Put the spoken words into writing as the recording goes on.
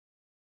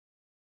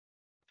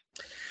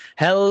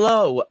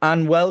Hello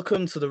and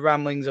welcome to the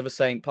Ramblings of a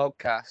Saint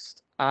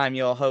podcast. I'm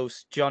your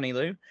host, Johnny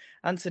Lou,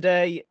 and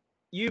today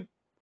you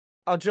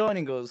are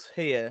joining us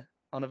here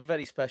on a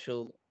very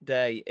special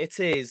day.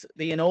 It is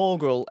the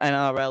inaugural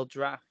NRL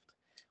draft.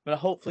 I'm going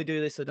to hopefully do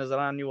this as an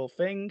annual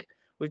thing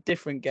with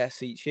different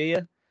guests each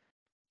year.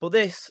 But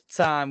this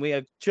time we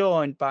are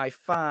joined by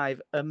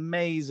 5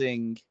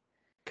 amazing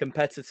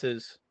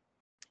competitors.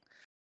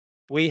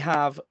 We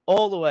have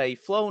all the way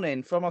flown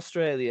in from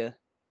Australia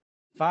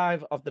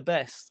 5 of the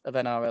best of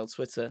NRL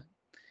Twitter.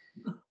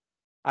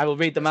 I will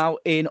read them out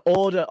in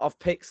order of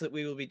picks that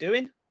we will be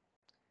doing.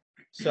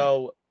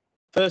 So,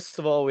 first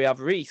of all, we have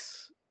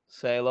Rhys.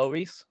 Say hello,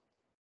 Rhys.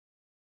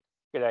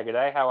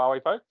 G'day. How are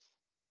we, folks?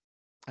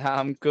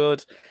 I'm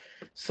good.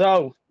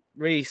 So,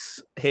 Rhys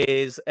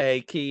is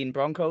a keen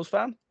Broncos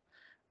fan,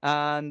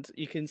 and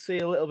you can see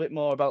a little bit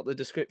more about the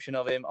description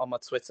of him on my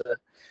Twitter.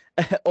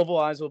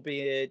 Otherwise, we'll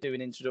be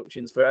doing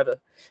introductions forever.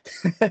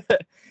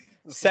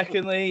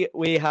 Secondly,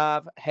 we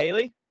have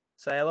Hayley.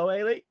 Say hello,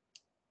 Hayley.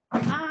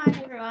 Hi,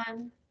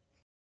 everyone.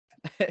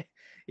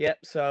 Yep,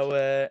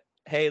 so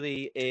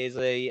Hayley is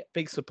a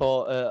big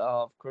supporter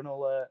of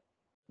Cronulla,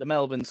 the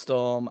Melbourne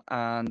Storm,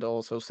 and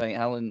also St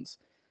Helens,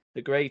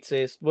 the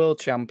greatest world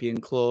champion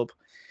club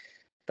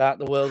that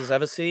the world has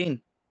ever seen.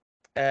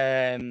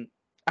 And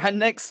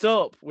next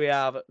up, we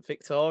have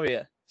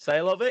Victoria. Say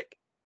hello, Vic.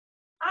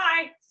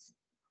 Hi.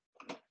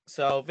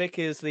 So Vic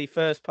is the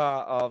first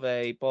part of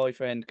a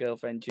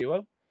boyfriend-girlfriend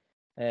duo.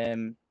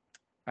 And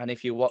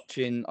if you're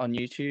watching on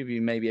YouTube,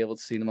 you may be able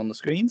to see them on the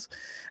screens.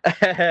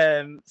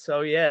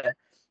 So yeah,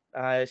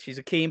 she's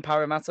a keen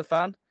Parramatta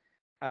fan,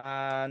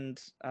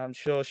 and I'm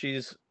sure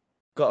she's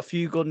got a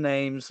few good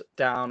names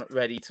down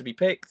ready to be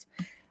picked.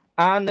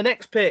 And the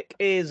next pick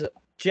is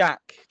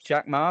Jack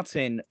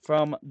Martin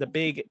from the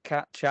Big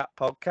Cat Chat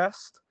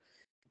podcast.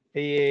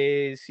 He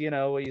is,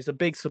 he's a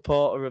big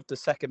supporter of the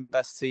second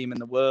best team in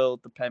the world,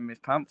 the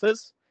Penrith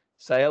Panthers.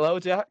 Say hello,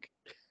 Jack.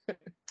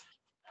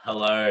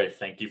 Hello,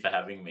 thank you for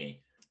having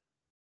me.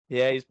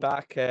 Yeah, he's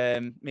back.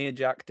 Me and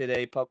Jack did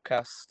a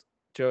podcast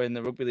during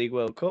the Rugby League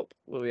World Cup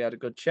where we had a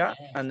good chat.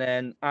 Yeah. And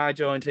then I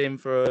joined him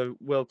for a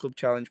World Cup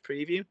Challenge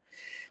preview.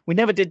 We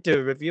never did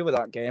do a review of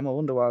that game. I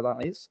wonder why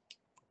that is.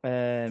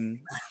 And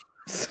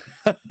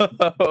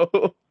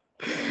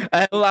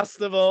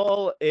last of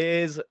all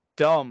is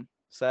Dom.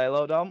 Say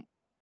hello, Dom.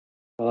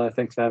 Hello,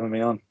 thanks for having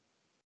me on.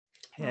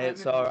 Yeah,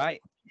 it's all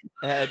right.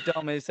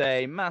 Dom is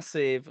a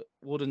massive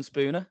wooden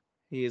spooner.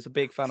 He is a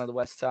big fan of the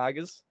West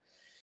Tigers.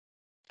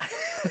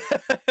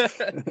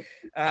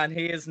 And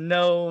he is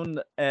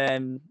known,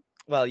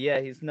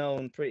 he's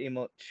known pretty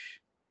much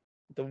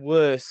the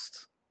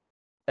worst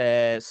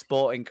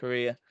sporting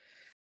career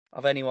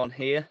of anyone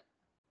here,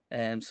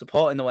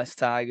 supporting the West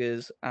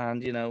Tigers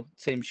and,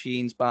 Tim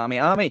Sheen's Barmy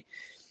Army.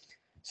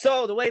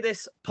 So the way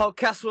this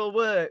podcast will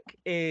work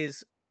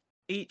is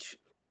each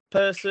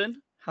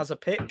person has a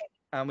pick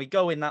and we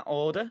go in that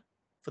order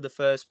for the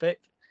first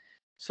pick.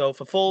 So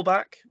for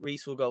fullback,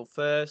 Rhys will go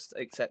first,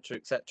 etc.,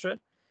 etc.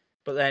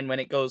 But then when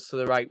it goes to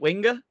the right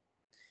winger,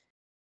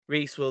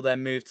 Rhys will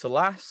then move to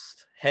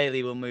last,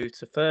 Hayley will move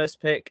to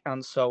first pick,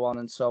 and so on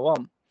and so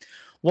on.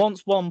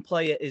 Once one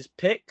player is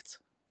picked,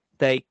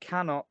 they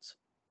cannot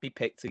be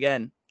picked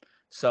again.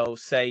 So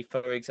say,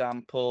 for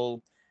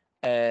example,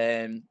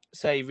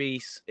 say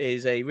Rhys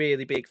is a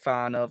really big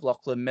fan of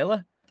Lachlan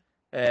Miller.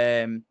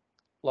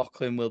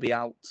 Lachlan will be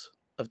out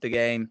of the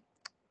game.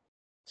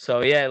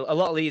 So yeah, a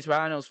lot of Leeds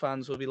Rhinos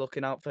fans will be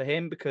looking out for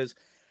him because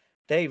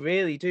they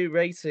really do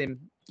rate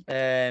him.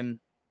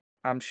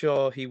 I'm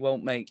sure he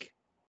won't make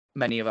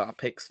many of our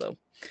picks, though.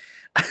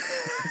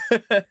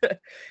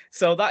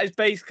 So that is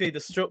basically the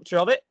structure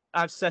of it.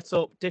 I've set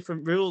up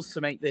different rules to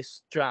make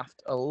this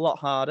draft a lot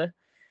harder.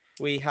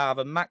 We have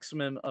a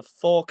maximum of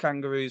 4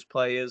 Kangaroos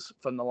players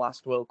from the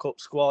last World Cup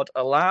squad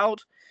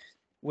allowed.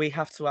 We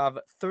have to have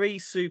 3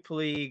 Super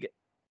League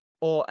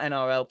or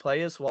NRL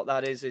players. What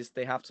that is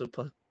they have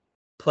to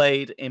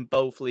played in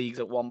both leagues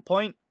at one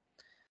point.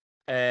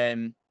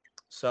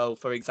 So,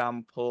 for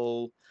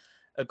example,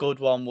 a good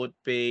one would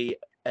be,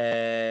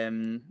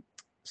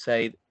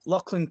 say,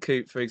 Lachlan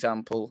Coote, for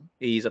example.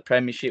 He's a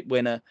premiership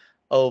winner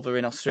over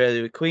in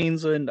Australia with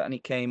Queensland, and he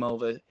came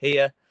over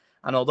here.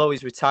 And although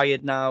he's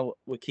retired now,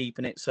 we're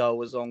keeping it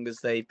so as long as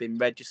they've been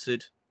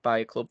registered by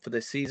a club for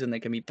this season,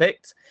 they can be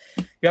picked.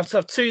 You have to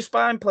have 2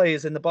 spine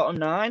players in the bottom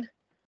 9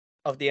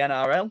 of the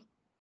NRL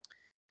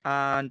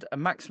and a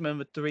maximum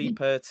of 3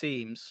 per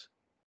teams.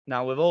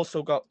 Now, we've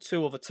also got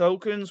 2 other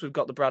tokens. We've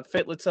got the Brad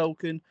Fittler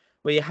token,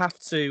 where you have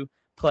to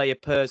play a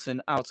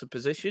person out of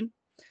position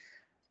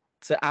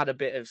to add a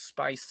bit of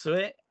spice to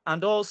it.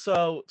 And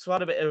also, to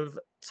add a bit of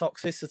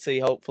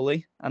toxicity,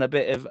 hopefully, and a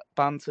bit of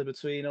banter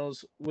between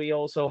us, we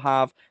also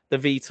have the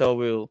veto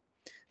rule.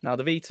 Now,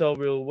 the veto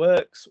rule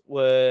works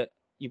where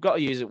you've got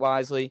to use it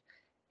wisely.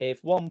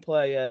 If one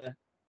player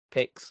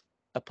picks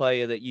a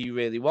player that you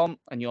really want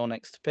and you're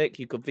next to pick,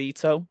 you could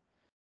veto,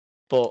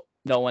 but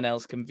no one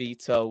else can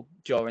veto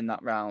during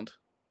that round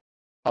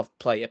of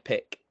player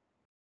pick.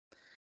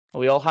 Are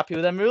we all happy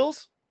with them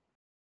rules?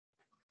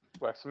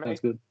 Works for me. Sounds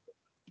good.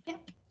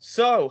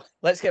 So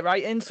let's get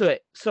right into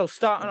it. So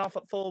starting off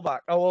at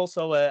fullback. Oh,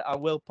 also I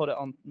will put it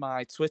on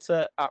my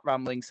Twitter at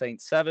Rambling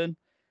Saint 7.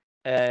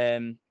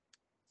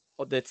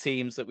 The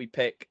teams that we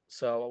pick.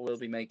 So I will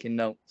be making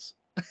notes.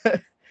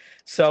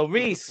 So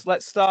Rhys,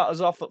 let's start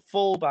us off at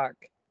fullback.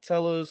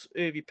 Tell us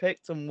who have you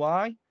picked and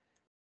why.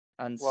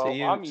 And Well,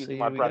 I'm see using who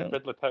my we Brad go.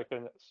 Fiddler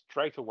token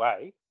straight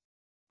away.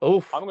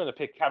 Oof. I'm going to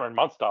pick Cameron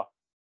Munster.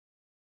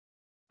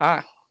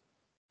 That's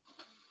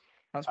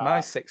my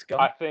six gun.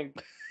 I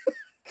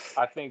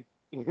think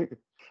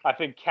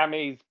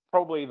Cammy's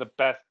probably the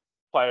best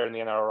player in the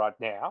NRL right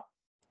now.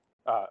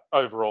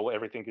 Overall,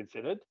 everything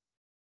considered.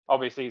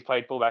 Obviously, he's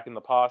played fullback in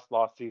the past.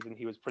 Last season,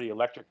 he was pretty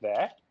electric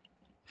there.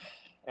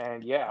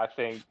 And yeah, I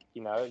think,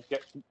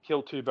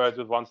 kill two birds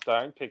with one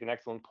stone, pick an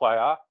excellent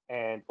player,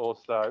 and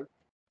also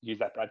use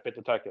that Brad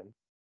Fiddler token.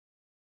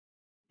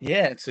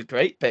 Yeah, it's a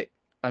great pick.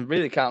 I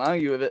really can't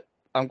argue with it.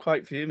 I'm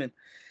quite fuming.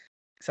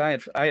 Because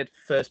I had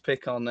first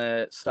pick on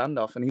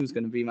standoff, and he was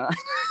going to be mine.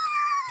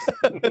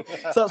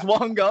 So that's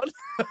one gone.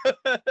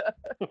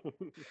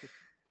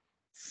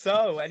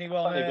 So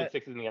anyone? Plenty of good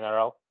sixes in the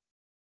NRL.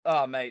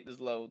 Oh mate, there's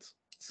loads.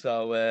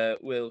 So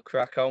we'll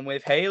crack on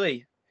with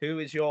Hayley. Who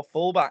is your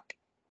fullback?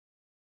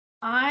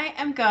 I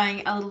am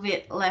going a little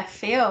bit left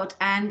field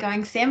and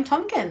going Sam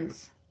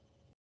Tompkins.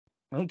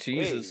 Oh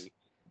Jesus, Hey.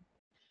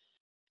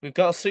 we've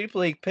got a Super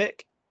League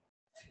pick.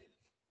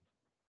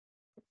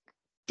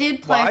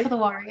 Did play Why? for the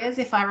Warriors,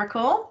 if I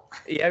recall.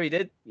 Yeah, he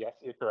did. Yes,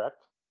 you're correct.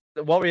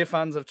 The Warrior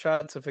fans have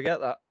tried to forget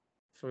that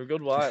for a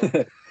good while.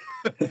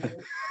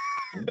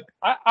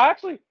 I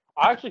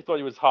actually thought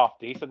he was half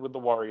decent with the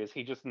Warriors.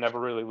 He just never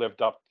really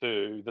lived up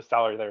to the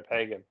salary they were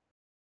paying him.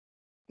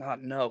 Oh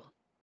no.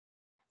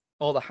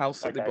 Or the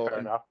house that they Okay, bought fair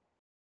him. enough.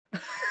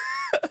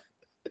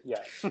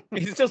 Yeah.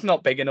 He's just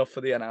not big enough for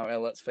the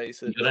NRL, let's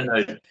face it. You gotta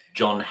know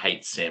John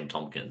hates Sam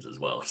Tompkins as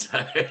well.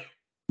 So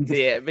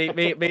Yeah, me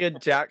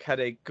and Jack had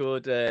a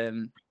good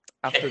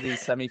after the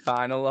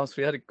semi-final loss.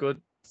 We had a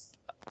good,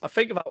 I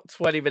think, about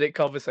 20-minute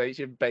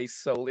conversation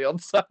based solely on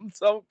Sam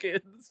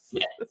Tompkins.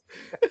 Yeah.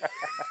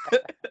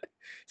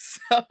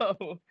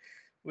 So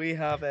we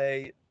have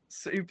a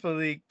Super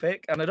League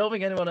pick, and I don't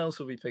think anyone else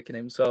will be picking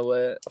him. So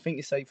I think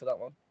you're safe for that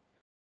one.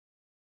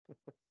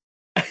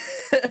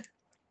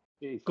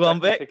 Jeez, Go on,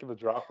 second Vic. pick of the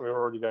draft, we were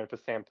already going for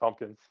Sam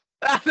Tompkins.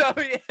 I know,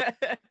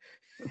 yeah.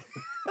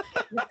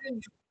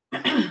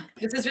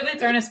 This has really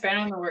thrown a spanner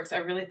in the works. I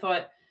really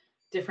thought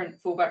different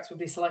fullbacks would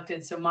be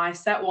selected. So my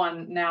set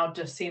one now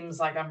just seems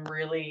like I'm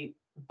really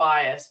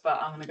biased, but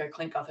I'm going to go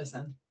Clint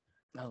Gutherson.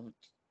 No.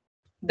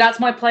 That's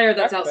my player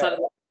that's That's outside fair.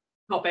 of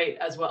the top 8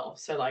 as well.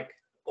 So like,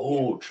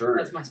 oh, true.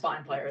 that's my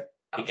spine player.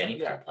 Pick any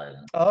Yeah. player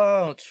then.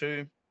 Oh,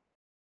 true.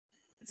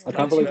 I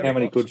can't believe how very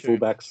many much good true.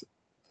 fullbacks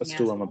are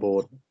still on the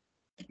board.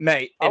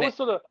 Mate, I was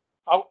sort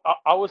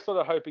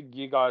of hoping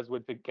you guys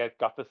would forget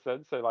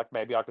Gutherson, so like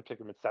maybe I could pick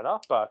him at center,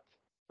 but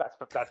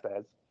that's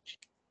theirs.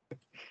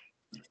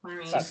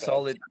 it's a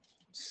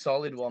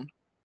solid one.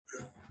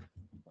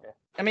 Yeah,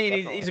 I mean,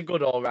 definitely. he's a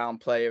good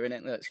all-round player,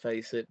 innit? Let's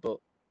face it, but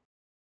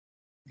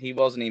he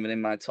wasn't even in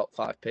my top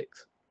 5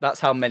 picks. That's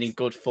how many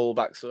good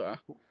fullbacks there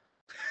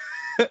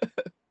are.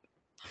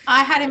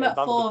 I had him Yeah, at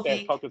none of 4, the Sam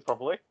Vic. Tompkins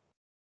probably.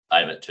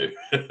 I'm at 2.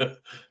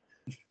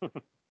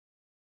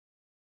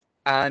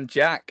 And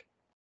Jack.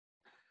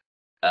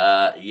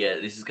 Yeah,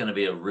 this is going to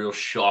be a real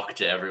shock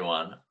to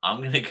everyone. I'm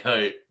going to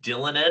go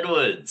Dylan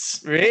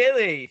Edwards.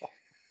 Really?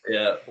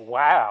 Yeah.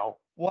 Wow.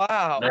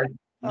 Wow. No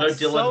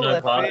That's Dylan, so no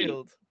left party.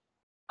 field.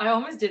 I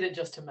almost did it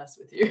just to mess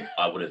with you.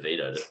 I would have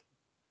vetoed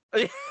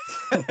it.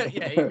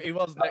 Yeah, he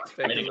was next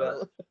pick as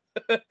well.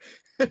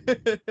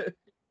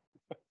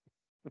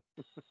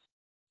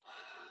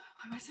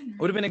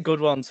 Would have been a good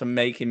one to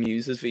make him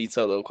use his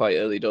veto though quite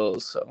early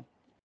doors, so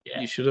Yeah.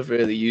 you should have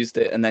really used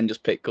it and then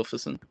just picked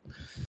Gutherson.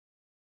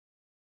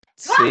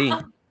 See.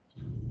 Can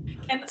you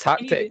do that?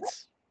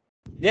 Tactics.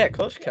 Yeah, of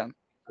course you can.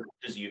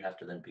 Because you have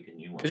to then pick a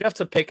new one. Because you have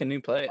to pick a new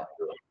player.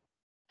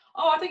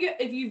 Oh, I think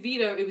if you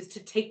veto, it was to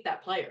take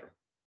that player.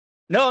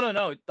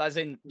 No. As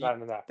in,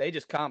 No. they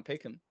just can't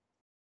pick him.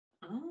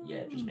 Oh, Yeah,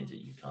 it just means that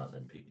you can't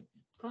then pick him.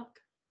 fuck.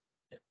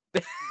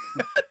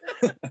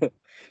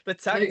 The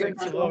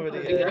tactics have already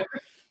Veto.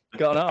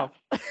 gone off.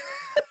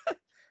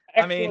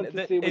 I mean, Excellent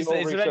to see is we've all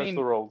there researched any-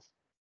 the rules.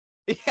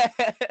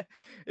 Yeah.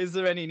 Is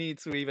there any need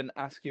to even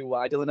ask you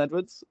why Dylan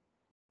Edwards?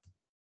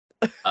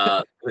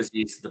 Because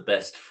he's the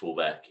best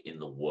fullback in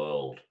the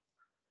world.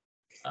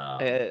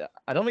 I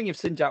don't think you've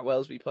seen Jack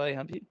Wellesby play,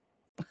 have you?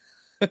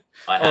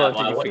 I Oh, have.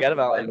 did you forget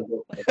about him?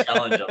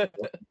 Challenge.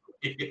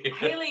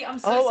 Haley, I'm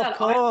so Oh, sad. of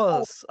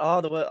course.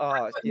 Oh,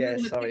 You yeah, were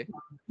gonna sorry. pick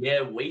one.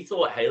 Yeah, we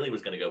thought Hayley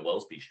was going to go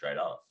Wellesby straight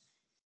up.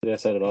 Yeah,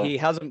 so did I. He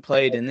hasn't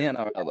played in the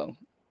NRL though.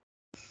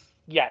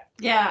 Yeah.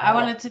 Yeah, I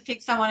wanted to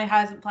pick someone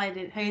who's played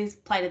in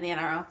the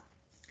NRL.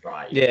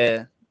 Right.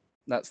 Yeah,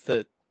 that's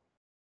the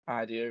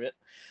idea of it.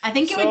 I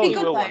think it So would be He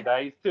good will though. one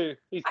day.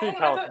 He's too I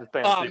talented to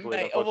stay Oh, on Super League,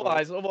 mate,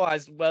 unfortunately.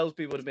 otherwise,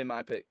 Wellesby would have been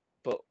my pick.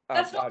 But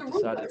That's I've not the rule,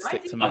 decided to though,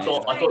 stick right? to I my.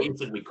 I thought you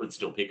said we could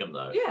still pick him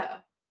though. Yeah.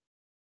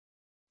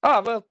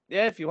 Oh, well,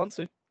 yeah, if you want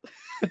to.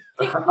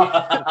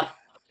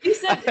 You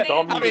said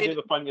Dom, you I can mean- do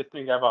the funniest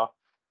thing ever.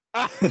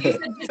 you said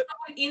just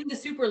someone in the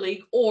Super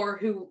League or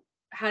who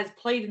has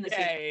played in the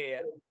Super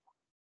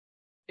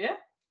Yeah.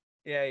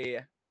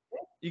 Yeah?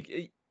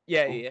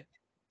 Yeah. Yeah.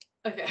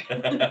 Okay.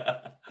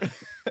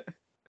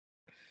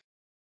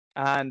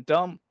 And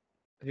Dom,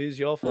 who's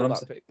your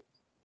fullback pick?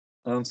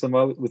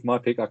 So with my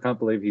pick, I can't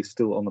believe he's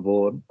still on the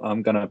board.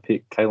 I'm gonna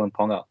pick Kalen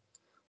Ponga.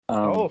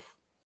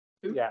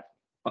 Yeah.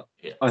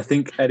 I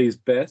think at his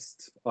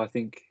best,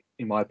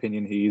 in my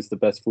opinion, he is the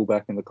best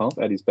fullback in the comp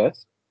at his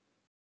best.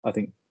 I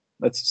think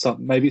that's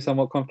maybe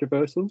somewhat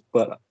controversial,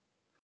 but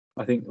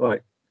I think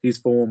like his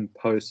form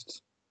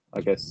post,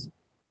 I guess,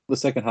 the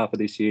second half of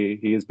this year,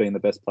 he has been the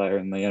best player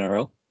in the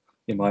NRL,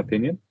 in my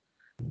opinion.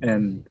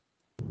 And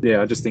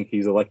yeah, I just think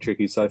he's electric.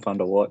 He's so fun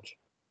to watch.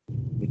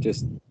 He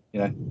just,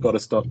 got to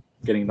stop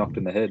getting knocked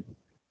in the head.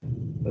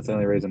 That's the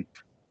only reason.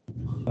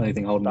 Only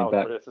thing holding That him was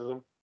back.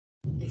 criticism.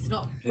 He's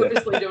not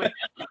purposely doing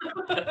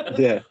it.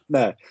 Yeah,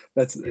 no,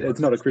 it's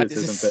not a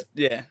criticism, but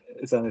Yeah.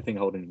 it's the only thing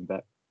holding him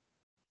back.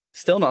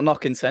 Still not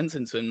knocking sense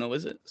into him, though,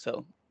 is it?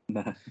 So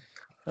No.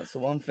 that's the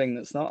one thing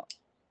that's not.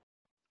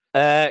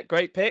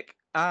 Great pick.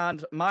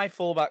 And my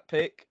fullback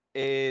pick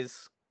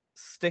is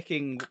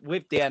sticking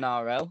with the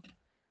NRL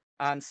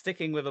and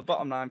sticking with a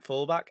bottom line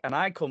fullback. And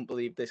I couldn't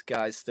believe this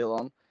guy's still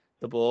on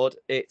the board.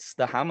 It's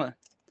the Hammer.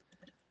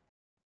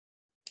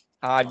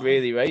 I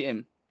really rate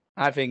him.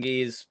 I think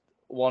he's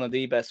one of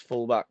the best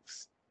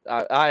fullbacks.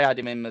 I had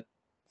him in my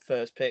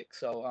first pick,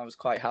 so I was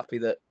quite happy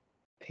that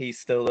he's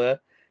still there.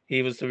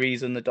 He was the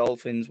reason the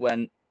Dolphins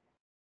went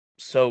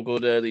so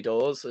good early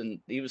doors, and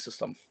he was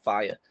just on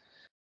fire.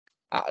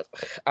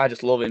 I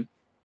just love him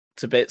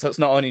to bits. That's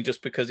not only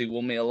just because he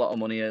won me a lot of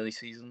money early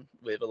season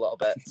with a lot of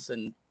bets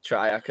and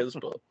triackers,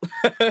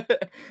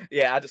 but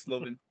yeah, I just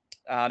love him.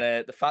 And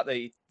the fact that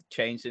he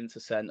changed into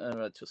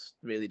centre, I just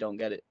really don't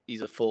get it.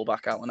 He's a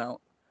fullback out and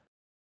out.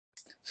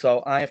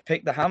 So I have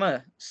picked the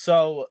Hammer.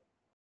 So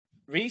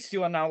Rhys,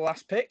 you are now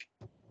last pick,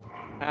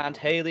 and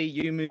Hayley,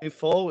 you move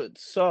forward.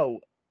 So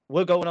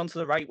we're going on to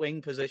the right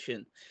wing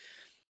position.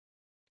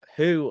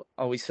 Who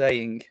are we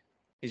saying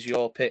is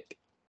your pick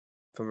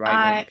for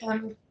right wing? I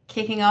am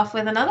kicking off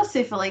with another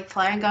Super League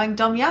player and going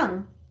Dom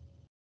Young.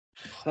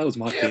 That was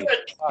my pick.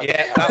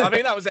 Yeah, I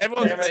mean that was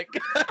everyone's pick.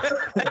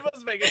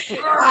 Everyone's pick. He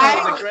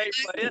I was a great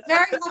player,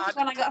 Very lucky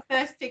when I got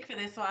first pick for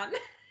this one.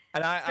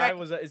 and I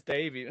was at his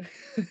debut.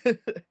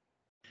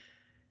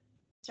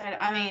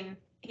 I mean,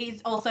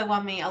 he's also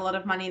won me a lot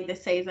of money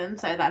this season,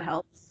 so that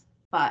helps.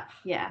 But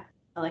yeah,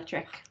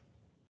 electric.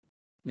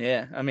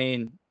 Yeah, I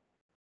mean,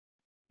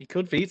 you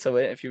could veto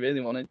it if you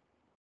really wanted.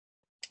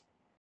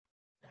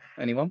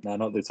 Anyone? No,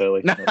 not this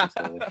early. Not this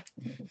early.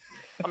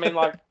 I mean,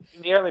 like,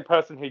 the only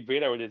person who'd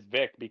veto it is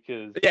Vic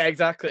because Yeah,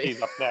 exactly.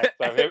 he's up next.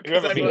 So 'Cause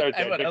whoever vetoed it,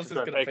 everyone Vic's else is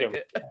going to going to take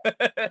him.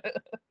 pick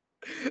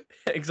it.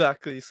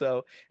 Exactly.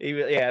 So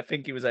I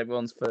think he was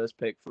everyone's first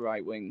pick for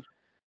right wing.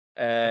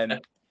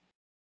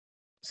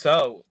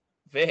 So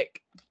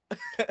Vic. I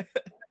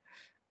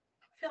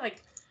feel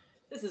like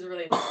this is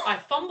really. I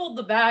fumbled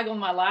the bag on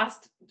my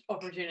last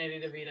opportunity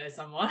to veto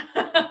someone,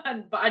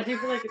 but I do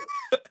feel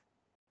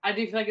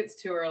like it's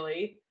too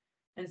early.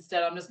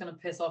 Instead, I'm just going to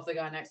piss off the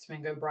guy next to me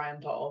and go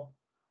Brian Toll.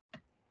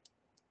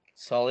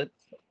 Solid.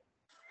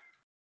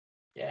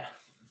 Yeah.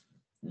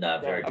 No,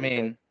 very I good.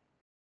 mean,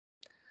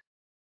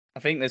 I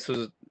think this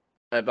was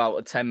about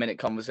a 10-minute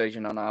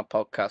conversation on our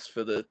podcast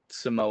for the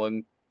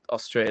Samoan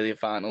Australia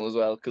final as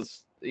well,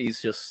 because he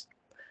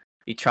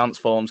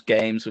transforms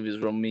games with his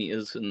run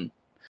meters, and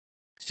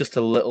it's just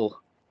a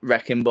little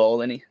wrecking ball,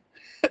 isn't he?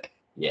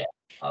 Yeah,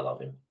 I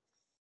love him.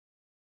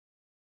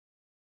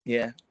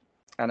 Yeah.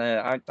 And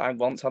I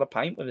once had a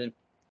pint with him,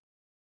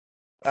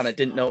 and I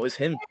didn't know it was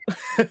him.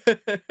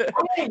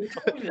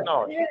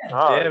 No.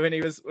 Yeah, when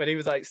he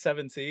was like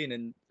 17,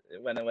 and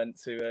when I went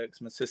to,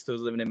 because my sister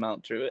was living in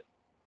Mount Druitt,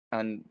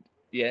 and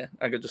yeah,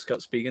 I just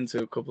got speaking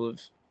to a couple of,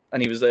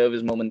 and he was there with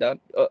his mum and dad,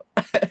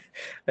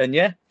 and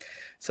yeah,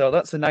 so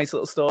that's a nice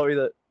little story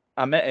that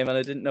I met him and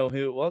I didn't know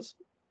who it was,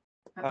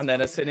 and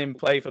then I seen him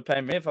play for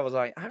Penrith. I was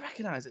like, I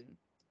recognise him,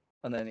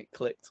 and then it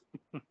clicked.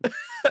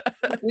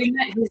 We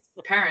met his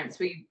parents.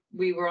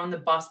 We were on the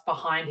bus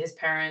behind his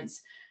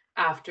parents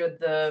after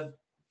the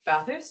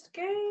Bathurst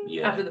game.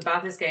 Yeah. After the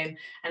Bathurst game,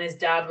 and his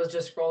dad was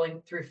just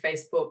scrolling through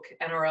Facebook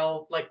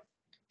NRL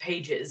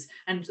pages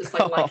and just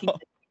liking.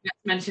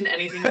 Mention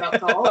anything about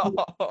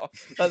Toll.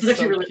 That's It's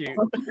so really cute.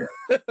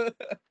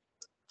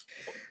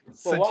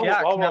 Well,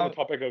 while we're on the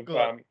topic of go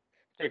on.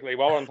 quickly,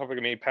 while we're on the topic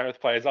of me Penrith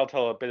players, I'll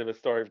tell a bit of a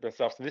story of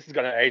myself. So this is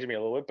going to age me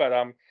a little bit, but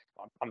I'm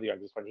the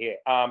youngest one here.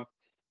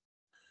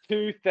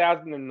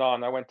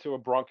 2009, I went to a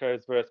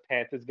Broncos versus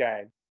Panthers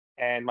game,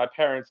 and my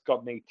parents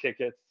got me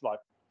tickets, like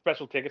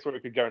special tickets where we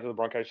could go into the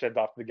Broncos shed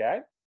after the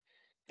game.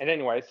 And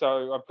anyway,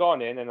 so I've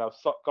gone in and I've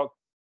got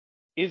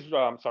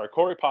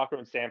Corey Parker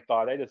and Sam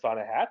Thaiday to sign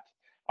a hat.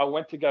 I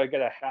went to go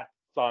get a hat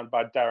signed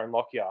by Darren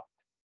Lockyer.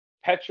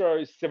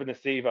 Petro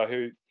Sivanasiva,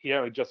 who he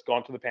only just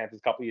gone to the Panthers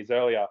a couple of years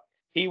earlier,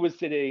 he was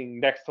sitting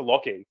next to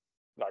Lockie.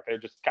 like they're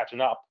just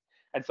catching up.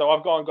 And so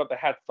I've gone and got the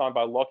hat signed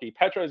by Lockie.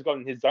 Petro's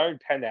gotten his own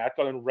pen out,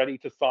 gotten ready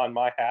to sign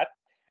my hat,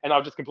 and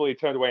I've just completely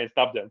turned away and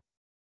snubbed him.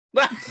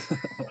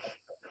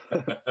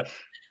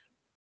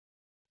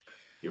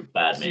 You're a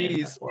bad man.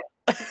 Jeez.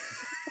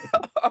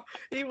 That's why.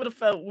 He would have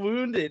felt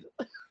wounded.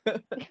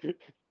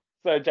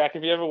 So, Jack,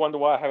 if you ever wonder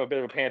why I have a bit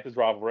of a Panthers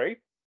rivalry,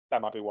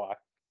 that might be why.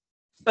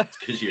 It's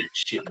because you're a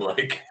shit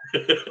bloke.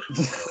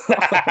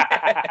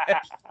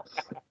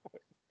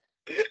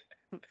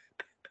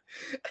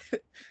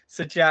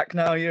 So Jack,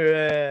 now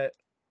your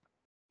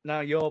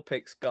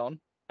pick's gone.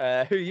 Who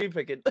are you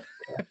picking?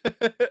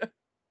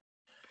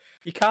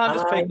 You can't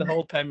just pick the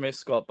whole Penrith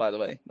squad, by the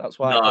way. That's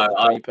why I got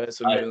the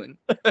three-person ruling.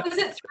 Was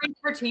it 3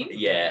 per team?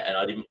 Yeah, and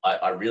I didn't.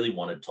 I really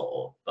wanted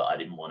to, but I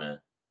didn't want to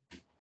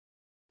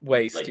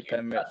Waste like your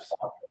Penrith.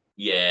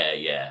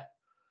 Yeah.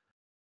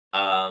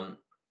 I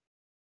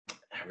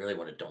really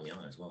wanted Dom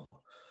Young as well.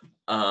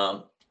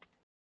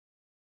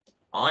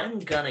 I'm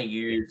gonna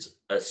use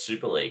a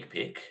Super League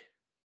pick.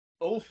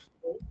 Oh,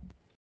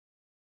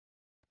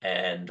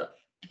 And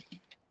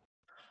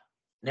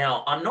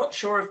now I'm not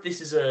sure if this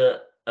is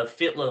a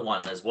Fittler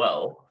one as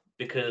well,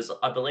 because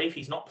I believe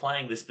he's not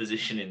playing this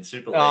position in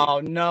Super League.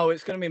 oh no,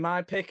 it's gonna be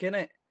my pick,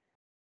 innit?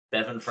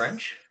 Bevan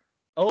French.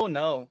 Oh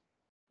no,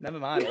 never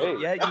mind. Hey,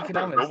 Yeah, you that's can a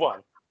have good it.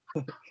 one.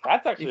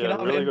 That's actually can a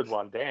have really him. good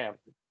one. Damn,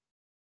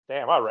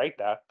 I rate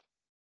that.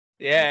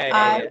 Yeah,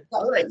 I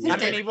I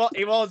mean,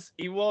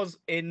 he was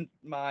in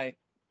my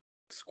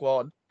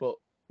squad, but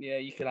yeah,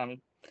 you can have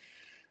him.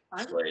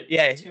 Sweet.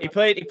 Yeah, he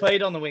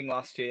played on the wing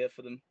last year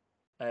for them.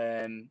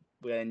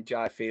 When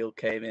Jai Field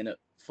came in at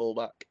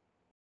fullback.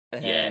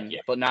 Yeah.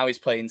 But now he's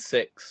playing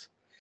 6.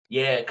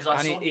 Yeah, because I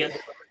And saw he- he had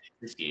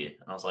this year,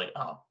 and I was like,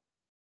 oh,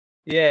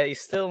 Yeah,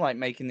 he's still like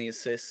making the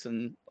assists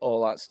and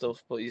all that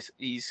stuff, but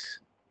he's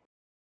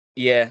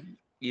yeah,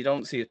 you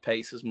don't see his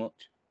pace as much.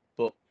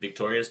 But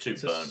Victoria's too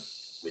it's burnt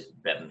just-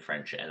 with Bevan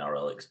French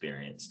NRL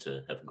experience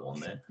to have gone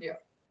there.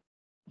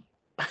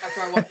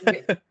 After I watched him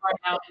get thrown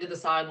out into the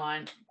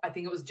sideline, I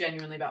think it was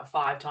genuinely about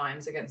 5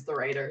 times against the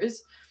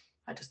Raiders.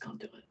 I just can't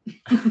do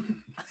it.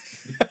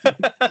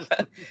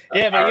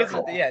 yeah, but he is,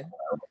 yeah.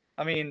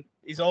 I mean,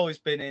 he's always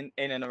been in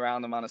and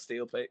around the Man of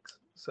Steel picks,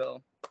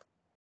 so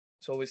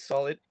it's always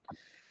solid.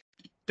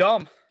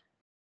 Dom.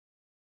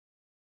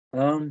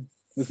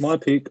 With my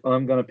pick,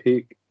 I'm going to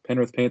pick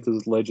Penrith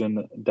Panthers legend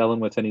Dallin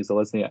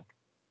Watene-Zelezniak.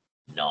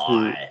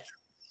 Nice.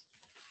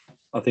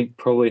 I think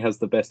probably has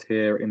the best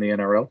hair in the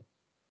NRL.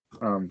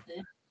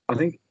 I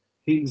think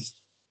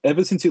he's,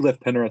 ever since he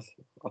left Penrith,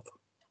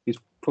 he's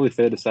probably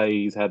fair to say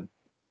he's had a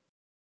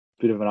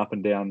bit of an up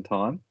and down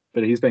time,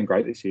 but he's been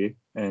great this year,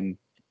 and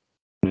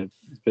it's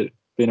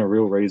been a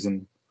real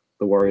reason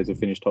the Warriors have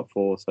finished top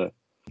 4. So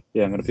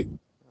yeah, I'm going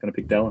to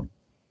pick Dallin.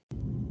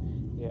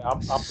 Yeah, I'm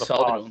the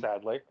Solid pass, one.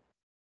 sadly.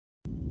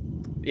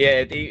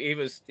 Yeah, he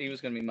was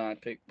going to be my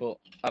pick, but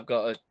I've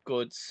got a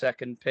good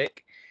second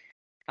pick,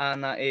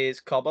 and that is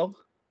Cobbo.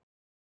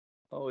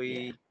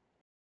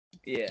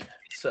 Yeah.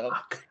 So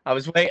I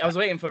was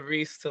waiting for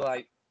Rhys to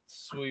like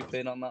swoop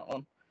in on that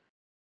one.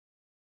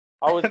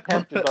 I was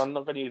tempted, but I'm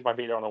not going to use my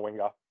veto on a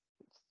winger.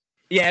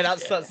 Yeah,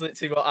 that's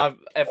literally what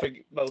I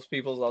think most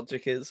people's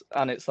logic is,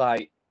 and it's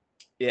like,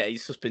 yeah,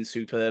 he's just been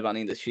superb, I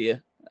think, this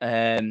year.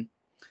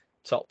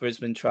 Top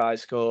Brisbane try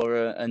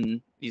scorer,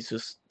 and he's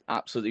just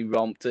absolutely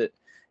romped it.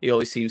 He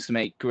always seems to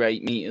make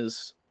great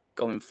meters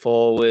going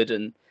forward,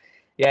 and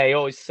yeah, he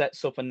always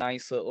sets up a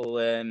nice little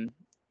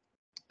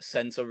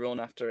centre run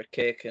after a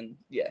kick, and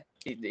yeah,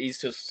 he's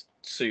just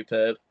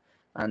superb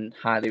and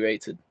highly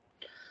rated.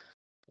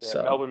 Yeah,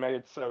 So Melbourne made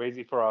it so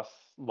easy for us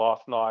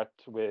last night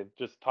with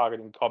just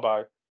targeting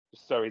Cobbo.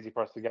 It's so easy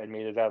for us to get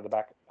meters out of the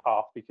back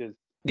half because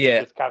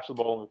yeah, just catch the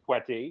ball in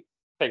 20,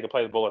 take to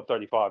play the ball at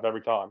 35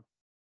 every time.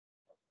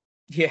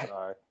 yeah.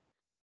 So,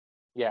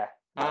 yeah.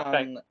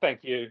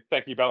 Thank you,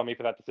 Bellamy,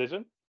 for that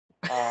decision.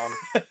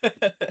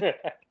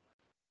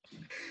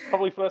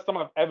 Probably first time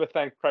I've ever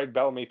thanked Craig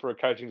Bellamy for a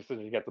coaching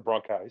decision against the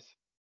Broncos.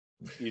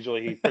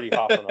 Usually he's pretty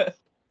harsh on us.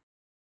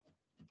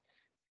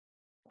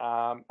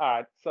 All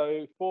right,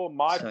 so for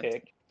my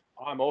pick,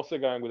 I'm also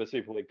going with a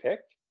Super League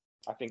pick.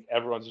 I think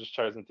everyone's just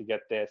chosen to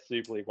get their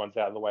Super League ones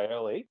out of the way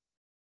early.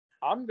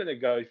 I'm going to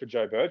go for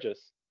Joe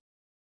Burgess.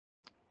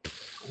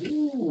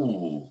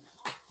 Ooh.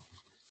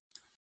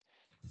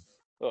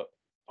 Look,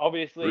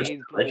 obviously Bruce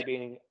he's probably Lee.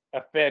 been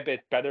a fair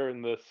bit better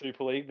in the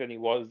Super League than he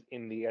was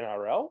in the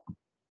NRL.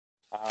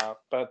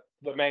 But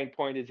the main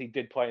point is he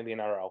did play in the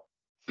NRL.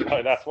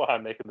 So that's why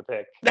I'm making the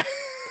pick.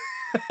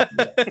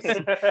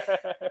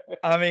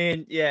 I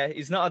mean, yeah,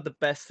 he's not had the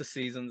best of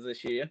seasons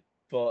this year,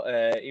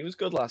 but he was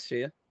good last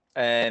year.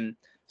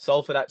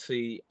 Salford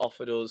actually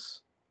offered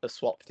us a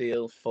swap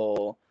deal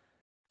for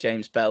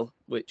James Bell,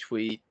 which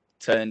we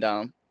turned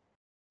down.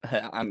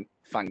 And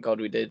thank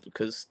God we did,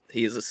 because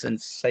he is a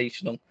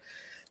sensational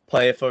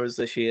player for us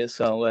this year.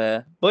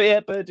 So, but yeah,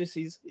 Burgess,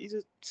 he's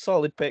a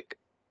solid pick.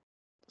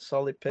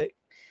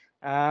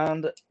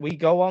 And we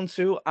go on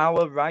to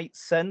our right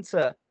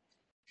centre.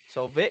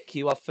 So, Vic,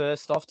 you are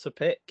first off to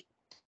pick.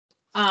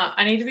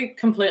 I need to be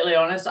completely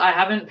honest. I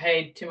haven't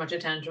paid too much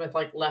attention with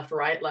like left,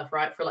 right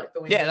for like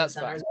the wings and the that's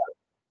centers. fine.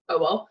 Oh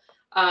well.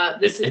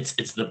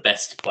 It's the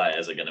best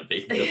players are going to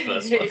be the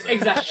first ones.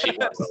 Exactly.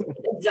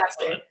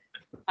 Exactly.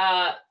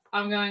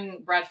 I'm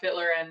going Brad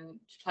Fittler and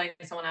playing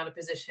someone out of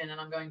position,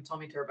 and I'm going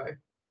Tommy Turbo.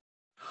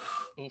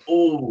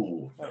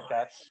 Ooh.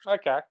 Okay.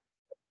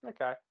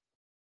 Okay.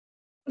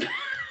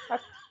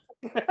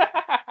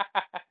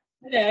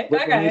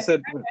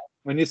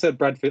 When you said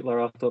Brad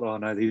Fittler, I thought, oh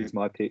no, he's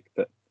my pick,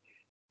 but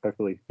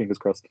hopefully, fingers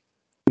crossed,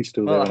 he's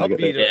still there Well, I when I hope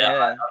get you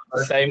there. do.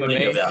 Yeah, same with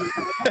me. About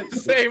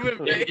Same with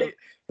me.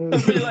 I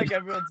feel like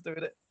everyone's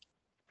doing it.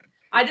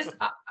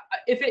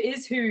 If it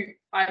is who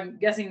I'm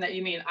guessing that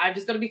you mean, I've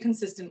just got to be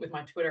consistent with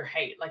my Twitter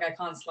hate. Like, I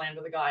can't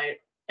slander the guy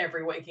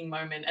every waking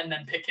moment and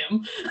then pick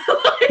him.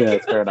 Yeah,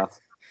 it's fair enough.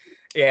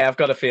 Yeah, I've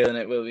got a feeling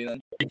it will be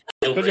then.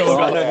 I've I've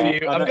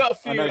got a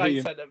few I know right who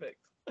you- centre picks.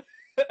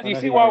 Do you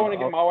know see who why I you- want to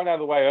get my one out of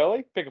the way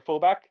early? Pick a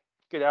fullback,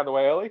 get out of the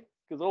way early,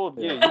 because all of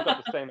you've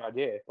got the same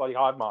idea, bloody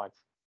hive minds.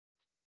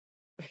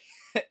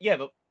 Yeah,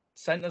 but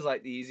centre's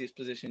like the easiest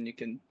position you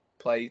can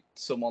play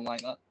someone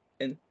like that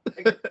in.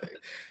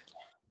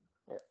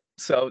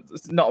 So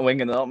it's not a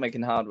winger, they're not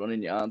making hard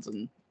running yards,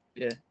 and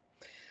yeah.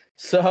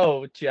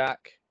 So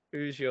Jack,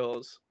 who's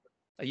yours?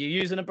 Are you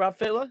using a Brad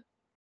Fittler?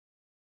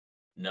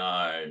 No,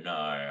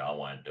 I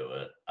won't do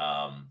it.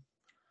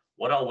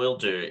 What I will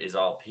do is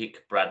I'll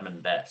pick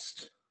Bradman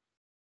Best.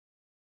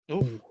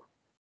 Ooh.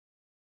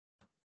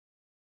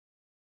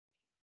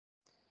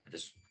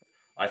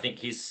 I think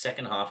his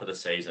second half of the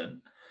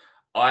season,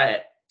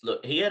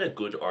 he had a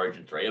good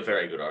Origin 3, a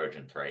very good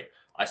Origin 3.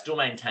 I still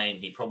maintain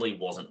he probably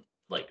wasn't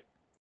like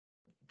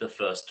the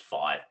first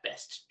 5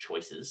 best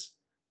choices,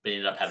 but he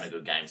ended up having a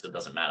good game, so it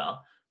doesn't matter.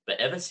 But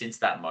ever since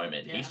that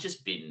moment, he's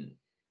just been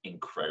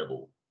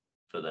incredible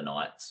for the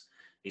Knights.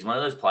 He's one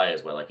of those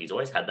players where like he's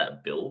always had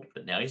that build,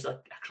 but now he's like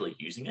actually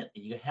using it.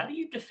 And you go, how do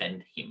you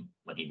defend him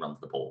when he runs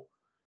the ball?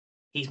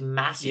 He's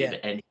massive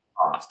and he's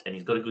fast and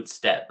he's got a good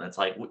step. And it's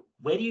like,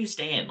 where do you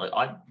stand?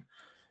 Like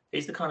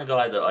he's the kind of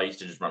guy that I used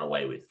to just run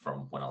away with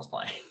from when I was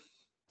playing.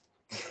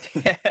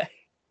 Yeah.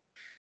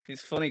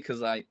 It's funny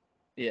because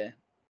he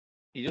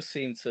just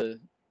seemed to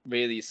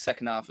really his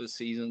second half of the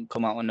season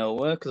come out of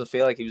nowhere, because I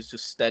feel like he was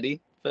just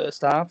steady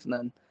first half and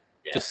then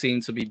just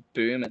seemed to be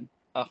booming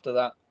after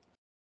that.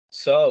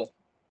 So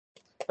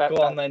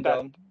go on then,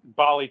 Dom.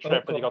 Bali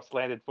trip that he got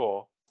slandered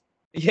for.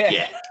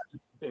 Yeah.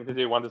 Seemed to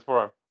do wonders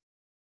for him.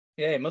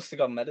 Yeah, he must have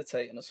gone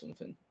meditating or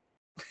something.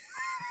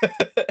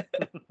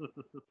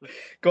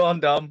 Go on,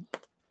 Dom.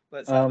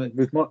 Let's have it.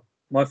 With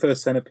my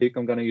first centre pick,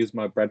 I'm going to use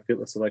my Brad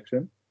Fittler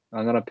selection.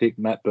 I'm going to pick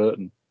Matt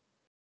Burton.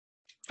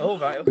 Oh,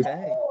 right,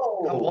 okay.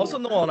 That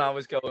wasn't the one I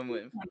was going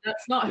with.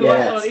 That's not who I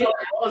thought either.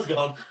 I was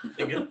gone.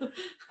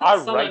 I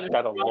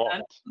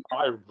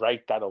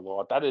rate that a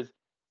lot. That is,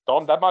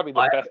 Dom, that might be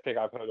the best pick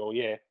I've heard all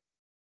year.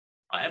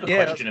 I have a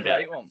question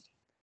about it. One.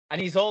 And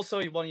he's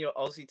also one of your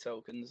Aussie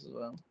tokens as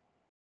well.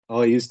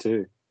 Oh, he is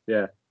too.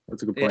 Yeah,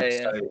 that's a good point.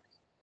 Yeah.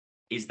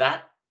 So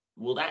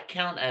will that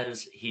count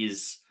as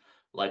his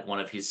like one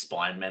of his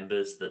spine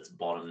members that's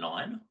bottom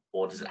 9,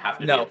 or does it have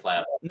to be a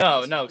player?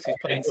 No, because he's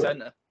playing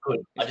centre.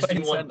 Good. I just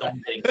didn't want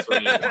Dom getting 3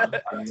 in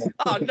one.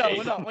 Oh no,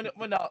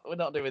 we're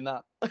not doing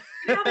that. You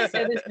know how they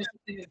say there's no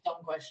such thing as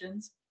dumb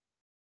questions?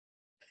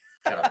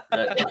 Shut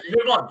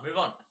up. Move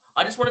on.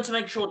 I just wanted to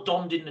make sure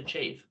Dom didn't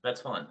achieve.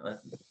 That's fine.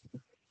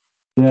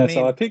 Yeah,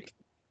 so I picked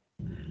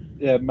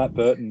Matt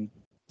Burton.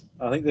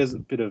 I think there's a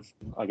bit of,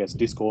 I guess,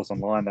 discourse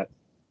online that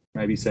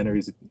maybe centre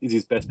is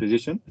his best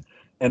position.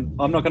 And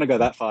I'm not going to go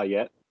that far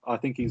yet. I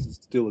think he's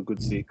still a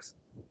good 6.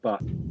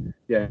 But,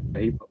 yeah,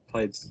 he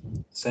played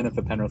centre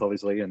for Penrith,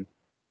 obviously, and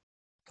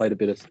played a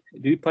bit of...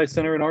 Did he play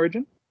centre in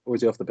Origin? Or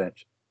was he off the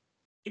bench?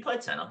 He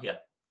played centre, yeah.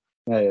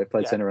 Yeah,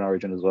 played centre in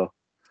Origin as well.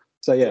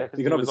 So, yeah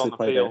you can obviously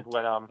play there.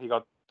 When he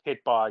got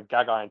hit by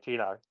Gagai and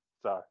Tino.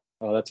 So.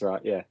 Oh, that's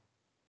right, yeah.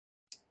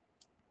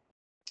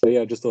 So,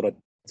 yeah, I just thought I'd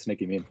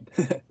sneak him in.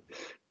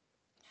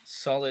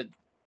 Solid.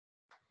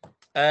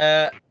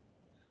 I'm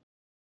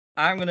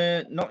going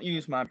to not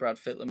use my Brad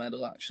Fittler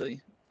medal,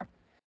 actually.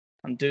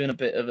 I'm doing a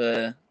bit of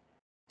a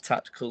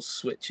tactical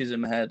switches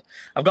in my head.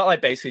 I've got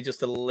like basically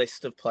just a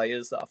list of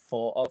players that I've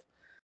thought of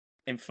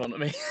in front of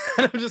me.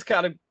 I'm just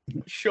kind of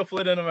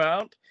shuffling them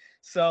around.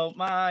 So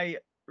my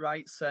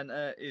right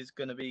centre is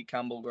going to be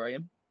Campbell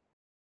Graham.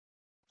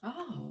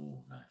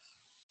 Oh,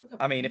 nice.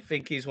 I mean, I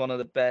think he's one of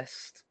the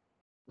best.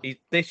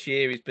 This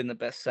year, he's been the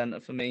best centre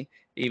for me,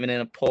 even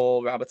in a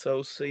poor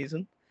Rabbitohs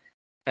season.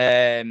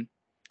 I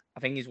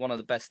think he's one of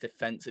the best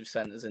defensive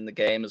centres in the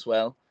game as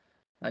well.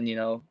 And, you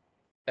know,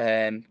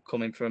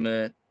 coming from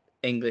a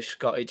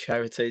English-Scottish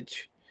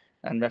heritage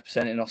and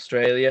representing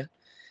Australia,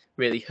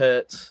 really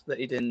hurts that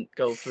he didn't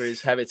go through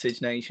his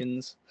heritage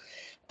nations.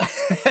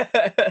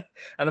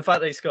 And the fact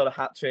that he scored a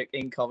hat-trick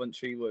in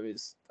Coventry, where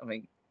it's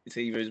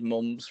either his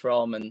mum's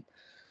from, and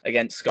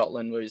against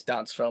Scotland, where his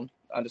dad's from.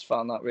 I just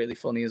found that really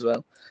funny as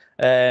well.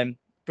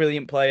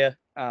 Brilliant player,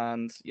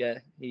 and yeah,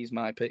 he's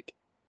my pick.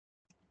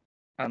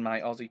 And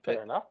my Aussie pick.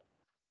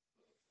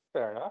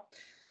 Fair enough.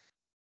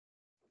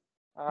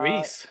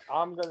 Rhys.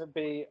 I'm going to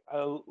be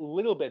a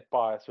little bit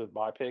biased with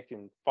my pick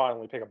and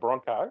finally pick a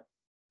Bronco.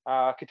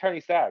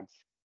 Katoni Staggs.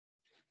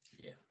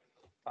 Yeah.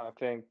 I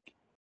think,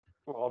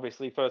 well,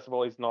 obviously, first of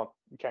all, he's not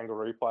a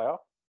Kangaroo player.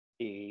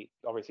 He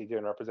obviously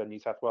didn't represent New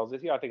South Wales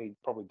this year. I think he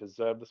probably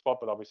deserved the spot,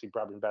 but obviously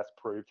Bradman Best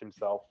proved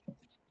himself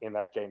in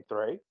that game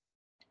 3.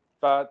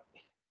 But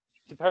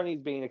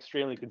Katoni's been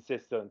extremely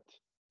consistent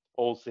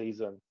all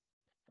season.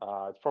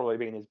 It's probably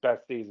been his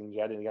best season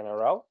yet in the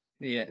NRL,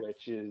 Yeah.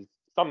 which is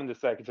something to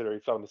say considering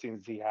some of the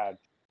seasons he had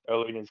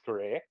early in his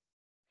career.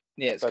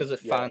 Yeah, it's But, because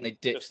they yeah, finally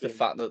ditched just the been-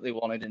 fact that they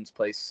wanted him to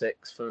play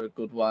 6 for a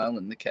good while,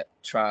 and they kept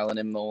trialing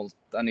him all,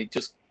 and he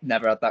just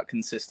never had that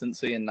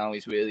consistency, and now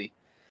he's really,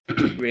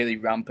 really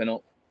ramping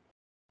up.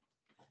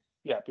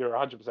 Yeah, you're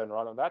 100%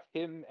 right on that.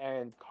 Him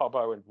and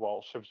Cobbo and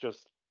Walsh have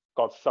just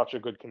got such a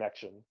good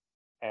connection,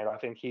 and I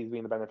think he's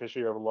been the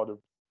beneficiary of a lot of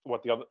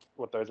what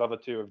those other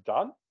two have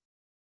done.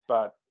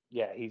 But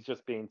yeah, he's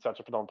just been such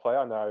a phenomenal player.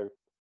 I know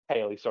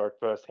Hayley saw it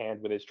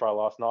firsthand with his try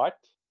last night,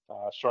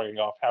 showing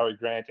off Harry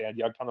Grant and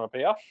Young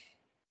Panopia.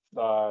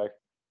 So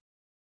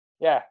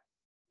yeah,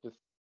 just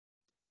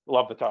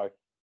love the toe.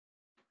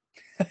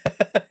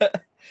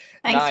 Thanks,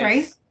 Nice.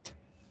 Rhys.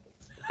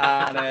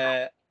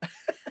 And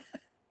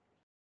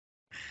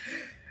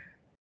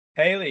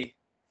Hayley,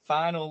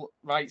 final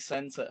right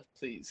centre,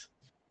 please.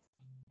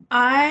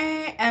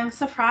 I am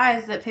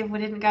surprised that people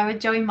didn't go with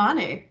Joey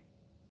Manu.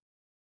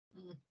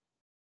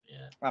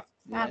 Yeah.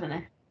 I don't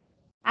know.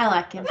 I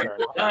like him. Fair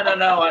enough. No. I don't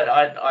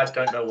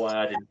know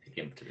why I didn't pick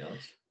him, to be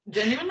honest.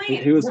 Genuinely,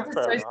 He was- this is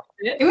Fair so enough.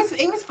 stupid.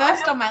 It was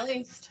first on my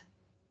list.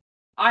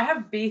 I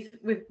have beef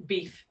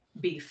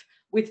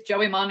with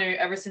Joey Manu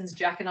ever since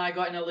Jack and I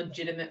got in a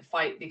legitimate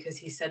fight because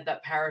he said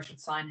that Para should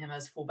sign him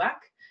as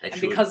fullback, They and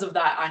should. because of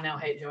that, I now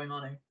hate Joey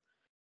Manu.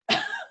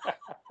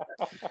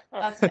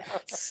 That's fair.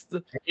 It's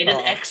the- In an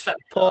Oh, X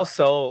Factor. poor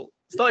soul.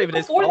 It's not even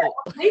his Before fault.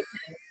 that,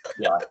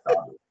 Yeah, I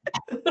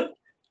started.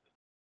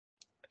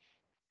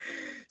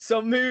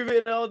 So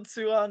moving on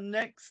to our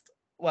next,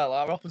 well,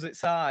 our opposite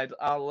side,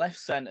 our left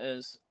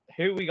centres.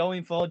 Who are we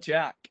going for,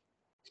 Jack?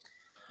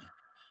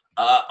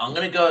 I'm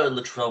going to go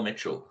Latrell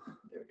Mitchell.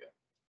 There we go.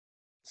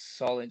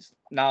 Solid.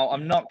 Now,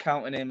 I'm not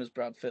counting him as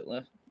Brad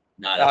Fittler.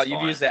 No, that's You've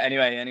fine. used it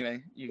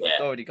anyway. You've Yeah.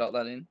 already got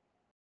that in.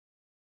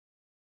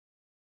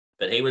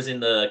 But he was in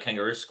the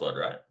Kangaroo squad,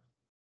 right?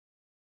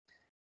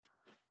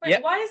 wait,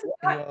 Yep, why isn't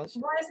he that? was.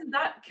 Why isn't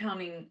that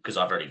counting? Because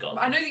I've already got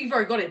I him. know that you've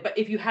already got it, but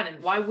if you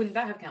hadn't, why wouldn't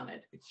that have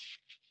counted?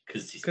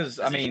 Because,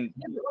 I mean,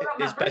 Yeah, but what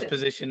about his Matt best Braden?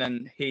 position,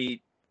 and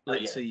he Oh, yeah.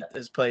 literally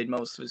has played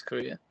most of his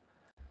career.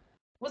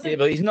 Was Yeah, it?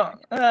 but he's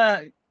not.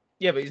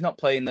 Yeah, but he's not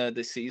playing there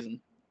this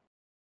season.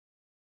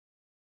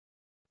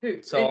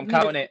 Who? So I'm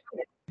Neither- counting it.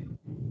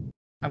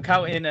 I'm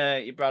counting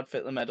your Brad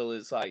Fittler medal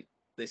as like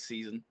this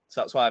season.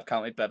 So that's why I've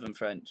counted Bevan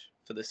French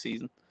for this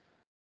season,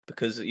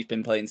 because he's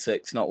been playing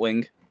 6, not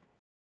wing.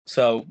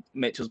 So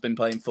Mitchell's been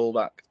playing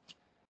fullback.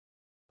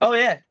 Oh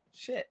yeah,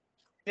 shit.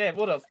 Yeah,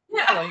 would have.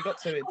 Yeah. Hold on, you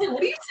got 2 in.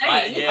 What are you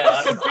I, saying? yeah,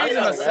 I'm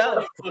confusing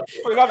myself.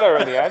 We got there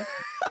in the end.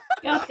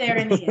 Got there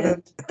in the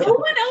end. No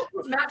one else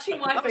was matching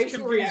my That was facial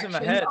confusing my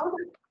reaction.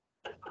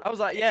 head. I was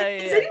like, yeah.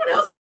 Is anyone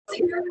else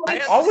hearing what I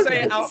he's had, to was say it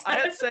saying? out, I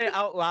had to say it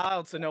out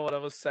loud to know what I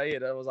was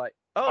saying. I was like,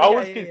 oh, I yeah,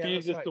 was yeah,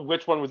 confused yeah, as to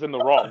which one was in the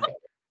wrong.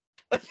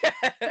 that's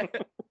right.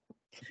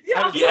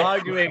 Yeah, I was Yeah.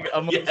 arguing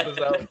amongst Yeah.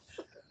 myself.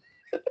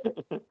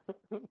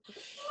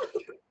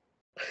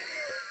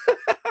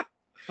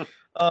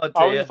 Oh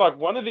I was dear. just like,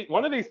 one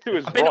of these two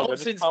is I've been wrong. I up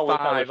just since can't work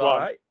out 5, which one.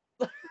 alright?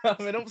 I've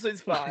been up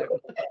since 5.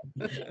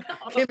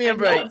 Give me a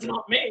break. It's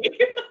not me.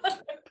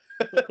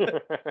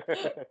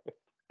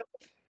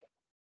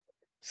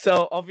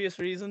 So, obvious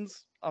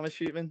reasons, I'm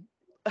assuming.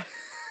 Is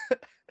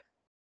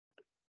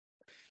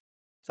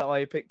that why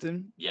you picked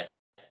him?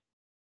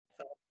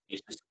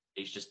 he's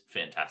just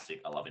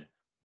fantastic. I love him.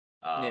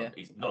 Yeah.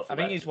 He's not. I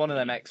think he's one of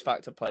them X. X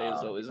Factor players,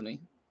 though, isn't he?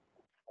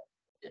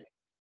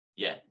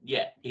 Yeah.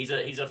 He's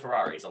a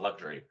Ferrari. He's a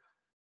luxury,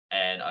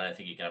 and I don't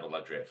think you can have a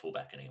luxury at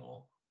fullback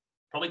anymore.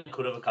 Probably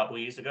could have a couple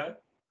of years ago,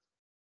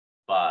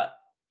 but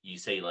you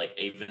see, like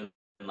even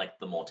like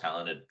the more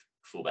talented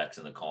fullbacks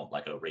in the comp,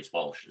 like a Rhys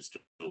Walsh, is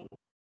still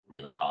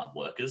really hard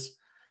workers,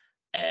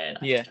 and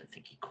I just don't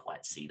think you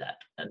quite see that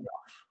enough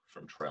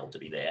from Trell to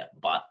be there.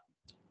 But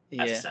as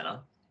a Yeah. centre,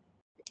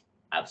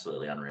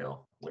 absolutely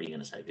unreal. What are you going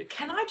to say, Vic?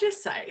 Can I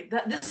just say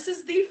that this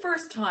is the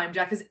first time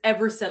Jack has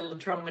ever said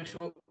Latrell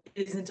Mitchell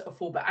isn't a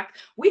fullback.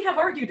 We have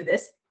argued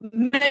this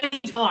many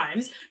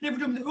times. Never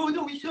done the, oh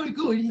no, he's so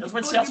good. He's That's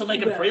when gotta be Souths are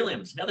making fullback.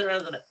 prelims. Now they're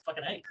out of the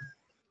fucking 8.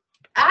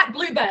 At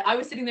Blue Bet, I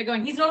was sitting there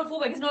going, he's not a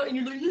fullback, he's not, and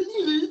you're like, yes,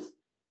 he is.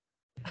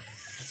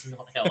 That's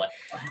not how I.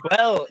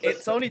 Well,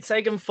 it's only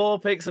taken 4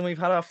 picks and we've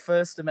had our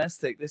first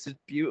domestic. This is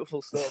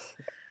beautiful stuff.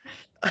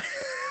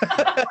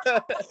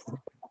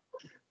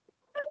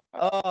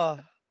 Oh,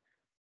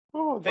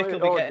 Oh, Vic will oh,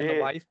 be getting the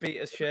dear. wife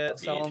beater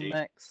shirts on BG.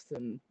 next,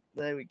 and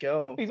there we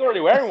go. He's already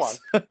wearing one.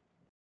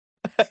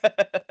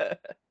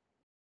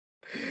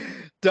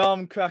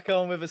 Dom, crack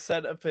on with a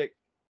centre pick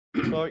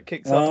before it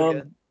kicks off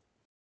again.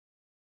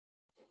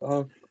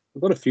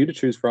 We've got a few to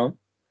choose from.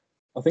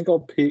 I think I'll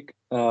pick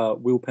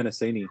Will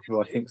Penasini,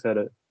 who I think's had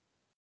a.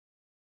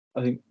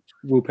 I think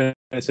Will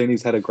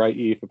Penasini's had a great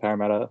year for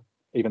Parramatta,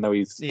 even though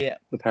the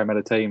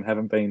Parramatta team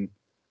haven't been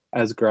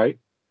as great.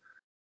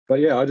 But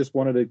yeah, I just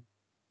wanted to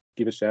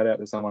give a shout out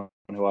to someone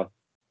who I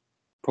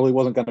probably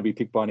wasn't going to be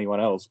picked by anyone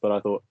else, but I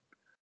thought,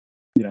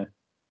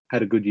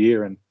 had a good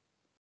year, and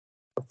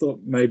I thought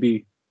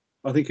maybe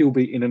I think he'll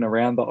be in and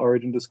around the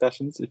Origin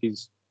discussions if he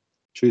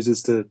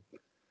chooses to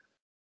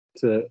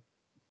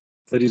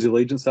pledge his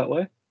allegiance that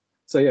way.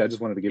 So yeah, I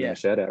just wanted to give him a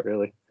shout out,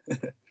 really.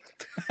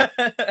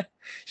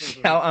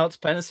 Shout out to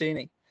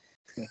Penasini.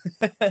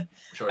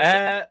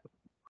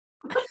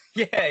 Yeah,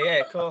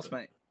 of course,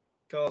 mate.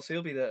 Of course,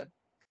 he'll be there.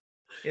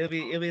 He'll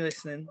be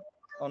listening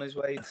on his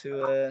way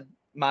to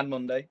Mad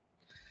Monday.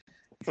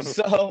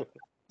 So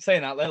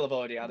saying that, they'll have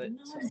already had it.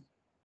 So.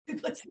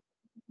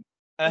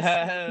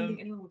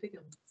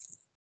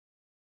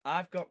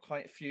 I've got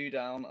quite a few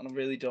down, and I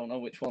really don't know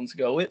which one to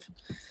go with.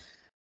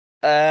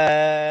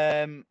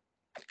 I'm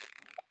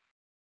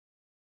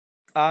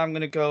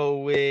gonna go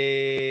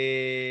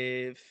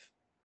with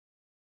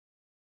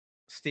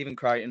Stephen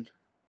Crichton.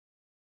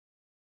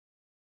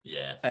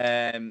 Yeah.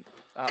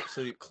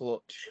 Absolute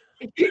clutch.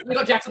 We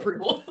got Jack's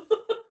approval.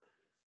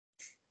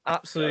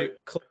 Absolute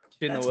clutch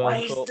in the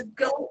World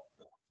Cup.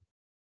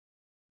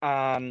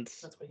 And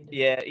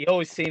yeah, he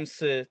always seems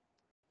to,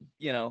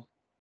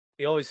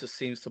 he always just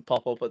seems to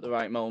pop up at the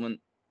right moment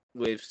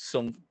with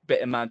some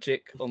bit of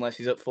magic, unless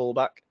he's at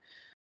fullback,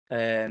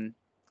 and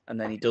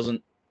then he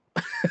doesn't.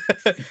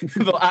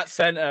 But at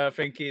centre, I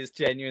think he is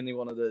genuinely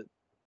one of,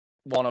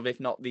 if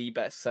not the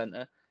best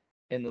centre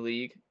in the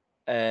league,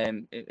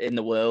 in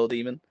the world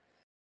even.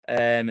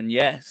 And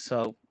yeah,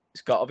 so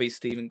it's got to be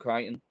Stephen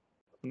Crichton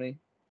for me.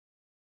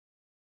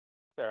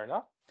 Fair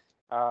enough.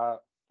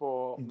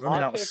 For I'm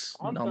running my out pick,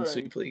 of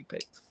non-Super League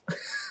picks.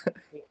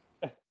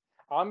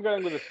 I'm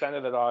going with a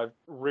centre that I've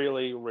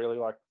really, really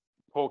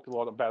talked a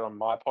lot about on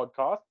my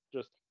podcast,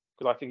 just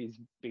because I think he's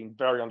been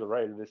very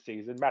underrated this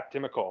season. Matt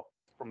Timokor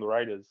from the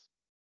Raiders.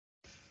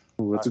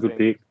 Ooh, that's a good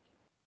pick.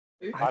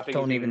 I think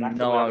don't he's even been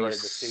know how you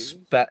underrated this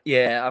season.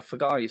 Yeah, I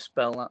forgot how you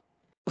spell that.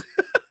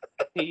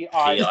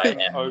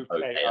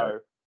 Timoko.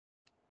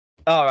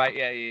 All right,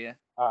 yeah.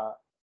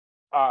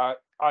 I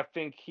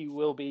think he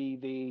will be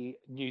the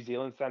New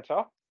Zealand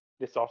centre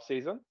this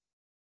off-season.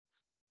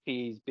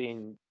 He's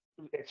been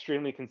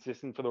extremely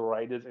consistent for the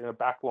Raiders in a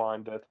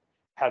backline that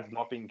has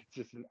not been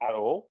consistent at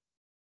all.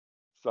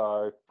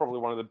 So probably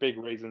one of the big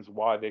reasons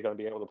why they're going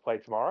to be able to play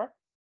tomorrow.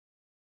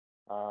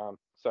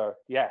 So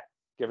yeah,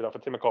 give it up for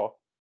Timokor.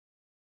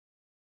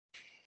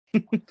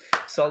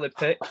 Solid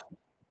pick.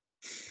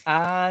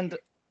 And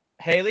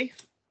Hayley?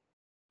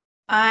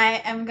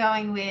 I am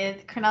going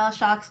with Cronulla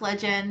Sharks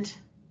legend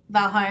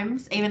Val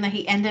Holmes, even though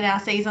he ended our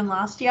season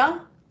last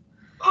year.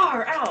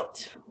 Far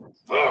out.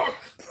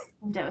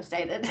 I'm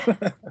devastated.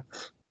 Fuck,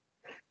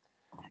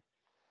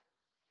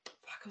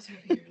 I was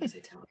hoping you were going to say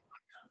Talent.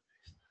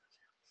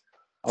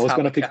 I was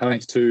going to pick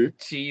Holmes too.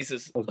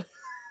 Jesus. I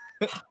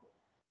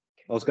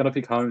was going to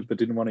pick Holmes, but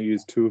didn't want to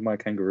use two of my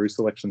kangaroo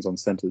selections on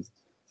centres.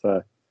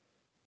 So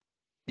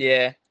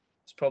yeah,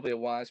 it's probably a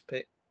wise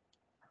pick.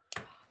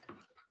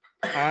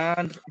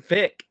 And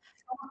Vic.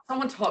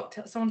 Someone tell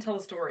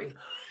a story.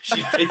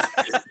 I'm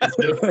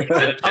assuming.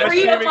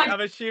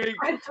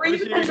 I had 3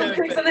 potential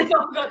picks and they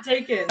all got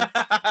taken.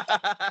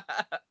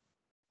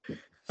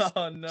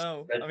 Oh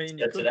no! I mean,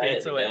 you could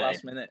veto it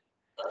last minute.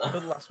 You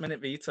could last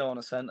minute veto on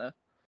a centre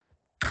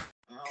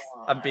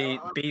and be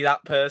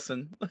that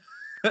person.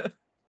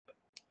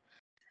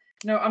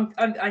 No,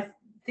 I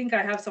think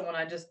I have someone.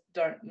 I just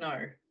don't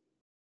know.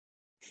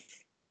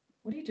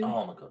 What are you doing?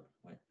 Oh my god!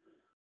 Wait,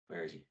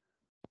 where is he?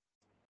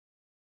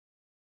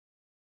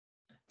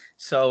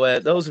 So,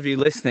 those of you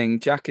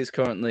listening, Jack is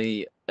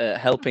currently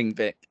helping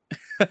Vic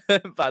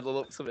by the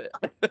looks of it.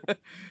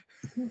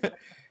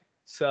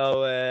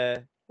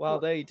 So, while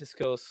they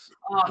discuss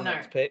the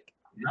next pick.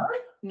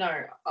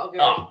 No, I'll go.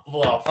 Oh,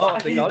 well, oh,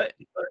 they got it.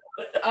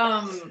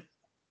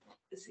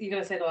 You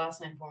gotta say the last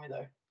name for me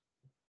though.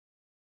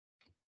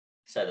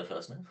 Say the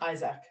first name.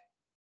 Isaac.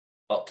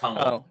 Oh, tongue.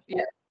 Oh,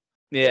 yeah.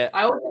 Yeah.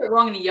 I always get it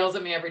wrong and he yells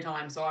at me every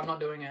time, so I'm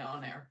not doing it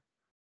on air.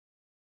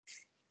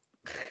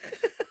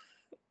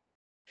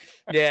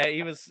 Yeah,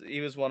 he was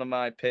one of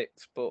my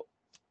picks, but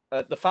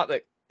the fact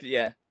that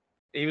he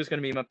was going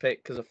to be my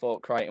pick because I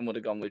thought Crichton would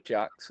have gone with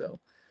Jack. So,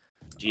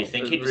 do you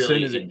think he'd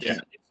really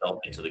inject himself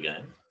into the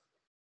game?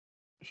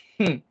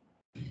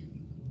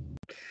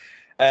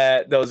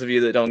 Those of you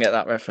that don't get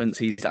that reference,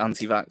 he's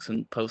anti-vax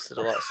and posted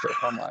a lot of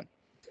stuff online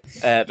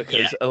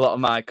because a lot of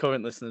my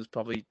current listeners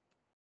probably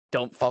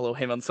don't follow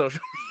him on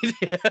social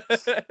media.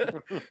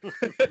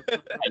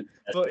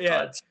 But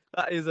yeah,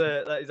 that is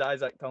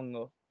Isaac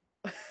Tongo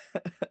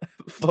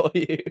for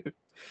you.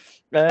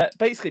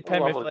 Basically,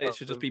 Penrith players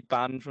should just be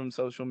banned from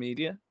social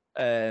media.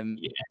 And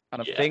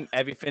I think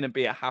everything would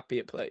be a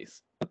happier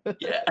place.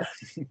 Yeah.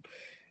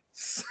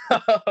 So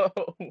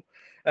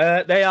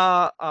they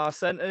are our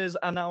centres,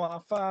 and now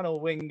our final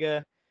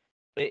winger.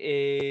 It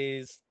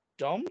is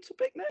Dom to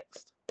pick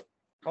next.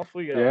 Off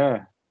we go.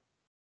 Yeah.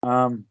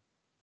 I'm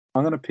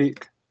going to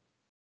pick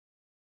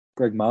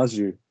Greg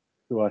Marzhew,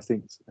 who I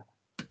think's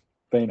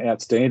been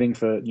outstanding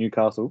for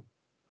Newcastle.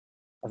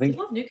 I I think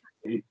love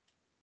Newcastle.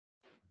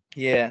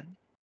 Yeah.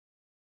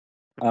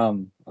 I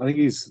think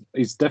he's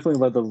definitely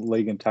led the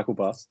league in tackle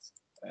busts,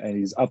 and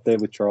he's up there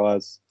with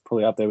tries,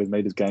 probably up there with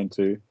meters gained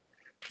too.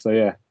 So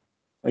yeah,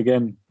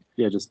 again,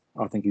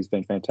 I think he's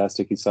been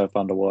fantastic. He's so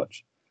fun to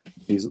watch.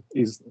 He's a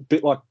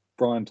bit like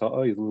Brian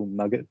Toto. He's a little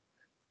nugget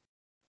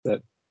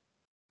that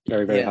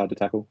very hard to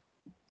tackle.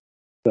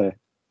 So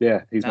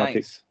yeah, he's my pick.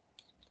 Nice.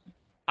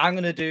 I'm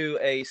gonna do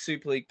a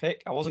Super League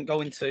pick. I wasn't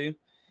going to,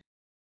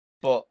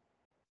 but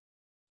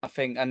I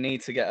think I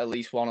need to get at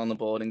least one on the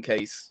board in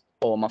case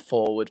all my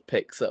forward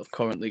picks that I've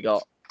currently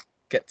got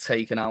get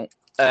taken out.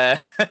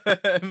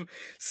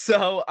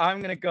 So I'm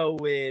going to go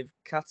with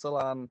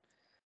Catalan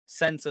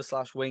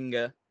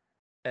centre/winger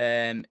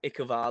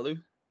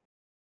Ikavalu.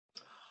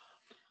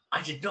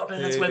 I did not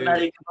know that's where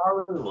Matty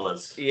Kamaru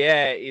was.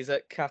 Yeah, he's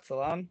at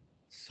Catalan.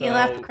 So, He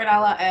left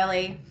Cronulla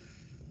early.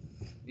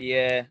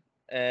 Yeah.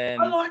 I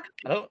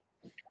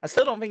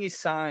still don't think he's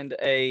signed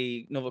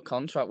another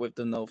contract with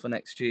them though for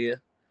next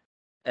year.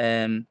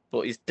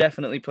 But he's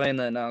definitely playing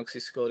there now because he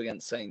scored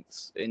against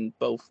Saints in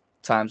both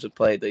times we've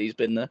played that he's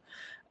been there.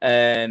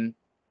 And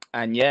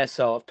yeah,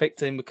 so I've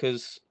picked him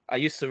because I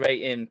used to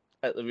rate him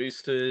at the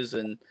Roosters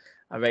and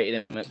I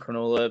rated him at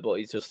Cronulla, but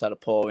he's just had a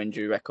poor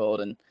injury record.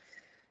 And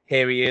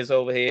here he is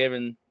over here,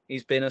 and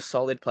he's been a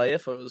solid player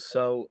for us.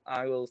 So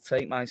I will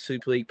take my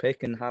Super League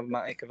pick and have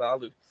Matty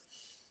Kavalu.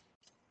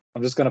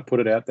 I'm just going to put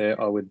it out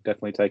there. I would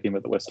definitely take him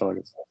at the West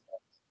Tigers.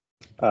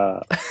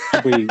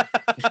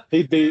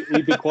 He'd be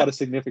quite a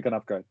significant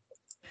upgrade.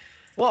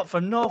 What,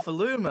 from North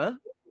Aluma?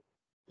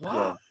 Yeah, Wow.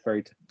 I'll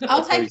very take him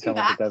talented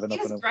back. Devon He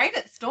up was and up. great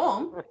at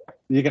Storm.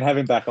 You can have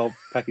him back. I'll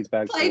pack his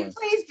bags for Played him.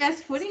 his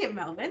best footy at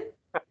Melbourne.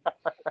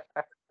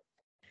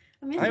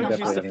 I always used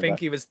to Definitely think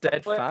he was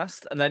dead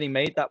fast, and then he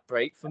made that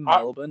break for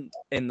Melbourne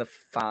in the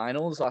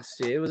finals last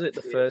year. Was it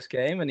the first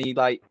game? And he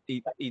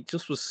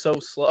just was so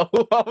slow.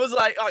 I was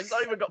like, oh, he's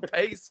not even got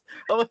pace.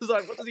 I was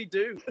like, what does he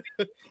do?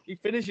 He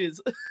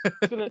finishes.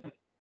 I'm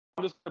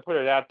just gonna put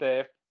it out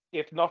there.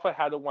 If Noffa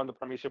hadn't won the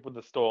premiership with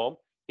the Storm,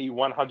 he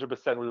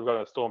 100% would have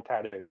got a Storm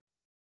tattoo.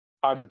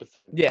 100%.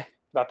 Yeah.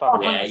 That type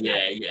of Yeah,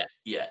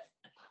 Yeah,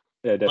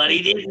 but definitely.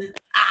 he didn't.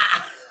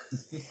 Ah!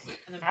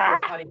 And then poor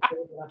Paddy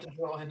Field will have to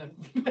draw in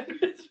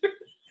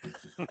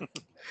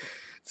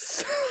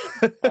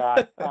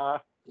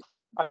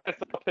I guess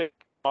I'll pick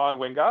my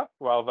winger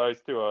while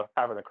those two are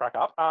having a crack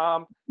up.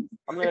 I'm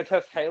going to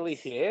test Hayley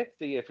here,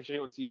 see if she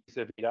wants to use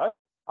a veto.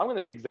 I'm going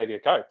to pick Xavier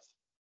Coates,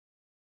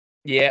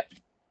 Yeah.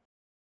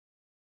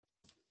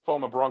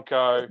 former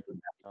Bronco,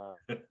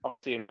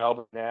 obviously in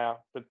Melbourne now,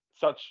 but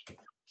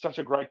such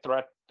a great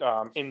threat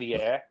in the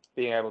air,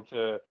 being able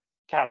to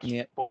catch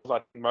balls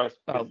like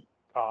most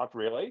can't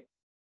really.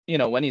 You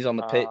know, when he's on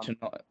the pitch and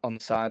not on the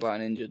sideline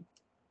injured.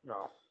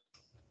 No.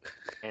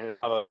 And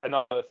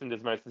another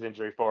syndesmosis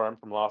injury for him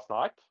from last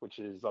night, which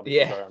is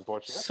obviously very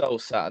unfortunate. So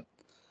sad.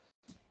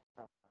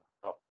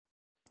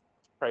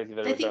 Crazy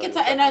that They think it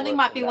only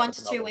might be 1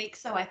 to 2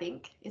 weeks, so I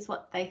think is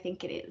what they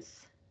think it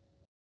is.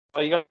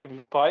 Are you going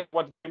to play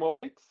 1 to 2 more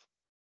weeks?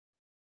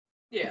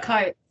 Yeah.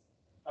 Coat.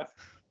 That's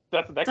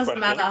the next Doesn't question.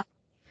 matter.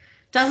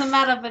 Doesn't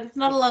matter, but it's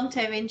not a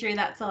long-term injury.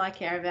 That's all I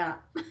care about.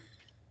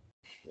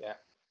 Yeah.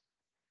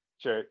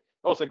 Sure.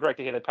 Also, great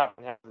to hear that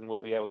Pappenhausen will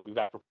be able to be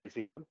back for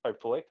pre-season,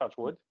 hopefully. Touch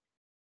wood.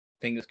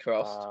 Fingers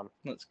crossed.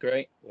 That's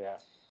great. Yeah.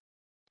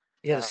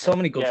 Yeah, there's so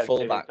many good Xavier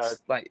fullbacks.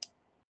 Coates. Like,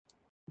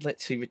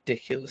 literally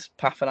ridiculous.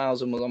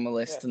 Pappenhausen was on the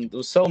list, and there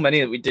were so many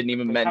that we didn't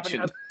even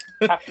mention.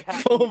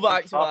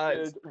 Fullbacks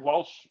wise.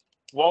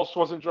 Walsh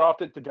wasn't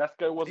drafted.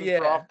 Tedesco wasn't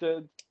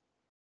drafted.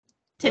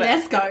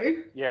 Tedesco.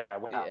 Yeah.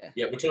 Wow.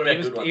 Yeah, we're talking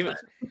about good ones, man.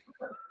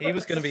 He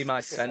was going to be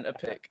my centre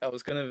pick. I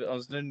was going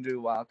to do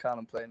a wild card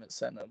and play him at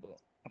centre, but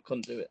I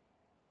couldn't do it.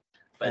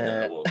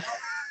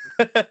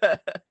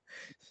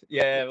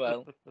 Yeah,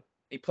 well,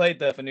 he played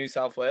there for New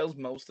South Wales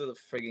most of the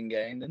frigging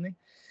game, didn't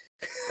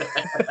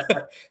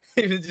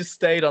he? He just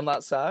stayed on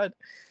that side.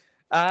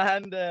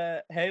 And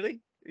Hayley,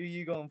 who are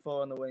you going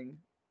for on the wing?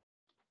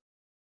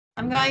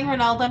 I'm going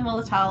Ronaldo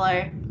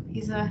Mulatalo.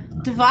 He's a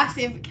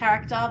divisive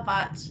character,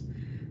 but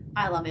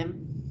I love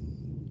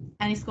him.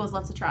 And he scores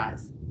lots of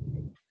tries.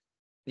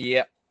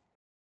 Yep.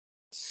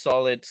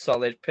 Solid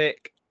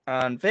pick.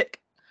 And Vic?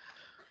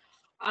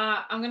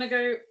 I'm going to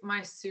go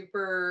my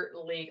Super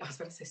League. I was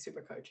about to say Super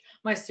Coach.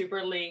 My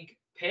Super League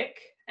pick.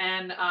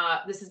 And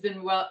this has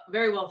been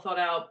very well thought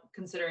out,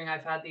 considering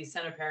I've had these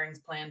center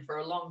pairings planned for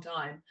a long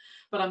time.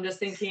 But I'm just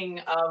thinking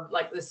of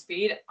like the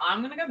speed.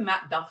 I'm going to go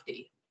Matt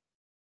Duffy.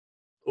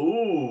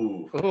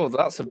 Ooh. Oh,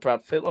 that's a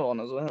Brad Fittler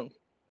one as well.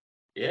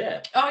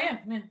 Yeah. Oh, yeah.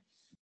 Man.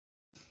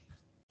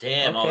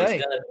 Damn, Okay. I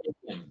was going to pick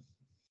him.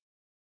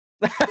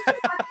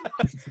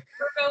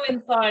 Turbo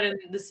inside and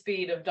the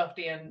speed of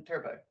Duffy and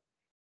Turbo.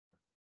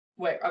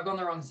 Wait, I've gone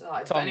the wrong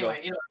side. But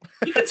anyway, you know.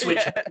 You can switch.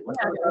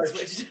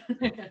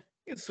 You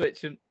can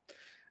switch him.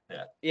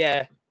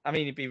 Yeah. I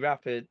mean, he'd be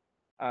rapid.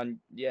 And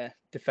yeah,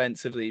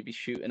 defensively he'd be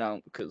shooting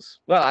out because,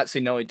 well,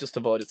 actually no, he'd just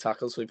avoid a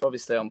tackle, so he'd probably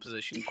stay on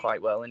position quite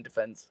well in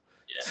defence.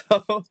 Yeah.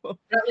 So, But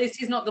at least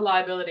he's not the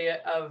liability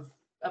of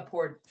a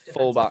poor defensive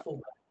Fullback.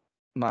 fullback.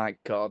 my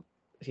God,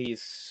 he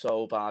is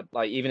so bad.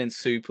 Like even in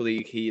Super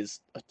League, he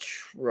is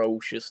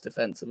atrocious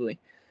defensively,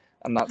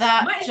 and that's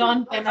That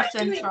John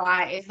Benison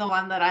try is the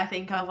one that I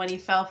think of when he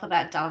fell for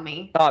that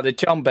dummy. the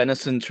John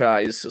Benison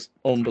try is just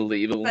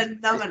unbelievable.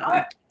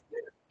 Phenomenal.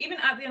 Even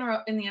at the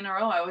NRL, in the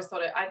NRL, I always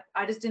thought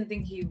I just didn't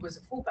think he was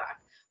a fullback.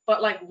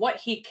 But like what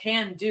he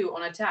can do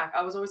on attack,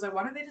 I was always like,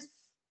 why don't they just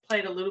play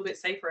it a little bit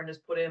safer and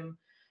just put him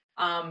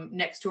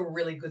next to a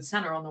really good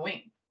center on the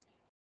wing?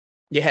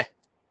 Yeah,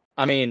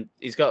 I mean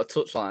he's got a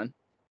touchline.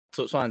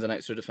 Touchline's an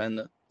extra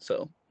defender,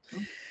 so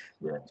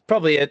Yeah. it's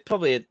probably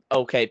an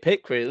okay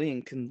pick really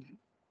in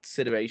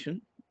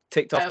consideration.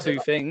 Ticked off two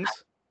things.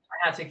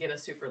 I had to get a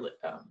Super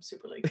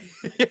League.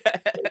 Yeah.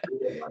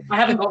 I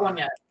haven't got one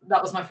yet.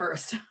 That was my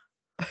first.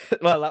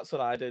 Well, that's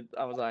what I did.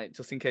 I was like,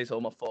 just in case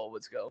all my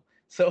forwards go.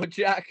 So,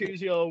 Jack,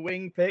 who's your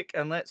wing pick?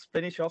 And let's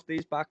finish off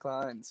these back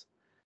lines.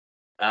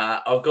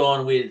 I've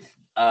gone with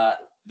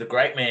the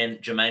great man,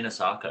 Jermaine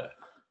Osako.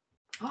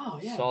 Oh,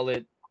 yeah.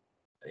 Solid.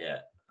 Yeah,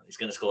 he's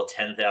going to score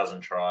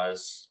 10,000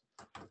 tries.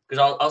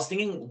 Because I was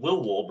thinking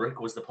Will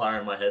Warbrick was the player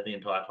in my head the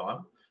entire time.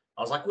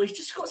 I was like, well, he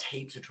just scores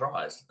heaps of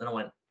tries. Then I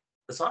went,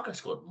 Osako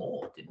scored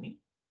more, didn't he?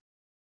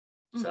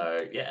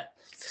 So, yeah.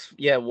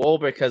 Yeah,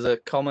 Warbrick has a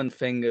common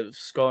thing of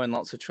scoring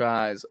lots of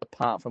tries,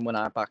 apart from when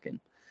I back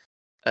him.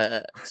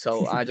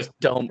 So I just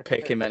don't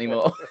pick him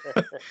anymore.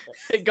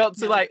 It got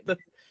to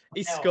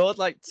he scored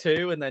like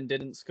 2 and then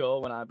didn't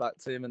score when I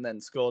backed him, and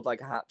then scored like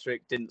a hat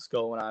trick, didn't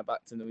score when I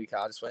backed him the week.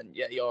 I just went,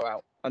 yeah, you're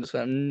out. I just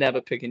went, I'm never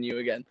picking you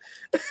again.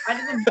 I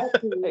didn't want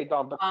to. Hey,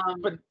 Dom,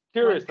 but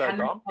curious though, when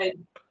Penrith Dom.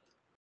 played-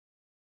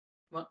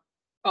 What?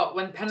 Oh,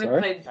 when Penrith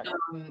Sorry? played.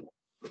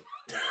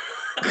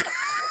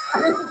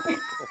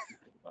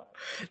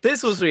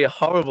 This was really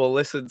horrible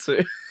listen to.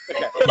 Okay,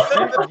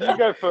 you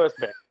go first,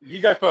 Ben.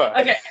 You go first.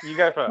 Okay. You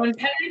go first. When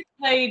Penrith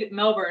played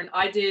Melbourne,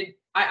 I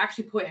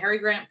actually put Harry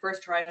Grant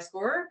first try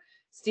scorer,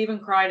 Stephen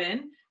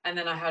Crichton, and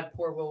then I had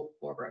poor Will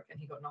Warbrick, and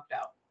he got knocked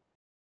out.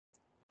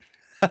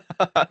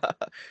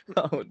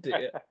 Oh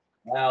dear.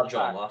 Wow,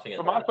 John, laughing at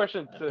So that. my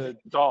question to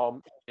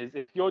Dom is,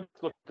 if you're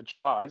just looking for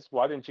tries,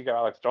 why didn't you go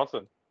Alex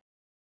Johnson?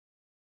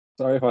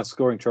 Sorry if I was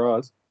scoring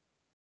tries.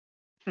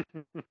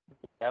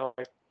 Yeah,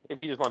 like, if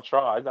you just want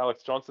tries,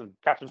 Alex Johnson,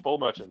 captain ball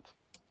merchant.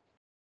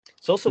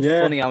 It's also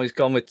Yeah. funny how he's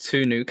gone with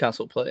 2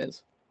 Newcastle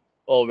players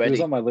He already.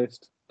 was on my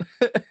list.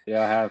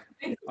 Yeah, I have.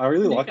 I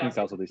really like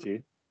Newcastle. Newcastle this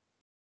year.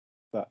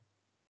 But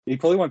he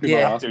probably won't be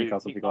Yeah. my last Dude,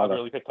 Newcastle you pick can't either.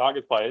 really pick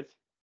Tigers players.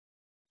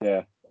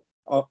 Yeah.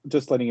 Oh,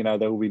 just letting you know,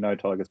 there will be no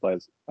Tigers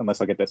players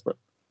unless I get desperate.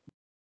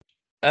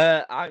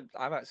 I've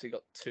actually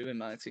got 2 in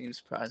my team,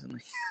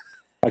 surprisingly.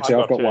 Actually,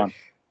 I've I've got got two. one.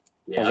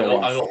 Yeah, I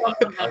got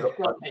I got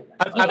one.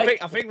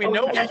 I think we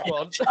know which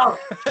one. So,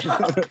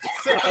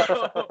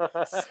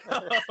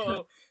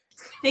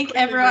 I think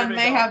everyone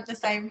may have the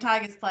same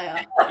Tigers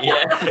player.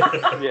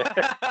 Yeah.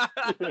 Yeah.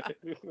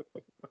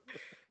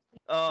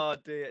 oh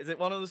dear, is it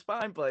one of the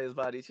spine players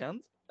by any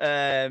chance?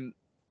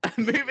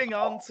 Moving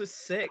on to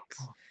 6.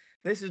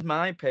 This is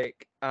my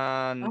pick,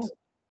 and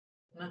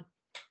No.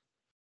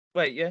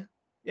 wait, yeah,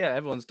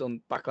 everyone's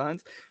done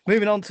backlines.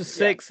 Moving on to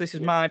 6. This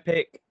is my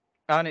pick,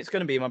 and it's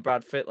going to be my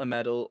Brad Fittler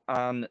medal,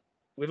 and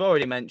we've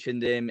already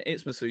mentioned him.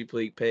 It's my Super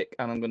League pick,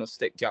 and I'm going to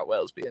stick Jack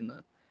Wellesby in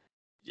there.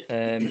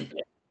 Yeah.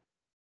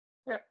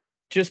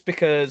 Just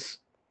because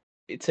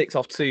it ticks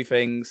off 2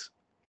 things.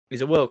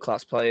 He's a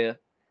world-class player,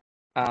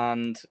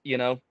 and, you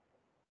know,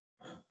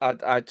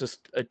 I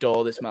just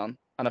adore this man.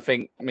 And I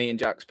think me and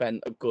Jack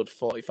spent a good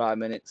 45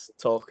 minutes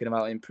talking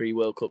about him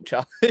pre-World Cup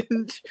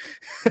challenge.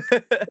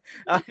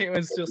 And it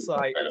was just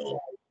like,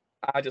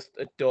 I just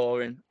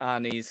adore him.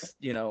 And he's,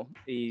 you know,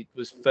 he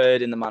was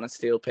 3rd in the Man of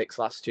Steel picks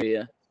last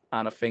year.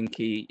 And I think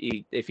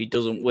he if he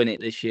doesn't win it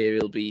this year,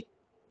 he'll be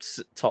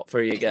top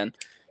 3 again.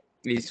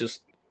 He's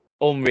just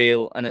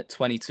unreal. And at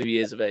 22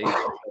 years of age,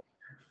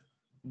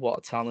 what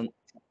a talent.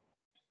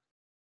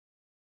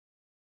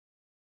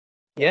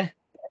 Yeah.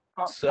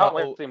 Can't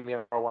wait to see him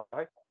the other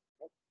way.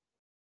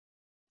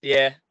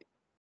 Yeah.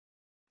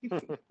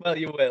 Well,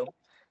 you will.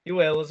 You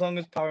will, as long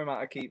as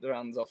Parramatta keep their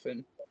hands off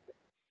him.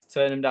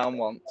 Turn him down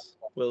once.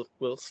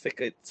 We'll stick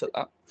it to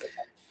that.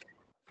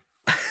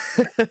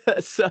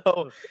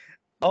 So,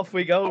 off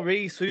we go.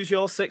 Rhys, who's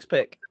your 6th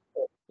pick?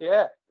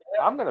 Yeah,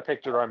 I'm going to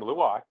pick Jerome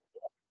Luai.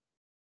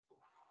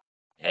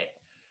 Hey,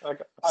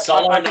 Like,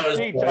 Someone I can knows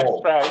see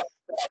ball. Jack's face.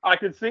 I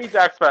can see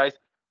Jack's face.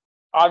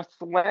 I've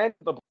slandered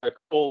the bloke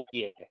all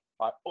year.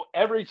 Like,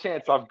 every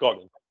chance I've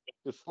gotten,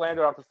 just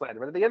slander after slander.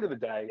 But at the end of the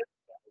day,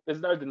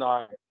 there's no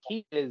denying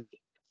he is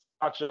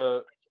such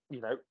a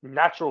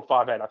natural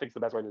 5'8". I think is the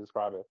best way to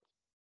describe it.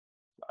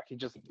 Like, he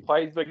just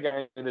plays the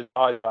game with his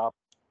eyes up,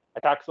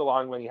 attacks the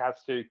line when he has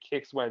to,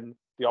 kicks when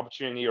the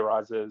opportunity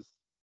arises.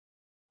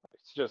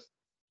 It's just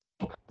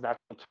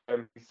natural to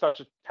him. He's such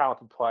a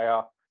talented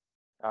player.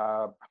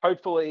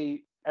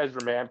 Hopefully,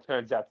 Ezra Mam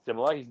turns out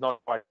similar. He's not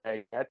quite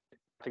there yet.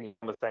 think he's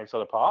on the same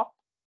sort of path.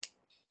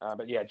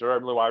 But yeah,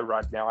 Jerome Luai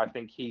right now, I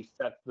think he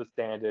sets the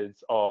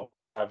standards of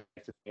the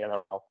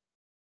NRL.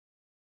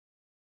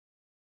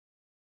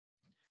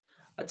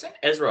 I'd say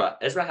Ezra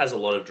has a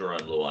lot of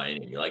Jerome Luai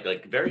in him.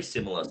 Like very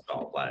similar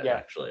style players, Yeah.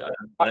 actually.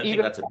 I don't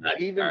think that's a bad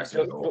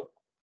comparison at all.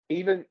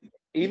 Even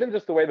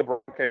just the way the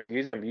Broncos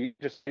use him, you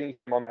just see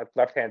him on that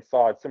left-hand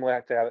side,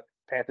 similar to how the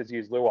Panthers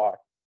use Luai.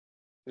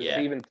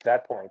 Yeah. Even to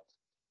that point.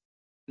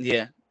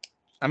 Yeah.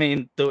 I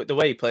mean, the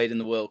way he played in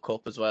the World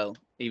Cup as well,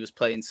 he was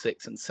playing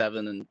 6 and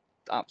 7 and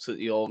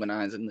absolutely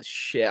organising the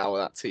shit out of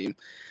that team.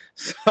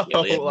 So,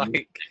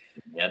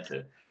 He had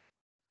to.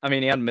 I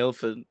mean, he had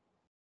Milford,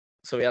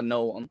 so he had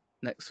no one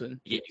next to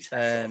him. Yeah,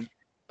 exactly.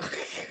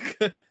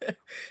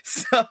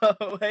 So,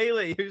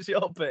 Hayley, who's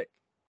your pick?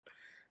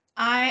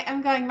 I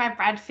am going my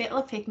Brad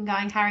Fittler pick and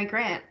going Harry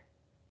Grant.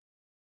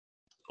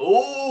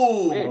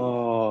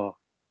 Oh,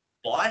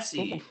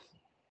 spicy.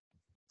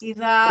 He's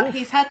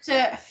had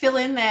to fill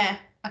in there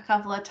a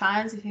couple of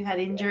times if he had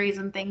injuries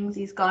and things.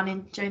 He's gone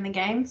in during the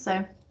game,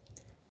 so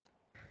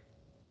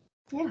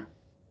yeah.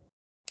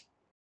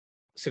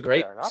 It's a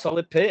great, Fair enough.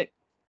 solid pick,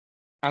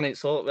 and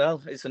it's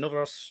it's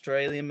another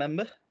Australian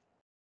member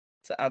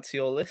to add to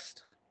your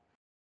list.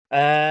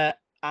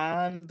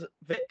 And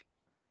Vic,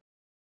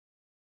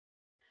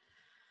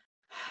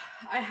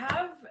 I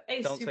have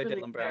a don't say Super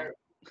Dylan League Brown.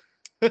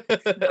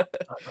 player.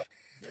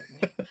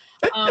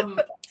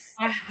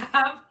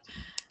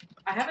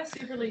 I have a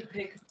Super League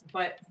pick,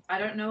 but I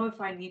don't know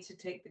if I need to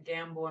take the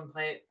gamble and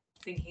play it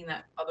thinking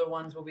that other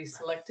ones will be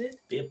selected.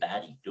 Be a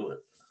baddie, do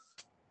it.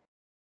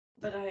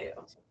 But I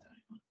also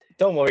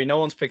Don't worry, no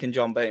one's picking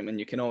John Bateman.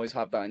 You can always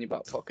have that in your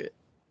back pocket.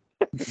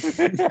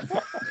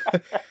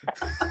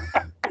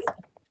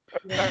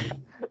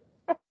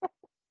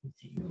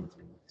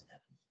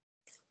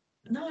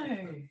 No.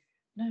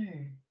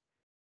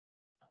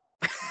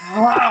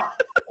 Wow.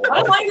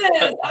 I don't like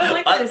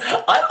this.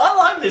 I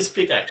like this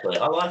pick, actually.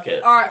 I like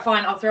it. All right,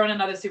 fine. I'll throw in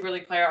another Super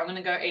League player. I'm going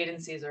to go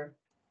Aiden Caesar.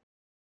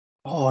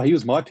 Oh, he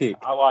was my pick.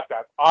 I like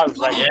that. I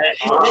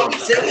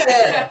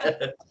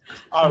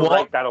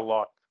rate that a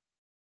lot.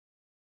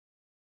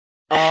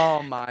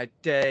 Oh my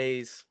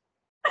days!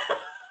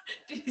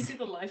 Did you see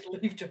the life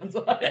leave John's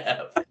eyes?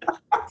 Yeah.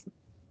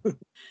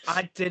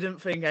 I didn't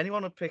think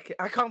anyone would pick it.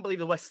 I can't believe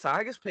the West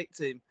Tigers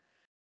picked him.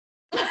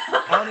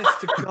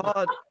 Honest to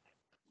God.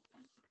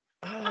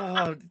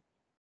 Oh,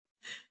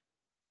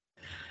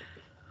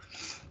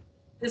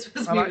 This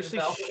was I'm me actually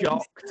with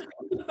shocked.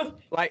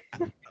 Like,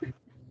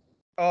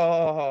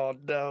 oh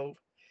no.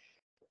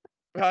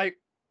 Right.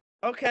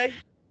 Okay.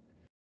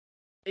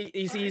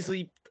 He's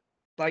easily,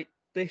 like,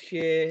 this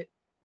year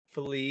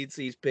for Leeds,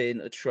 he's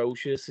been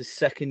atrocious. His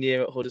second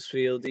year at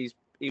Huddersfield,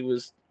 he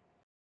was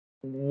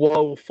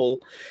woeful.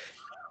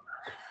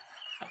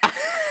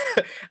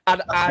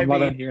 and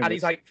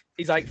he's like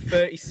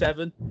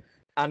 37,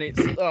 and it's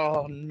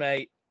oh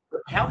mate.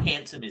 How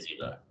handsome is he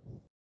though?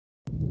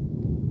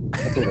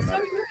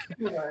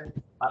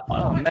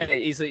 Oh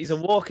mate, he's a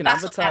walking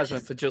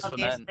advertisement for Just for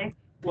Men.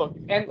 Look,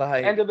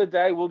 end of the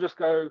day, we'll just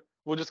go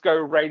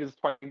Raiders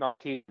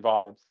 2019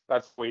 vibes.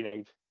 That's what we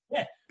need.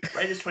 Yeah,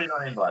 Raiders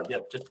 2019 vibes.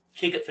 Yep, just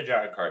kick it for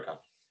Jared Croker.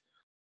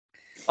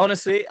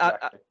 Honestly,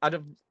 Exactly.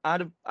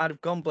 I'd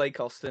have gone Blake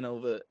Austin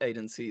over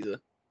Aiden Caesar.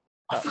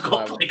 I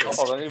forgot Blake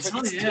Austin.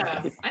 Oh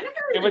yeah, I never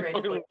really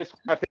rated Blake.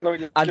 I think let me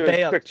just And do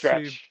they a are quick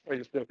stretch. Let me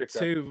just do a quick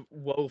stretch. two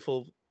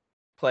woeful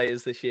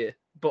players this year,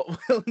 but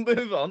we'll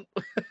move on.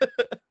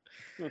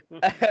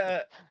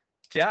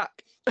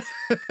 Jack.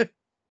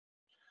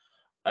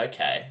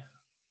 Okay.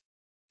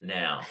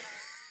 Now,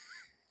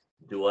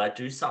 do I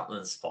do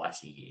something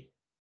spicy here?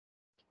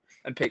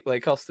 And pick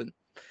Blake Austin.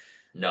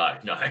 No.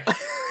 No.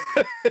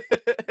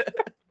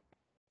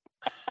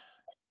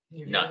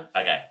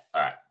 Okay.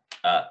 All right.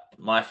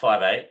 My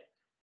 5'8".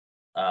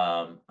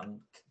 I'm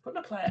putting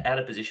a player out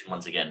of position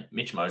once again.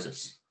 Mitch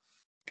Moses.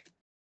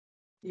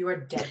 You are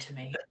dead to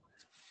me.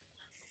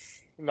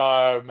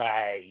 No,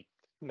 mate.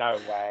 No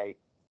way.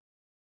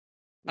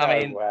 I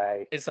mean,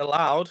 way. it's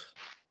allowed.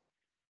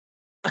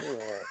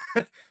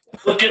 Yeah.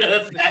 Look at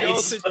her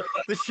face.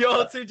 The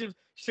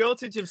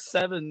shortage of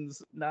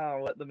sevens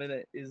now at the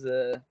minute is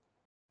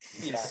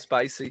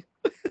spicy.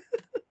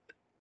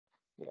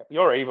 Yeah,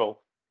 you're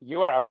evil.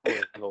 You are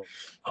evil.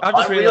 I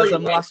just realised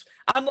really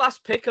I'm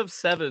last pick of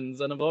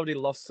sevens and I've already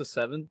lost to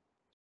 7.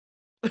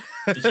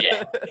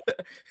 Yeah.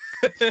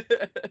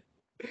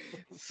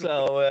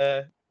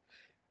 So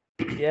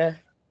yeah.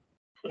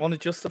 Want to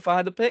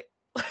justify the pick?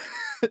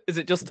 Is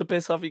it just to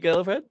piss off your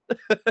girlfriend?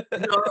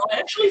 No, I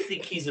actually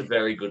think he's a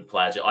very good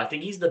player. I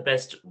think he's the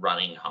best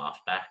running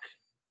halfback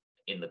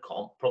in the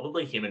comp.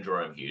 Probably him and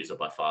Jerome Hughes are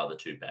by far the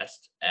two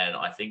best. And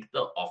I think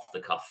the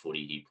off-the-cuff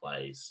footy he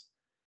plays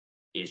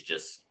is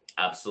just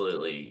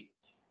absolutely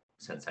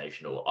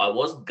sensational. I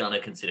was going to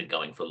consider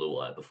going for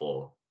Luai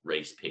before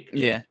Rhys picked him.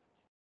 Yeah.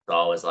 So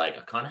I was like,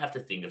 I kind of have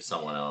to think of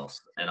someone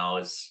else. And I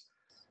was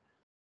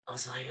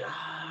like,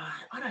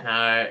 I don't know.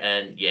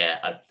 And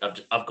yeah,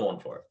 I've gone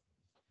for it.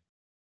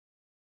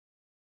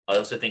 I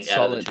also think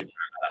out of the two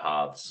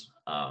halves,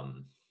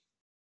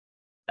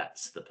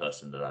 that's the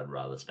person that I'd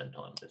rather spend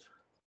time with.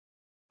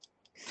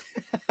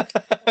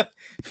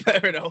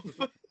 Fair enough.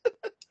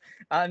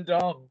 And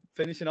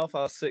finishing off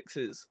our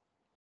sixes.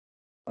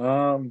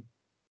 I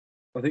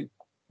think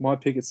my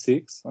pick is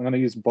 6. I'm going to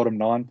use bottom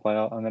 9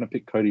 player. I'm going to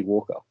pick Cody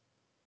Walker,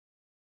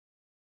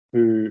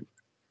 who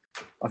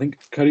I think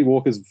Cody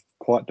Walker's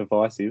quite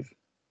divisive,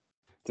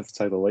 to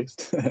say the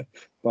least,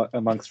 but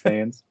amongst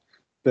fans.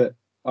 But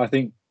I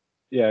think,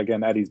 yeah,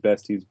 again, at his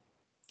best, he's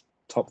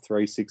top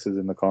 3 sixes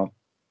in the comp.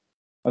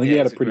 I think he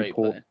had a pretty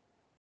poor. Player.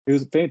 He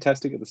was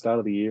fantastic at the start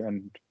of the year,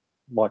 and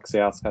like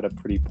South had a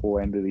pretty poor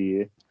end of the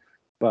year.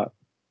 But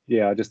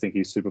yeah, I just think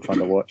he's super fun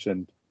to watch,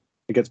 and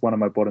it gets one of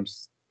my bottom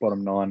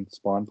 9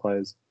 spine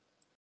players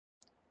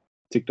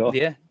ticked off.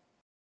 Yeah,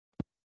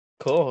 of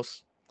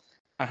course.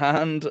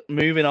 And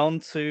moving on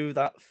to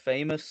that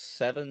famous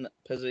 7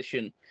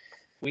 position,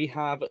 we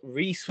have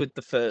Rhys with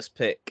the first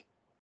pick.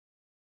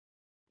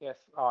 Yes,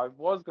 I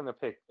was going to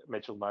pick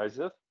Mitchell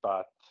Moses,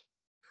 but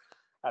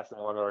that's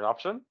no longer an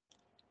option.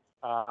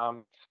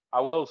 I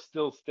will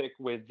still stick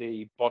with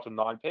the bottom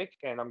 9 pick,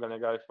 and I'm going to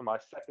go for my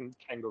second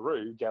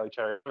kangaroo, Daly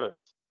Cherry Rivers.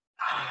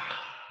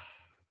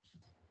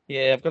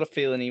 Yeah, I've got a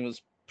feeling he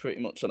was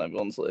pretty much on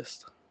everyone's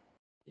list.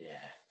 Yeah.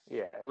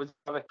 Yeah, it was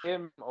either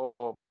him or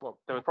well,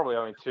 there was probably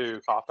only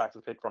 2 halfbacks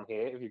to pick from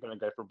here if you're going to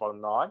go for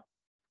bottom 9.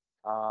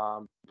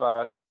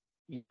 But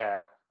yeah,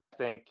 I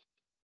think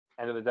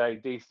end of the day,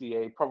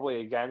 DCE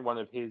probably again one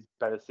of his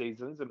better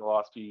seasons in the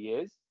last few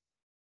years.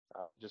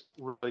 Just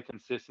really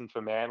consistent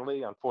for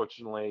Manly.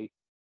 Unfortunately,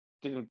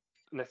 didn't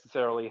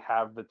necessarily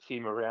have the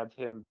team around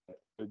him that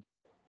could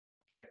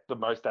get the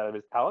most out of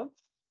his talents,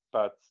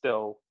 but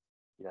still,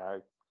 you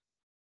know,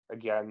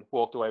 again,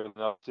 walked away with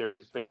another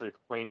series victory for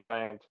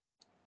Queensland.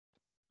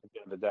 At the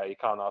end of the day, you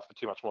can't ask for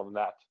too much more than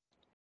that.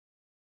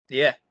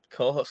 Yeah, of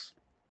course.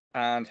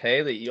 And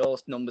Hayley, you're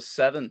number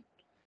 7.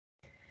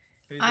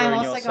 Who's I'm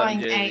wearing your also 7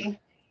 going jersey?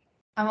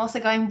 I'm also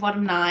going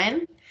bottom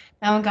 9.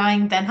 Now I'm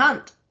going Ben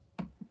Hunt.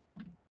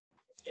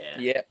 Yeah.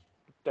 Yeah.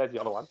 There's the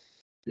other one.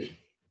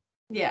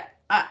 Yeah,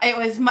 it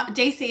was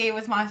DCE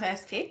was my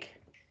first pick.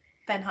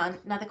 Ben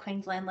Hunt, another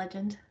Queensland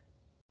legend.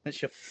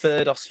 That's your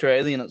 3rd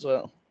Australian as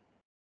well.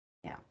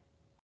 Yeah.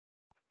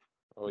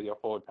 Or your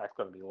forward pack's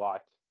got to be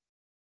light.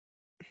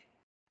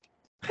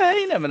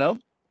 Hey, you never know.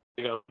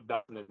 You're going to put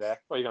Nelson in there.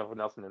 Or you're going to put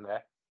Nelson in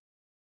there.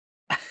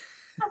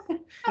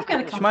 I've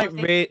got a She couple might, of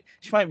things.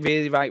 she might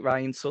really like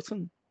Ryan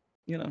Sutton,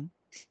 you know.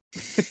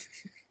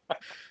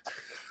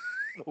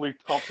 Luke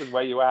Thompson,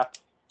 where you at?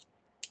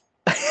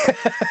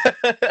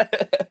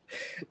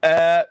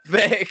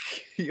 Vic,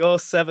 your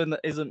 7 that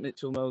isn't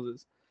Mitchell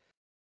Moses.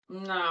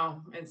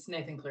 No, it's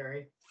Nathan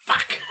Cleary.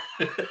 Fuck.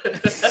 Hey,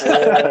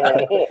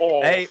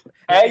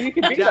 Hey, you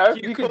can veto.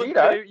 Jack, You can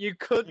veto. you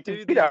could You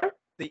do can veto.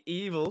 the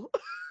evil.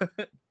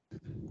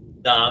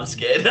 No, I'm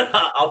scared.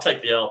 I'll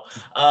take the L.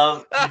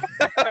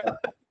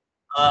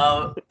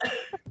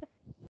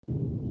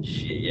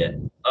 Shit, yeah.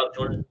 Oh,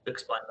 do you want to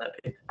explain that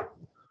pick?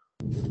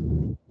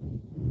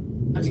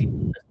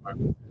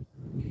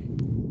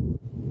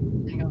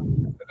 Hang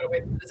on. I've got to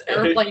wait for this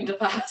airplane to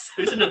pass.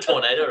 Who's in a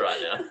tornado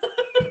right now?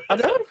 I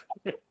know.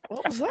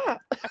 What was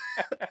that?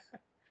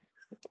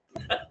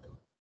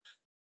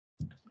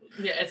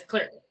 Yeah, it's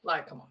clear.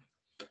 Like, come on.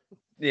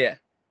 Yeah.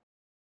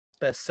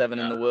 Best 7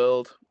 in the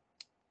world.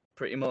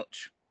 Pretty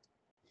much.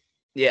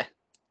 Yeah,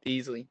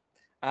 easily.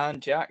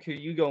 And Jack, who are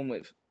you going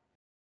with?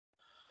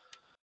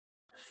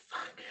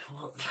 Fuck.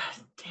 Well,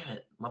 damn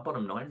it. My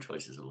bottom 9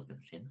 choices are looking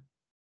thin.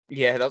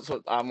 Yeah, that's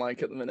what I'm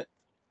like at the minute.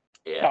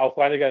 Yeah. Carl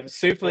Flanagan.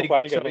 Super League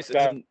Well, Flanagan, choice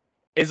let's go.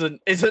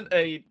 isn't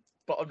a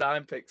bottom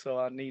 9 pick, so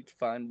I need to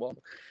find one.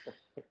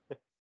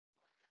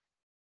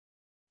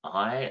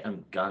 I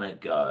am gonna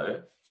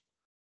go.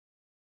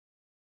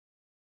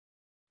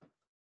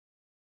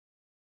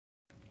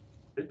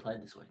 Who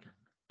played this weekend?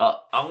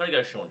 I'm gonna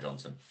go Sean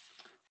Johnson.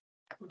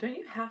 Don't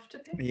you have to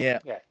pick? Yeah.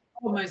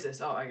 Oh,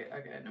 Moses. Oh,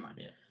 okay, never mind.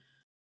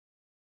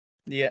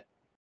 Yeah.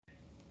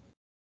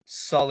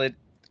 Solid.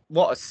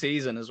 What a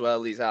season as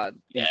well he's had.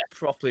 He's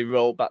properly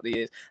rolled back the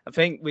years. I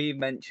think we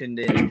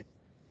mentioned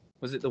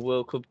was it the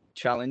World Cup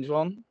Challenge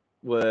one,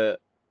 where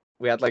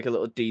we had like a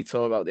little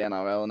detour about the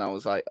NRL, and I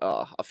was like,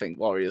 I think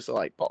Warriors are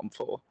like bottom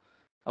 4.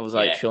 I was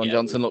like, Sean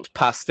Johnson looks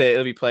past it.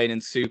 He'll be playing in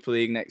Super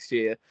League next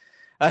year.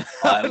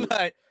 I'm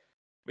like,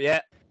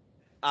 yeah,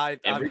 I'm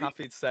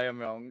happy to say I'm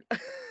wrong.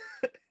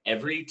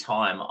 Every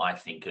time I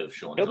think of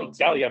Sean He'll be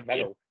Johnson, Dahlia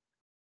medal.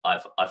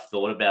 I've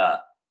thought about,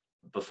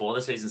 before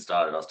the season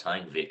started, I was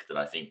telling Vic that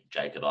I think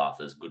Jacob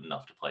Arthur's good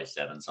enough to play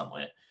 7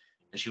 somewhere.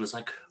 And she was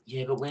like,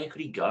 yeah, but where could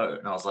he go?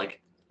 And I was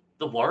like,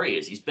 the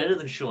Warriors. He's better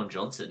than Sean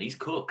Johnson. He's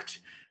cooked.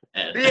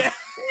 And Yeah.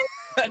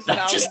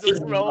 that just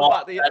does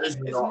not, that is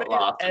It's not made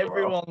lasted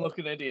everyone well. look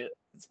an idiot.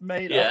 It's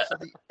made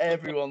absolutely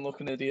everyone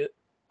look an idiot.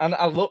 And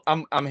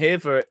I'm here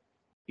for it.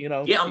 You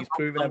know, he's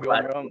proven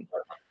everyone wrong.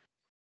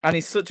 And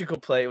he's such a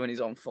good player when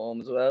he's on form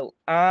as well.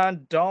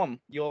 And Dom,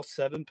 your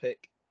 7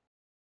 pick.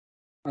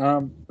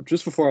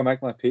 Just before I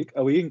make my pick,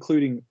 are we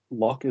including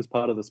Locke as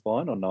part of the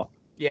spine or not?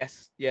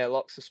 Yes. Yeah,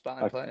 Locke's a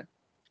spine player.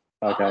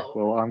 Okay. Oh.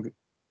 Well,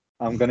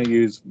 I'm going to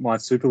use my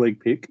Super League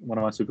pick, one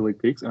of my Super League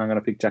picks, and I'm going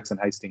to pick Jackson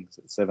Hastings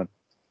at 7.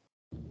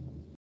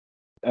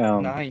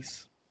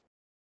 Nice.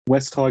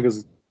 West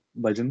Tigers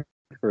legend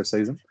for a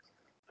season.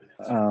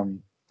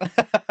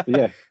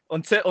 Yeah.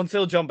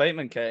 Until John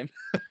Bateman came.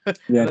 Yeah,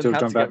 Then until had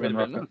John to get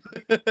Bateman.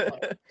 rid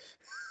of him.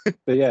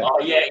 But yeah, Oh,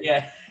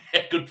 yeah.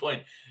 Good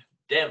point.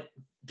 Damn,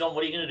 Dom,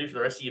 what are you going to do for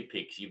the rest of your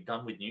picks? You've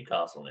done with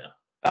Newcastle now.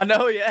 I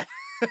know, yeah.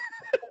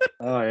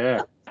 oh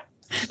yeah.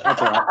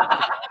 That's all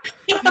right.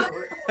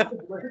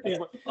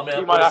 You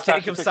might have to Jacob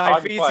actually pick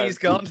Tiger Saifiti's players.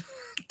 gone.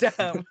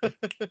 Damn.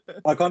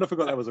 I kind of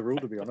forgot that was a rule,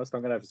 to be honest. I'm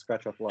going to have to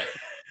scratch off like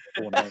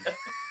 4 names.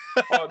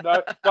 Oh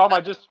no, Dom!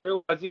 I just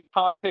realised you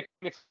can't pick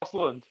Nick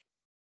Scotland.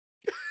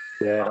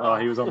 Yeah,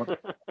 he was on.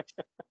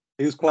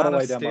 He was quite Man a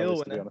of way down my Steel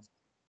list, to be winner. honest.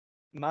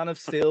 Man of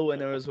Steel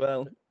winner as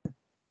well.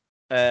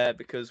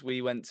 Because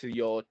we went to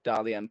your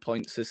Dally M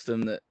point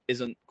system that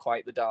isn't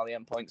quite the Dally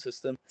M point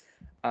system.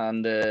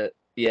 And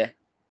yeah,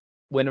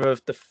 winner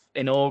of the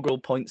inaugural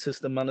point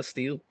system Man of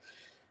Steel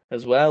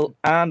as well.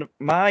 And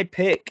my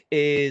pick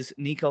is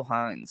Nico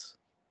Hines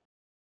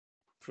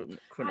from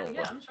Cronulla.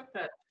 Yeah, I'm shocked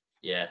that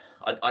Yeah.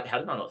 How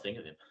did I not think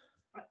of him?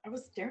 I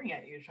was staring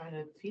at you trying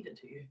to feed it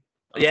to you.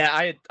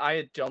 Yeah, I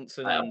had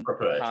Johnson I and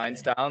prefer it,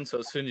 Hines yeah. down. So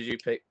as soon as you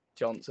picked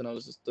Johnson, I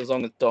was just, as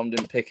long as Dom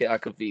didn't pick it, I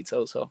could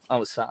veto. So I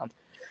was sound.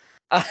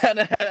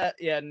 And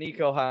yeah,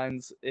 Nico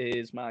Hines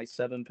is my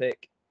 7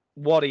 pick.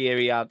 What a year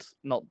he had!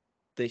 Not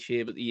this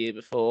year, but the year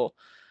before.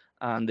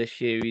 And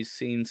this year he's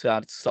seemed to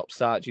have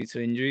stop-start due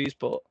to injuries,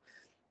 but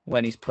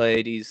when he's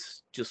played,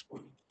 he's just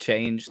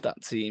changed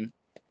that team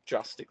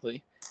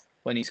drastically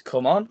when he's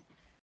come on.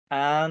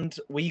 And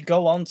we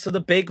go on to the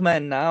big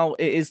men now.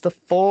 It is the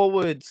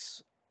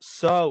forwards.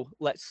 So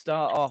let's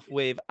start off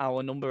with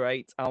our number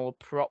 8, our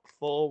prop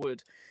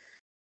forward.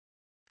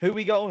 Who are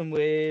we going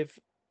with?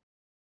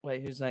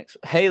 Wait, who's next?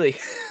 Hayley.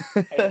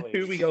 Hayley.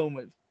 Who are we going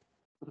with?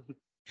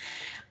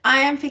 I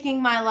am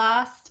picking my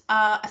last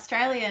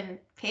Australian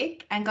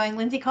pick and going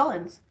Lindsay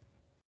Collins.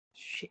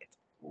 Shit.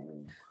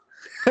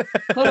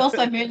 Could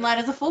also moonlight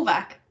as a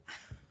fullback.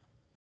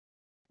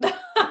 Can't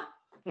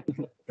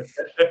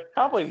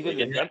believe he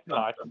didn't invent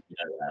tonight.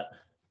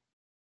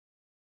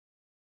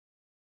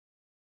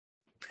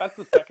 That's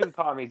the second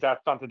time he's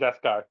at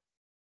Tedesco.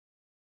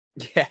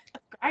 Yeah.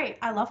 Great,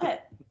 I love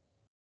it.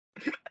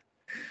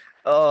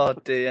 Oh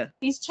dear.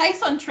 He's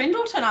chase on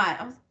Trindle tonight.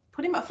 I was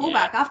putting him at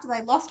fullback after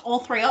they lost all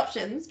 3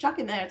 options. Chuck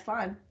in there, it's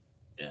fine.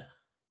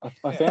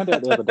 I found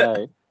out the other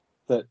day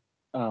that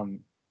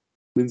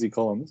Lindsay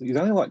Collins, he's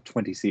only like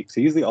 26.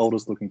 He's the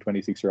oldest looking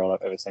 26-year-old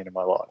I've ever seen in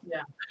my life.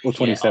 Yeah. Or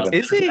 27.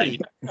 Is he?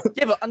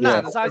 Yeah, but no,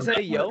 Yeah. there's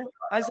Isaiah Yo.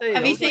 Isaiah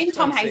Have you Yo's like seen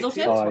Tom 26,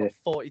 Hazelton? he looks Oh, like yeah.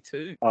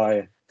 42. Oh,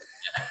 yeah.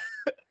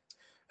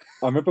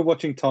 I remember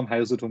watching Tom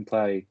Hazelton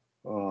play,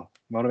 might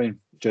have been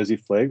Jersey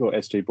Flegg or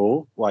SG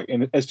Ball. Like,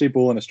 in SG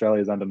Ball in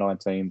Australia is under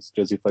 19s,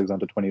 Jersey Flegg's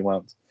under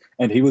 21s.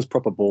 And he was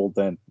proper bald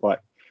then. Like,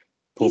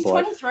 poor He's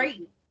bloke.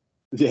 23.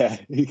 Yeah,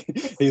 he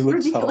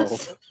looks so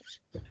ridiculous. old.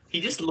 He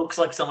just looks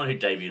like someone who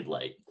debuted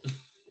late.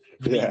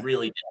 Yeah. He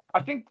really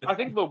I think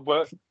the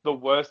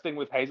worst thing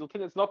with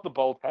Hazelton is not the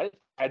bald head,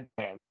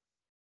 headband.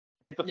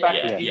 It's the fact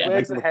that he Yeah,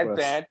 wears makes it the look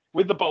worse. headband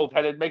with the bald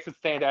head. It makes it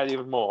stand out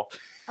even more.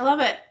 I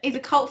love it. He's a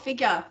cult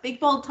figure. Big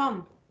bald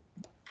Tom.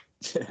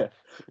 Yeah.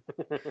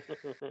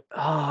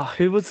 Oh,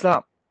 who was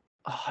that?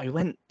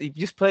 Oh, he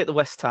just played at the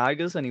West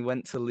Tigers and he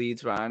went to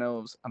Leeds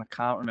Rhinos and I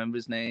can't remember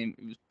his name.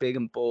 He was big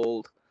and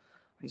bald.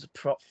 He was a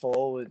prop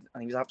forward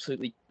and he was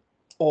absolutely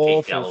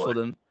awful Galloway. for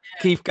them.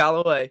 Keith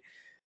Galloway.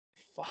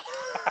 He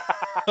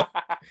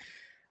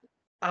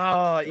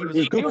was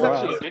He He was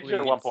Right. actually ginger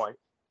at one point.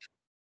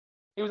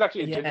 He was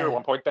actually a ginger at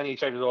one point. Then he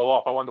shaved it all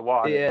off. I wonder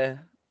why. Yeah.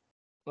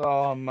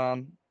 Oh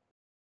man. John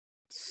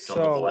the So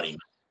Bloody.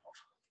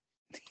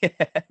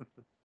 yeah.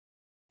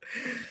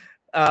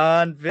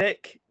 And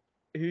Vic,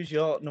 who's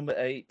your number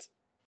 8?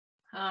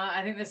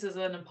 I think this is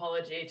an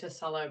apology to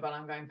Solo, but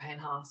I'm going Payne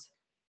Haas.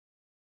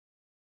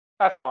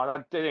 That's fine.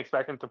 I didn't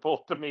expect him to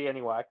pull to me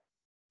anyway.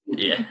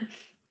 Yeah.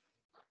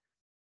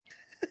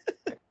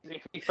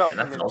 He felt And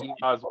like that's the not-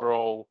 Dimas were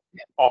all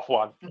off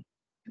one.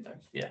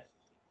 Yeah.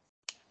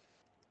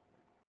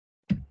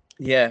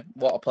 Yeah,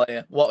 what a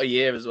player. What a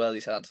year as well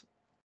he's had.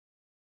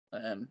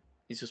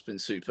 He's just been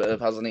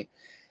superb, hasn't he?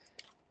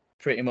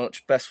 Pretty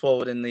much best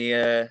forward in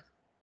the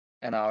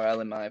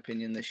NRL, in my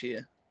opinion, this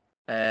year.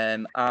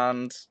 And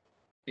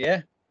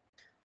yeah,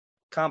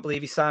 can't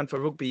believe he signed for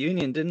rugby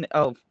union, didn't he?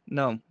 Oh,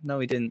 no,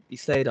 he didn't. He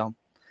stayed on.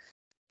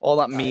 All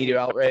that media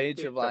outrage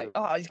of like,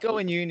 oh, he's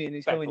going union,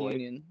 he's going Thankfully.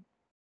 union.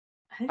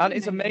 And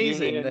it's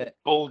amazing Union, that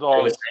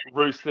Bulldogs,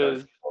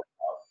 Roosters,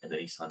 And then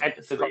he signed like a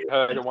Extras, 3 I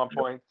heard at one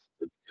point.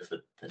 for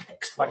the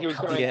next Like he was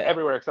World Cup. going Yeah.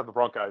 everywhere except the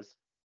Broncos.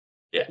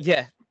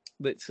 yeah,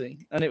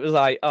 literally. And it was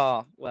like,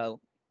 oh,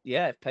 well,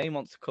 yeah, if Payne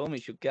wants to come, he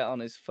should get on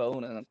his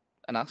phone and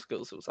ask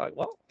us. It was like,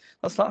 well,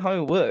 that's not how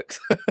it works.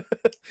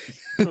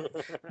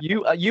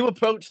 You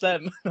approach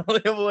them, not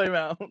the other way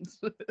around.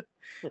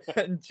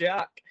 And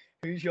Jack,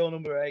 who's your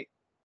number 8?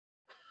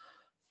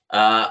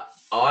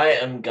 I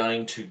am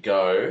going to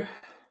go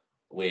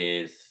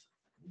with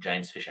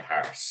James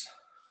Fisher-Harris.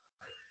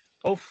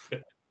 Oh,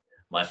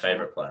 My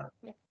favourite player.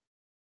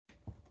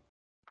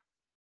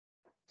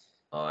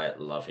 I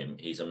love him.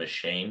 He's a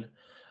machine.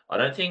 I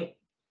don't think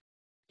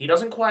he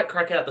doesn't quite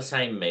crack out the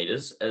same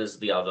meters as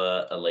the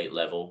other elite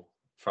level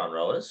front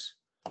rowers.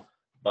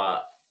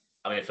 But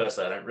I mean,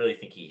 firstly, I don't really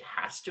think he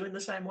has to in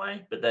the same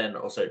way. But then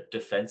also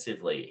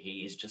defensively,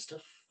 he's just a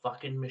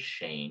fucking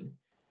machine.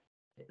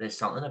 There's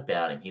something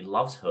about him. He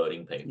loves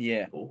hurting people.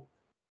 Yeah.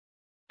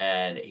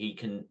 And he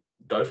can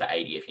go for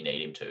 80 if you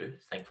need him to.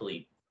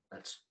 Thankfully,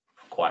 that's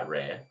quite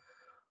rare.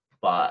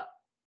 But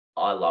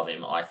I love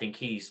him. I think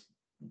he's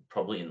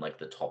probably in like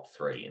the top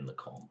 3 in the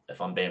comp.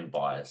 If I'm being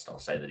biased, I'll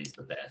say that he's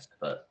the best.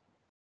 But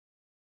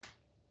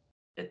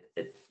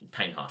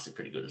Payne Haas is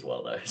pretty good as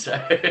well, though. So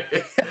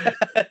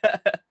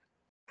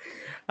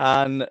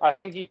and I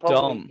think he probably,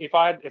 Dom. if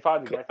I had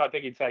to guess, I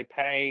think he'd say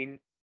Payne,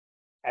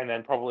 and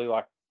then probably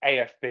like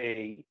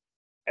AFB,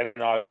 and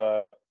then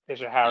either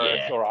Fisher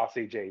Harris or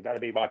RCG. That'd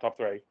be my top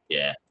 3.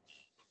 yeah.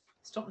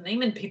 Stop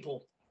naming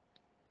people.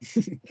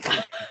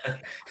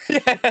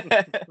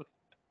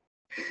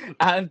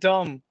 And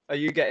Dom, are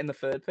you getting the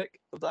 3rd pick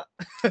of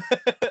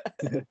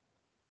that?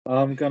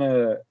 I'm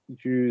gonna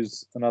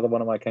use another one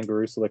of my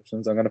kangaroo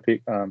selections. I'm gonna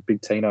pick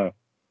Big Tino.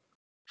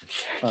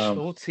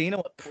 Tino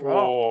at prop.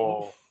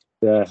 Oh,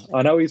 Yeah,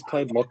 I know he's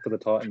played lock for the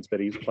Titans, but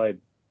he's played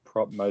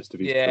prop most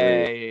of his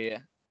career.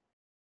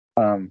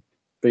 Yeah.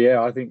 But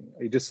yeah, I think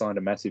he just signed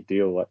a massive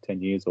deal, like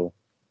 10 years or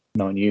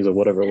 9 years or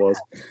whatever it was.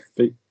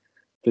 But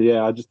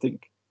yeah,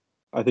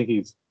 I think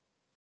he's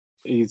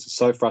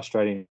so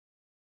frustrating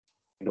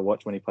to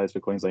watch when he plays for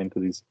Queensland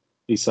because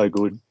he's so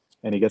good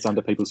and he gets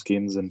under people's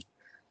skins, and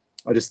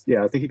I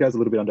think he goes a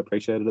little bit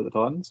underappreciated at the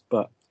Titans.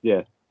 But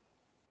yeah,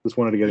 just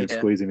wanted to get him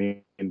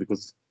squeezing in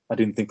because I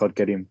didn't think I'd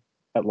get him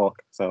at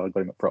lock, so I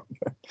got him at prop.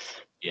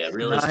 Yeah,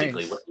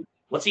 realistically, Nice.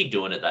 what's he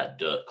doing at that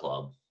dirt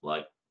club?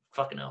 Like,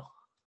 fucking hell.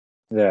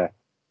 Yeah,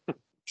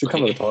 should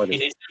come to the He Tigers.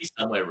 needs to be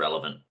somewhere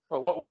relevant.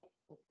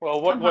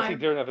 what's he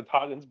doing at the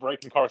Titans?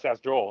 Breaking Coruscant's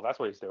jaw. That's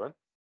what he's doing.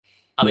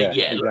 I mean,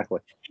 yeah, exactly.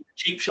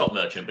 cheap shot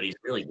merchant, but he's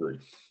really good.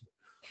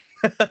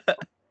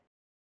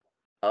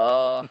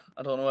 I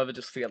don't know whether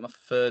just to get my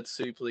 3rd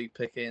Super League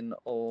pick in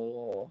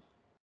or.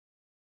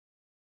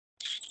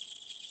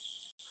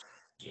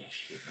 Yeah,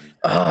 shit.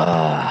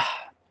 I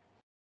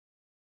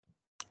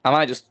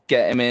might just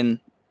get him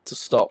in to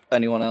stop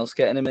anyone else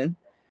getting him in.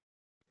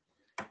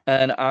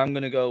 And I'm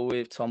going to go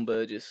with Tom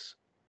Burgess.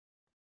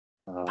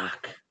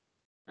 Fuck.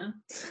 Huh?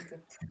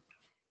 Okay.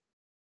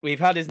 We've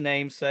had his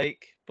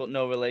namesake, but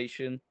no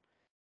relation.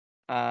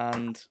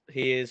 And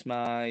he is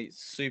my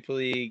Super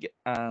League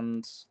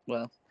and,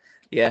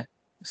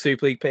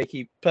 Super League pick.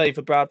 He played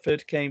for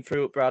Bradford, came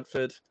through at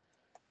Bradford,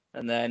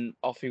 and then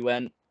off he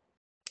went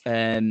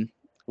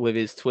with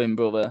his twin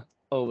brother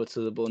over to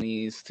the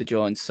Bunnies to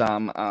join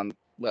Sam, and,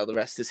 well, the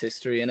rest is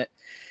history, innit?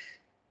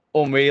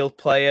 Unreal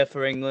player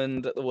for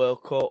England at the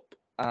World Cup,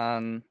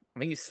 and I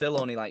think he's still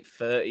only like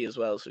 30 as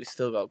well, so he's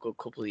still got a good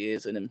couple of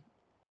years in him,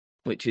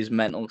 which is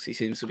mental because he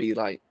seems to be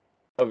like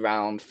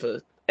around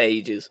for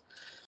ages.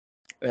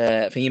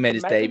 I think he made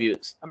his debut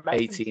at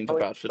 18 for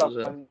Bradford as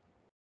well.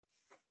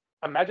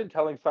 Imagine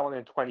telling someone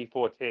in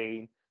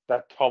 2014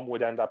 that Tom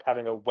would end up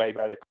having a way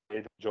better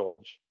career than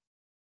George.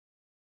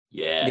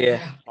 Yeah.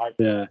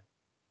 Yeah.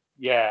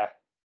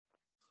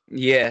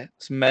 Yeah,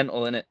 it's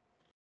mental, innit?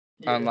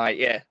 Yeah. And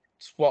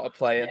it's what a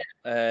player.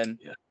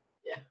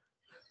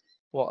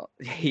 What?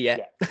 Yeah.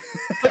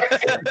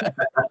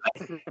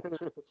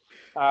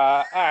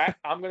 All right,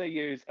 I'm going to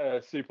use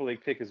a Super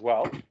League pick as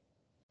well.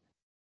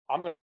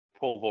 I'm going to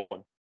Paul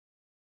Vaughan.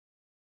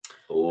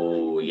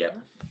 Oh, yep.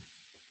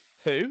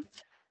 Who?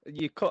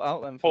 You cut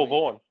out them. Paul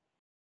Vaughan.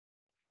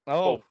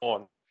 Oh, Paul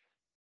Vaughan.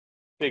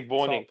 Big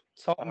Vaughanie.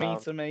 top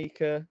meter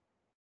maker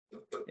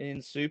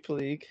in Super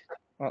League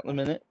at the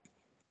minute.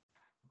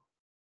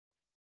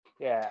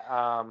 Yeah.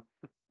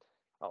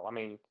 Well, I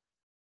mean,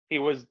 he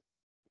was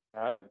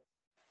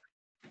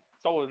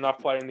solid enough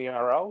player in the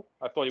NRL.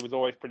 I thought he was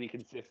always pretty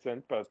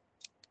consistent, but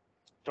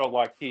felt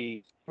like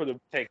he could have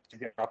taken his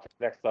game up to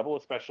the next level,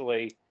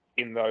 especially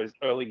in those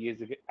early years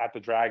at the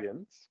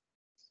Dragons.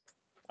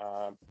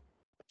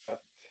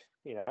 But,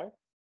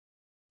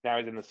 now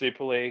he's in the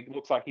Super League.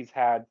 Looks like he's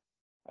had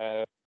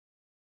I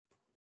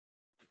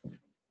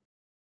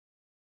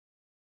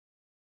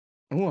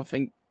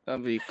think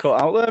have you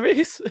cut out there,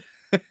 Rhys?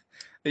 Are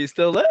you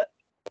still there?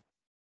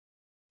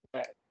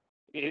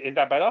 Is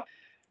that better?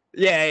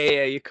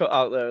 Yeah. You cut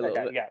out there a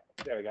little bit. Yeah,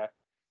 there we go.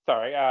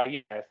 Sorry.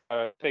 I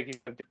think he's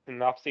a decent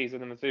enough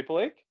season in the Super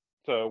League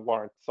to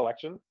warrant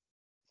selection.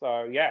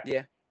 So, yeah.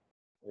 Yeah.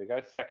 There we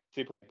go. Second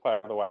Super League player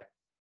of the way.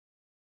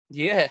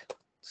 Yeah.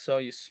 So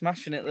you're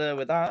smashing it there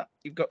with that.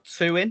 You've got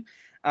 2 in.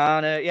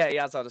 And, he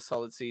has had a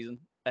solid season.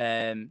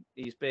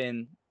 He's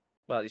been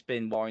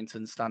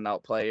Warrington's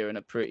standout player in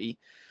a pretty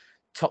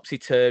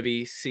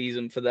topsy-turvy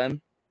season for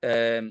them.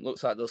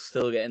 Looks like they'll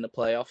still get in the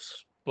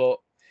playoffs. But,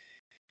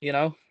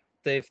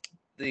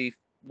 they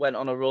went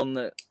on a run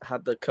that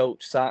had the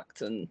coach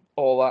sacked and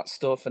all that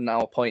stuff, and now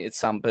appointed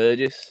Sam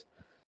Burgess,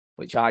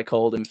 which I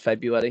called in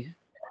February.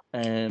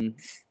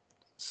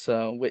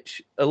 So,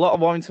 which a lot of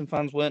Warrington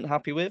fans weren't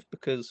happy with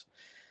because,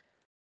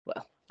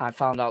 well, I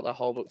found out that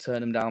Holbrook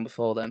turned him down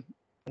before them,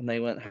 and they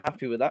weren't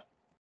happy with that.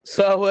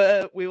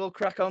 So we will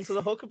crack on to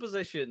the hooker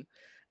position,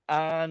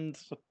 and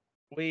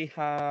we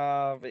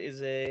have,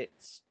 is it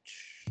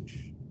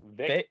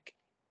Vic.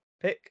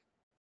 Vic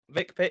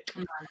Pick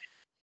for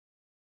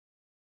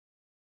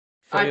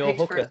I your picked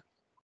hooker? first.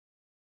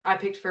 I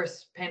picked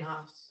first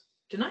Penhouse.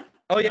 Didn't I?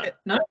 Oh yeah,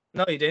 No?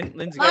 no, you didn't.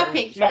 Lindsay. I got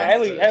picked No, first.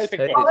 Hayley picked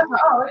Hayley. first.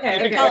 Oh, okay. You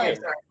picked Okay,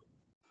 second.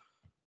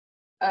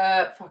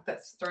 sorry. Fuck,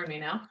 that's throwing me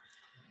now.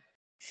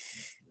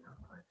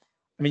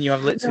 I mean, you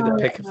have literally the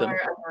pick of them.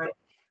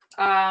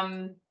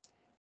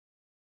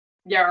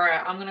 Yeah, all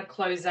right. I'm gonna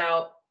close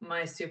out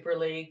my Super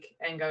League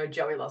and go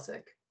Joey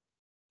Lussick.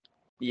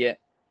 Yeah.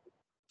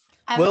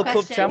 I have a World Club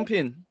question.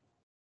 champion.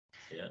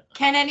 Yeah.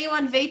 Can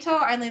anyone veto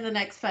or only the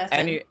next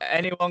person?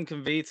 Anyone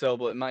can veto,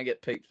 but it might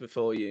get picked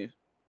before you.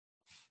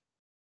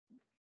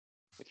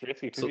 It's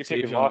risky because So you're see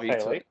if picking you want Moss, to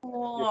veto Hayley. it. You're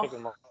Oh,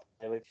 picking Moss,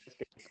 Hayley.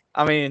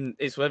 I mean,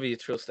 it's whether you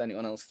trust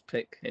anyone else to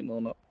pick him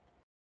or not.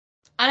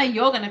 I know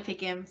you're gonna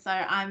pick him, so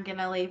I'm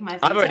gonna leave my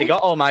veto. I've already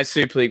got all my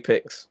Super League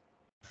picks.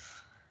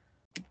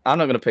 I'm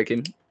not going to pick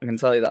him. I can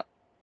tell you that.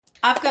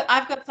 I've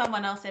got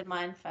someone else in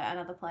mind for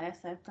another player,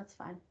 so that's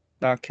fine.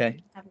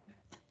 Okay.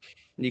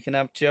 You can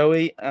have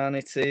Joey, and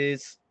it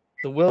is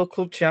the World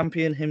Club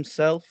champion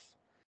himself,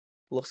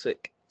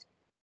 Lussick.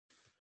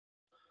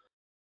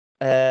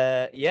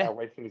 Yeah.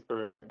 Wasting his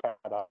career in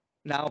Canada.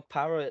 Now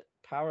Para.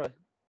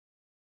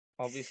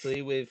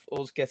 Obviously, with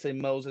us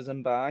getting Moses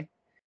and Bai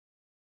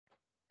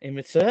in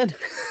return.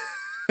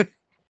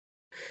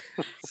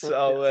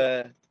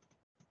 So,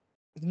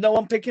 no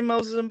one picking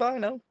Moses and Bai,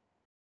 no?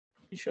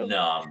 You sure? No,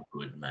 I'm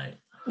good, mate.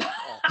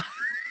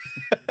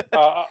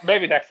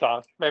 Maybe next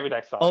time.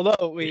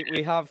 Although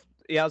he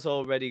has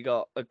already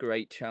got a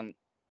great chant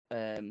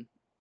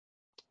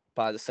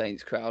by the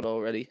Saints crowd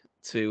already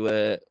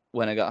to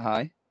When I Got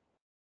High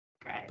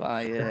Great.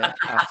 by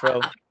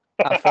Afro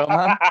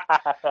Man,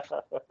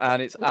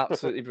 and it's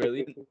absolutely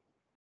brilliant.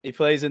 He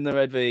plays in the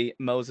Red V,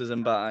 Moses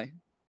and Bai.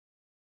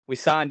 We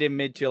signed him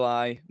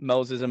mid-July,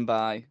 Moses and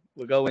Bai.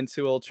 We're going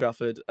to Old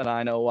Trafford, and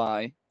I know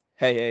why.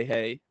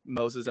 Hey,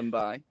 Moses and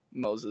Bai,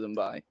 Moses and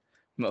Bai,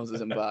 Moses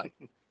and Bai.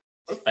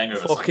 Banger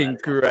of a song, Fucking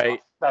that. great.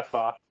 That's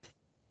fast.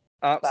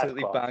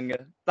 Absolutely class.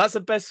 banger. That's the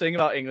best thing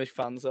about English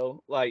fans,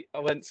 though. Like,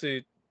 I've been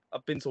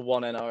to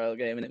one NRL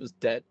game and it was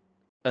dead.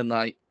 And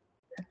like,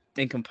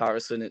 in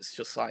comparison, it's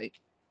just like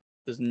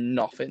there's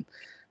nothing.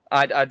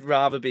 I'd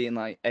rather be in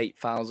like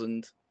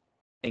 8,000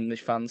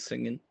 English fans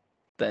singing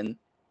than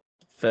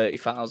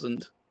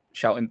 30,000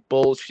 shouting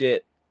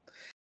bullshit.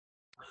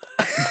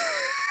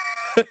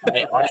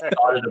 Hey, I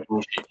started a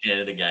bullshit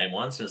chant at a game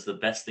once. It's the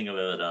best thing I've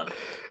ever done.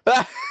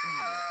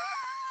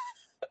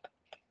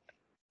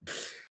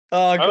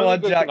 Oh, go Only on,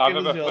 good Jack. thing I've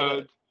Give us ever your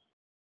heard.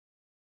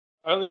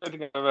 Only good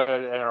thing I've ever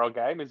heard at an NRL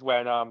game is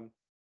when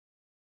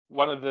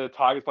one of the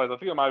Tigers players, I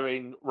think it might have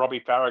been Robbie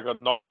Farah,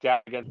 got knocked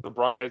out against the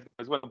Broncos. It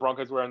was when the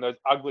Broncos were in those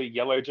ugly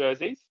yellow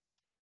jerseys,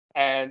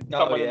 and Oh,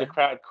 someone in yeah. the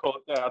crowd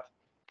called out,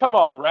 "Come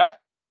on, ref!"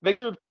 They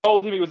should have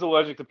told him he was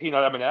allergic to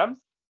peanut M&Ms.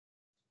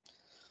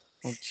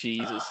 Oh,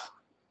 Jesus.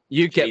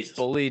 You get Jesus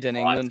bullied in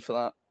Christ. England for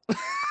that.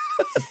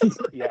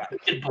 Yeah.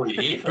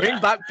 Bring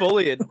back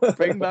bullying.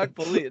 Bring back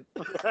bullying.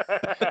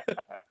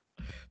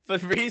 For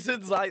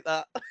reasons like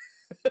that.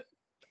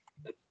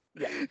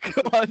 Yeah.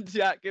 Come on,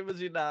 Jack. Give us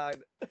your 9.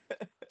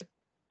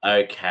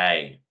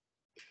 Okay.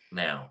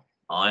 Now,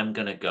 I'm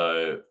going to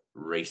go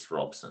Rhys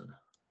Robson.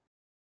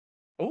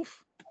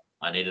 Oof.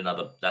 I need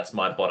another. That's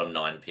my bottom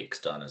 9 picks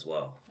done as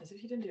well. As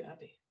if you didn't do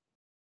Abby.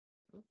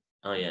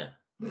 Oh, yeah.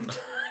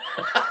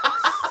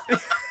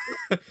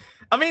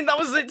 I mean, that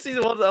was literally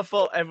the one that I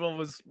thought everyone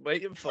was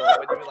waiting for. When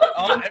you were like,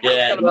 oh, everyone's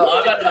Yeah, got a well,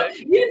 bullet I've had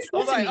pick. You I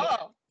was like, me.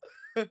 oh.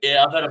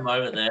 Yeah, I've had a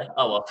moment there.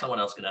 Oh, well, someone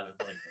else can have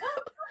it.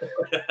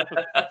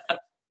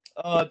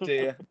 Oh,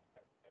 dear.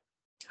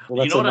 Well,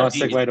 You that's know a what I nice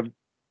did? segue to.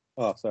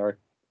 Oh, sorry.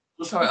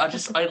 Well, sorry, I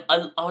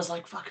was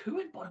like, fuck, who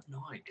went bottom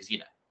 9? Because,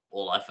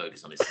 all I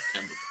focus on is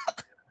September.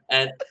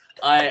 And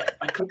I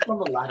clicked on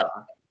the ladder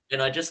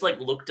and I just like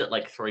looked at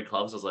like 3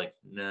 clubs. I was like,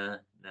 nah.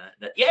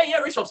 Yeah,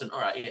 Rhys Robson. All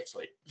right, yeah,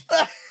 sweet.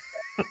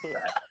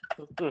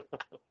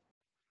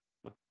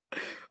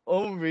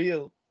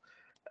 Unreal.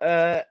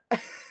 Go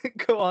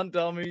on,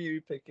 Dom, who are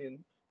you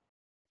picking?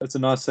 That's a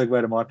nice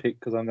segue to my pick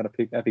because I'm going to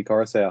pick Api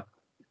Coruscant.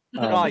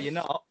 Oh, you're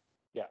not.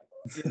 Yeah.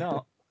 You're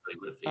not.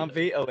 I'm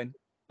vetoing.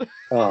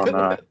 Oh,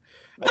 no.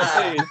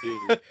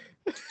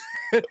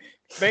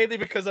 Mainly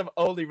because I've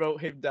only wrote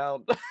him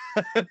down.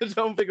 I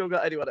don't think I've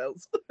got anyone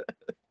else.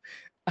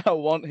 I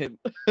want him.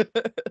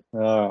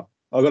 Oh,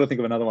 I've got to think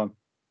of another one.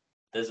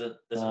 There's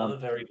another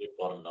very good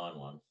bottom 9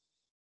 one.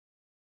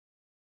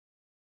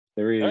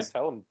 There he Don't is.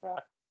 tell him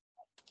that.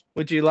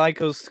 Would you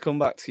like us to come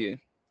back to you?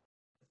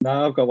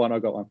 No, I've got one.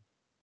 Okay.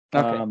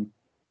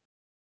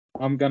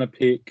 I'm going to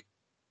pick.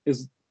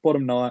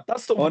 bottom 9.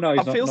 That's the. Oh, no,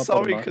 he's I feel not bottom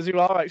sorry nine. because you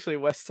are actually a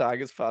West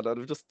Tigers fan, and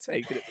I've just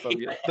taken it from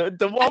you.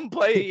 The one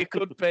player you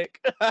could pick,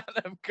 and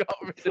I've got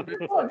rid of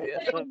it for you.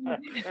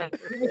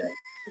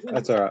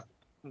 That's all right.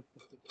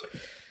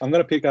 I'm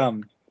gonna pick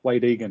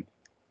Wade Egan,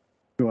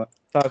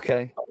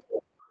 Okay.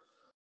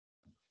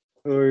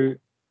 who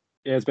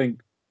has been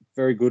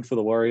very good for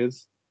the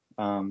Warriors.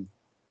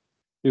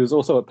 He was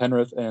also at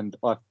Penrith, and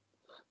when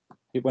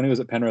he was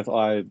at Penrith,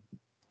 I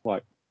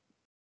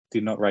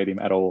did not rate him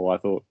at all. I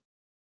thought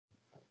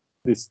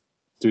this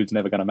dude's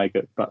never going to make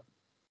it, but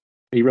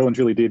he really and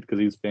truly did because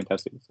he's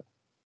fantastic. So,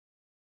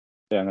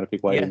 yeah, I'm going to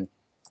pick Wade. Yeah.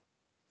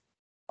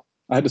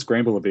 I had to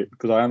scramble a bit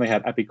because I only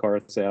had Api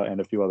Coruscant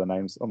and a few other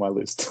names on my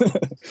list.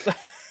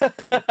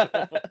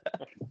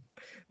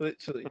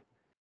 Literally.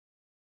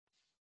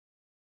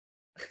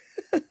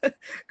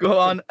 Go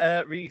on,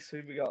 Rhys,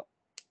 who we got?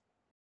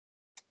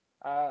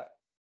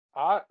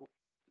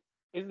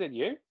 Isn't it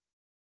you?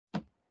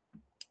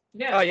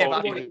 Yeah. Oh, yeah,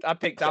 Well, but I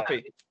picked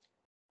Appy.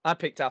 I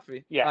picked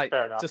Appy. Yeah,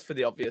 fair enough. Just for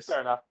the obvious.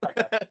 Fair enough.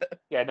 Okay.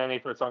 Yeah, no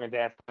need for a song and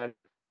dance.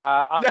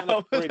 I'm going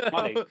to pick Reed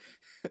Marnie.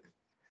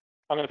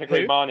 I'm going to pick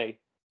Reed Marnie.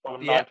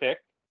 Bottom 9 pick.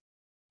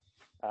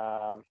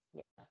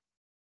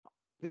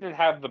 Didn't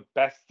have the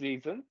best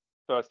season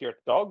first year at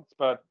the Dogs,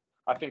 but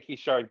I think he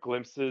showed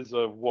glimpses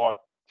of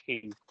what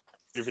he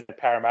did at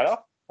Parramatta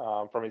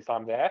from his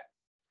time there.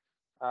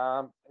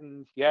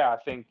 And yeah, I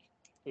think,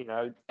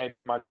 it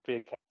might be a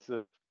case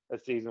of a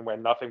season where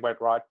nothing went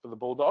right for the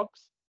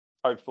Bulldogs.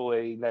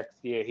 Hopefully next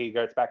year he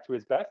goes back to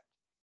his best.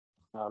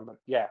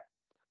 Yeah,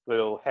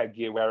 little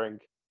headgear wearing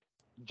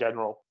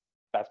general.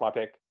 That's my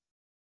pick.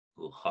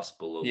 Little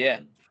hospital.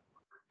 Yeah.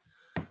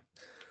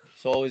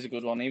 It's always a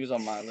good one. He was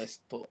on my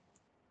list, but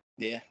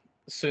yeah,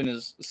 as soon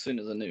as I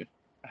knew,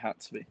 I had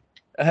to be.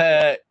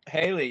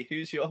 Hayley,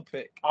 who's your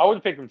pick? I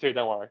would pick him too.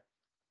 Don't worry.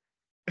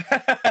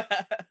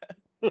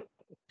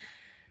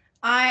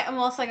 I am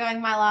also going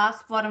my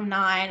last bottom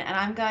 9, and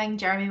I'm going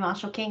Jeremy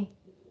Marshall-King.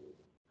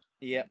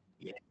 Yep.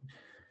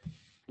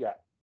 Yeah.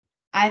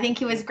 I think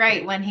he was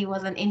great when he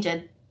wasn't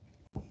injured.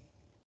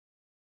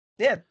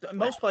 Yeah,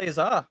 most players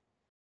are,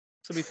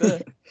 to be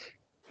fair.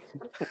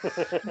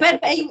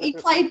 But he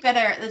played better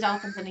at the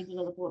Dolphins than he did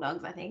at the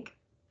Bulldogs, I think.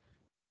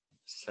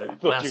 So, I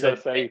thought you were going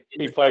to say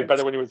he played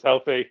better when he was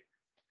healthy.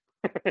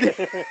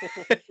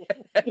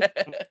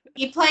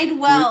 He played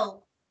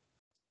well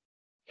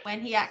when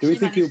he actually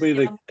think he'll be managed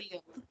to get on the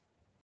field.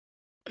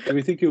 Do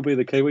we think he'll be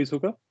the Kiwis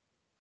hooker?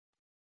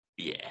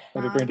 Yeah.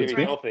 Over Um, Brandon If he's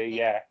Smith? healthy,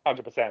 yeah,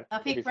 100%. I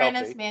If pick he's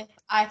Brandon healthy. Smith.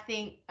 I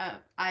think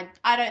I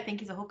don't think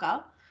he's a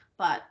hooker,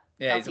 but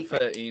Yeah, I'll he's a pick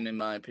Brandon. 13 in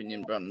my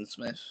opinion, Brandon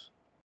Smith.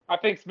 I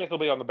think Smith will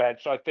be on the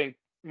bench. I think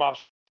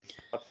Marshall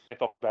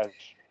Smith off the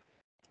bench.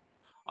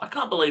 I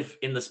can't believe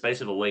in the space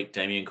of a week,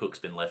 Damien Cook's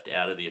been left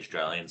out of the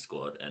Australian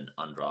squad and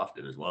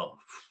undrafted as well.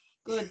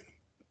 Good.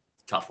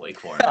 Tough week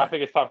for him. I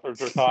think it's time for him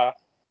to retire.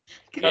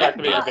 Go back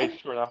to being a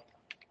beach runner.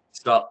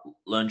 Stop.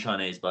 Learn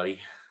Chinese, buddy.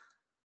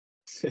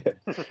 You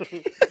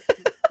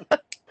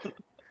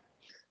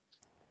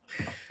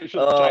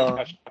should have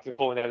changed to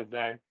calling out his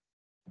name.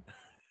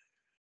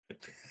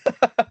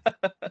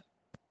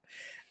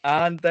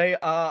 And they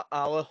are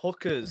our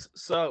hookers.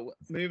 So,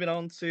 moving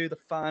on to the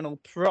final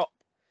prop.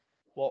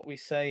 What we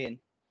saying?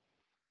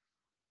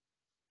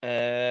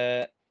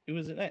 Who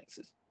was it next?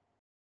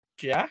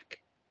 Jack?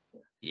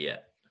 Yeah.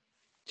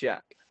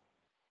 Jack.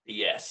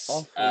 Yes.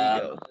 Off we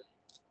go.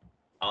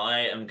 I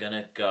am going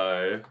to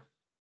go.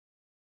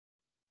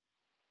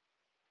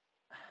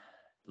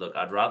 Look,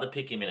 I'd rather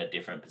pick him in a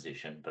different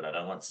position, but I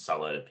don't want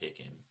Solo to pick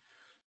him.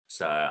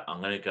 So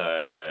I'm going to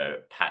go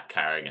Pat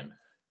Carrigan.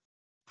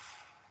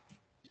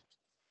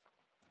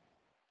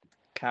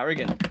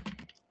 Carrigan.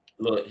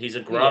 Look, he's a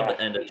grub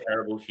and a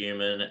terrible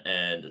human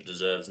and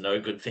deserves no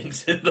good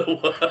things in the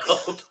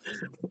world,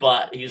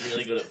 but he's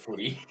really good at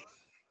footy.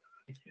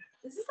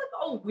 This is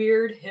like a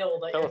weird hill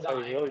that Tell you're us how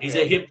he's dying. really He's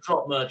good. a hip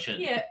drop merchant.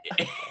 Yeah.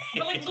 But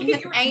like, look He's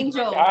at an your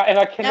angel. And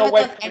I cannot Never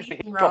wait does for him to anything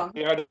hit wrong.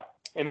 drop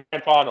in the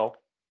grand final.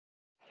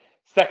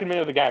 Second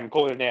minute of the game,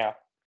 call it now.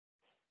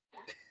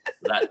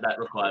 That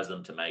requires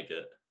them to make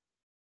it.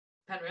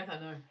 Penrith, I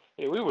know.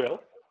 Yeah, we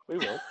will. We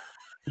will.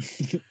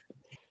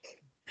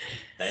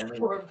 They only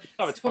No,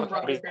 it's Storm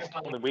fun to Broncos be grand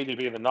final. we need to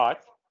be in the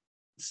Knights.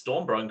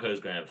 Storm Broncos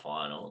grand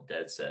final,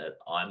 dead set.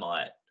 I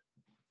might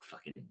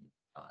fucking.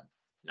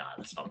 No,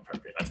 that's not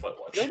appropriate. That's what it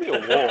was. It'll be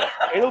a war.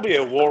 It'll be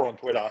a war on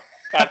Twitter.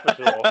 That's for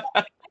sure.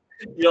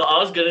 You know, I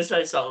was going to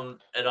say something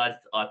and I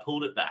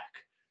pulled it back.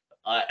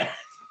 I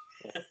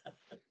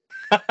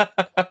still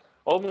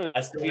want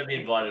to be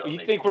invited on You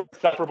next think we're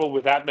separable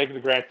without making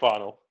the grand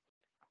final?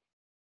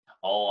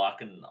 Oh, I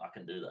can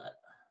do that.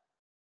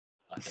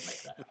 I can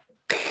make that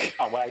happen.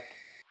 Can't wait.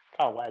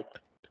 Can't wait.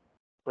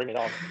 Bring it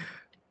on.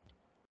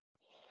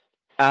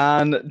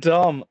 And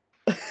Dom,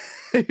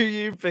 who are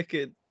you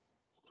picking?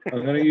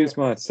 I'm going to use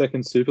my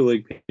second Super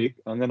League pick.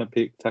 I'm going to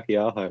pick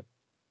Takiaho,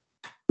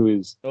 who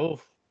is,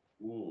 Oh,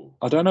 Ooh.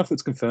 I don't know if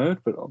it's confirmed,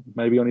 but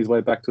maybe on his way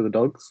back to the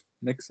Dogs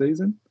next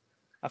season.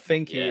 I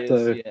think he Yeah. is.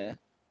 So- Yeah.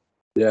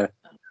 Yeah.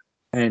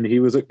 And he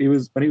was when he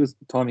was he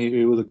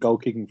was a goal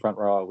kicking front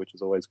rower, which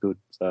is always good.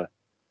 So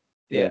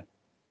Yeah.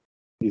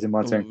 he's in my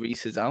Oh, team.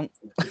 Rhys is out.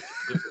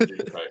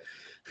 Good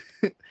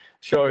coach.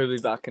 Sure, he'll be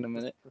back in a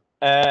minute.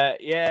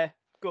 Yeah,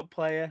 good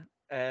player.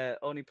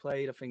 Only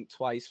played, I think,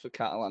 twice for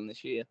Catalan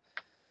this year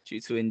due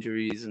to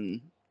injuries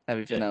and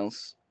everything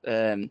else.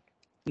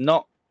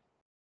 Not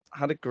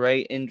had a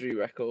great injury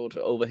record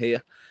over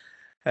here.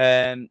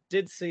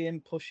 Did see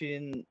him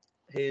pushing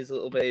his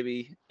little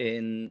baby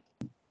in,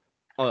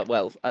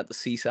 at the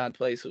seaside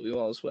place that we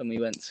was when we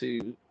went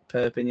to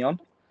Perpignan,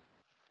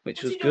 which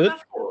What's was he doing good.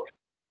 that for?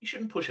 You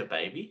shouldn't push a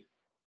baby.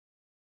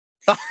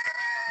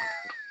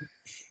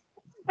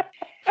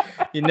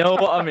 You know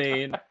what I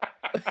mean.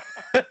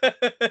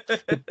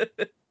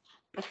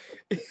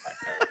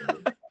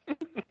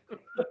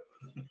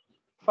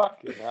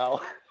 Fucking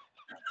hell.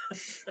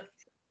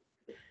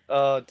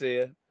 Oh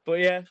dear. But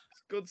yeah,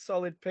 good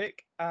solid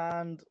pick.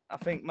 And I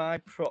think my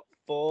prop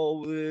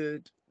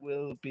forward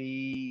will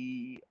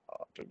be,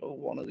 I don't know,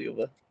 one or the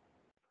other.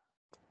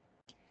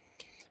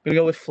 I'm gonna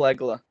go with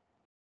Flegler.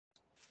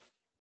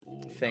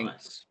 Ooh, Think.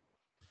 nice.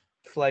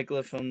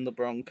 Flegler from the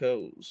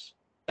Broncos.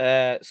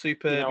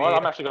 Superb. You know what?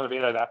 I'm actually going to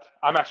veto that.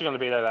 I'm actually going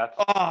to veto that.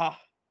 Oh,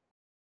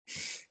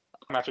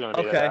 I'm actually going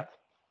to veto okay. that.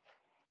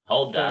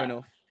 Hold Fair that.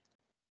 enough.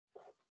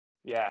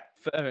 Yeah.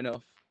 Fair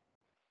enough.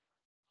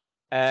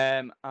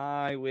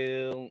 I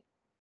will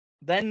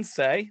then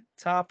say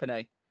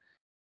Tarpanay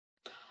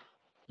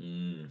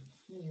Mm,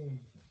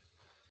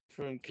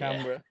 from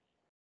Canberra.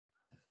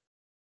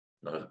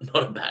 not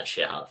a bad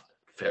shout.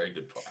 Very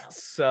good player.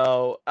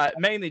 So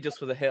mainly just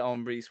for the hit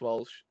on Rhys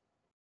Walsh.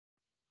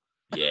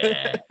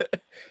 Yeah.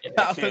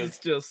 That Cheers. was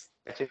just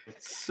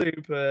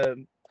super.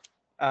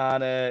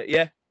 And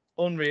yeah,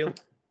 unreal.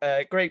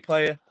 Great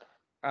player.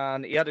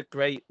 And he had a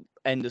great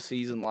end of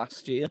season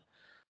last year.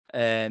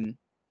 And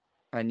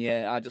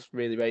yeah, I just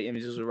really rate him.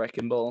 He's just a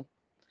wrecking ball.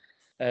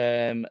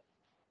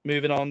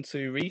 Moving on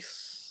to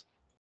Rhys.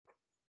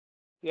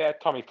 Yeah,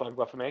 Tommy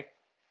Flegler for me.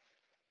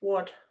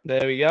 What?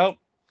 There we go.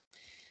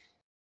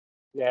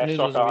 Yeah, Knew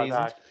there was a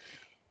shocker.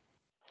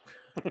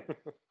 reason.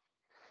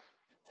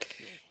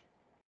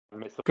 I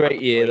missed the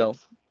Great year, though.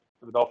 leagues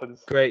for the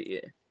Dolphins. Great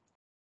year.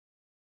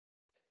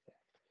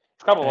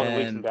 It's come a lot of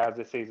leaps and bounds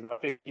this season. I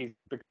think he's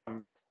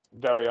become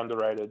very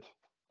underrated.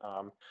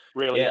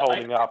 Really Yeah,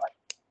 holding up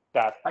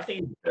that I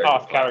think he's a very good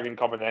past player. Carrigan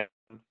combination.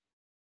 I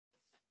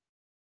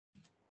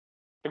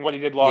think what he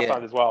did last Yeah.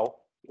 night as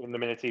well, in the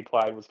minutes he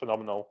played, was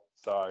phenomenal.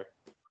 So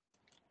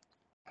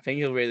I think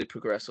he'll really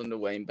progress under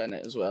Wayne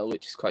Bennett as well,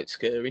 which is quite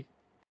scary.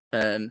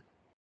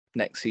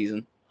 Next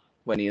season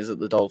when he is at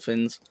the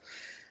Dolphins.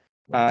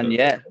 And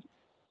yeah,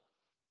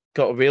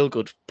 got a real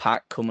good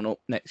pack coming up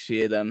next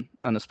year then,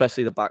 and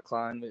especially the back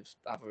line with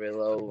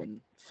Avarillo and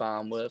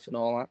Farnworth and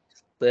all that.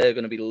 They're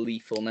going to be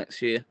lethal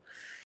next year.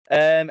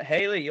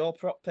 Hayley, your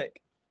prop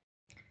pick.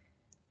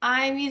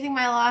 I'm using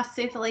my last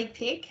Super League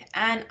pick,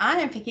 and I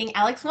am picking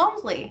Alex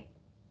Walmsley.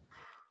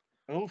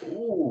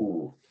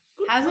 Ooh.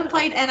 Good Hasn't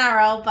player. played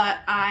NRL, but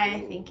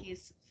I think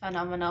he's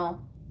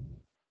phenomenal.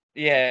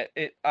 Yeah,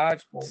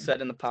 I've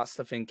said in the past,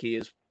 I think he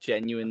is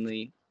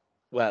genuinely,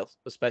 well,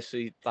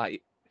 especially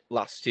like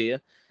last year,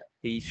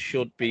 he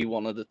should be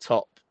one of the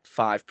top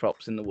 5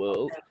 props in the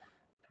world.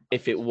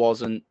 If it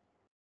wasn't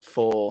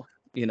for,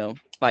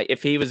 like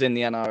if he was in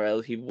the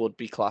NRL, he would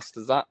be classed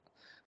as that,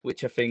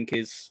 which I think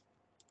is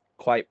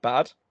quite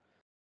bad,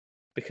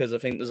 because I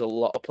think there's a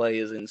lot of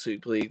players in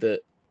Super League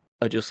that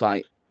are just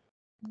like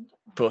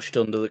brushed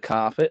under the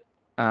carpet.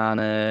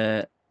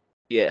 And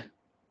yeah,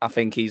 I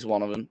think he's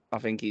one of them. I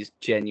think he's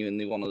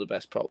genuinely one of the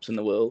best props in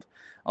the world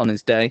on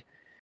his day.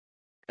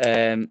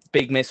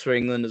 Big miss for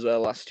England as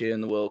well last year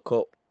in the World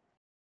Cup.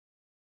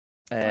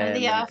 One of the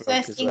when he broke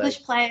first his English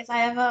leg. players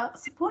I ever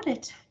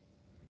supported.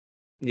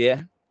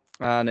 Yeah,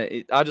 and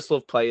I just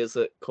love players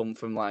that come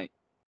from like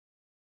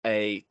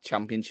a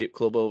championship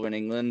club over in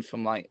England,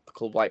 from like a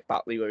club like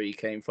Batley where he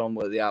came from,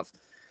 where they have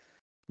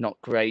not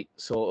great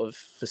sort of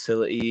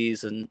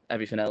facilities and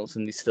everything else,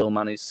 and they still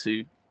manage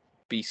to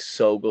be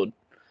so good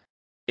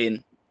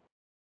in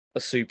a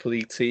Super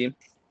League team.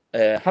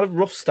 Had a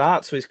rough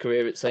start to his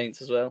career at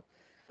Saints as well,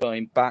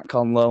 going back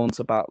on loan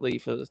to Batley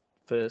for the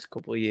first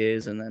couple of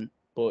years, and then,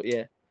 but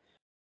yeah.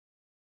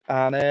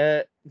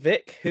 And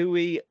Vic, who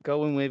we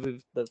going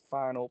with the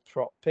final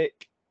prop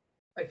pick?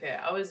 Okay,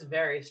 I was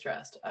very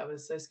stressed. I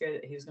was so scared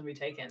that he was going to be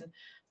taken,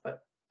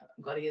 but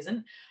I'm glad he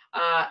isn't.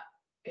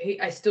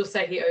 I still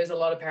say he owes a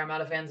lot of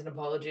Parramatta fans an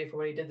apology for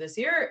what he did this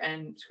year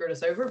and screwed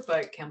us over,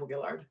 but Campbell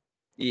Gillard.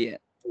 Yeah.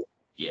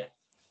 Yeah.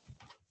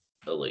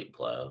 Elite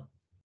player.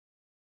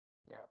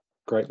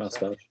 Great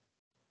mustache.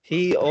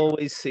 He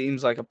always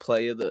seems like a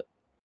player that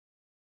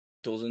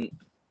doesn't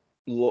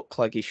look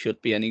like he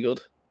should be any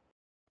good.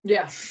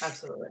 Yeah,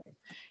 absolutely.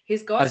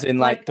 He's got, as in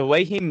like the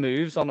way he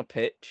moves on a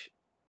pitch,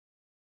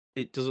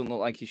 it doesn't look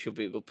like he should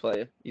be a good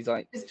player. He's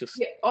like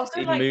just also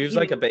he like moves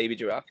like a baby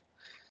giraffe.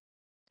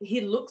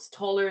 He looks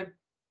taller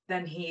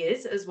than he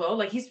is as well.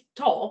 Like he's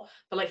tall,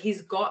 but like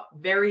he's got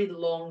very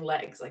long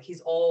legs. Like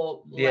he's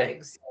all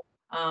legs.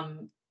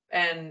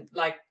 And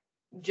like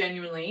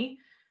genuinely,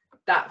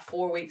 that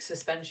 4-week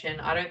suspension,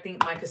 I don't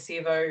think Mike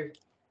Acevo,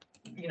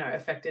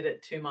 affected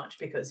it too much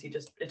because it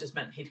just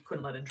meant he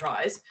couldn't let in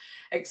tries,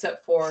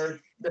 except for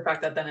the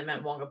fact that then it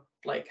meant Wonga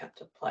Blake had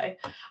to play.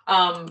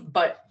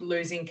 But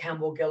losing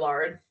Campbell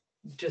Gillard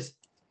just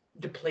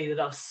depleted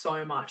us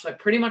so much. Like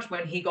pretty much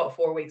when he got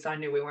 4 weeks, I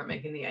knew we weren't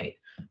making the 8.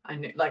 I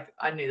knew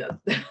that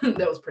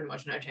there was pretty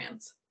much no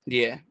chance.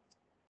 Yeah.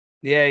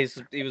 Yeah,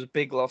 he was a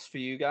big loss for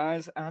you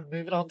guys. And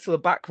moving on to the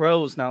back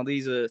rows now,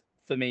 these are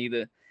for me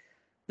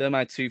they're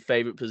my two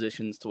favourite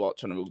positions to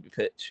watch on a rugby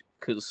pitch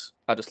because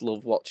I just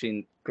love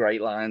watching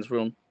great lines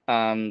run.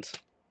 And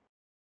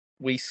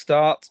we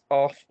start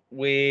off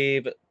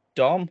with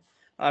Dom,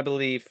 I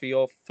believe, for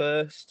your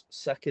first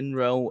second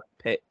row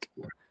pick.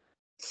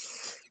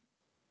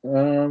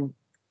 I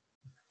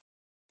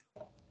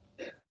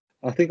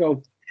think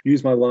I'll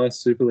use my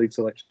last Super League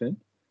selection,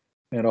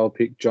 and I'll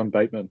pick John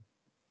Bateman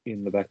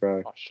in the back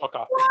row. Oh,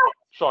 shocker.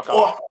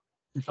 Shocker.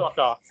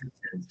 Shocker.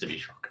 To be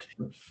shocked.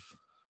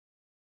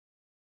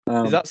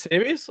 Is that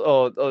serious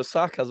or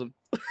sarcasm?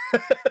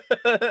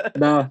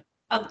 Nah.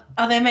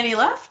 Are there many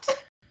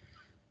left?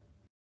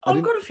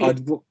 I've got a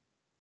few.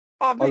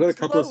 I've got a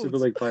couple of loads. Super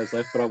League players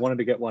left, but I wanted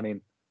to get one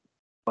in.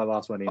 My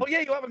last one in. Oh,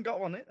 yeah, you haven't got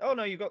one in. Oh,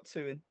 no, you got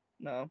two in.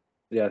 No.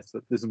 Yeah,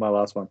 so this is my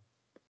last one.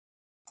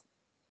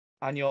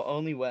 And you're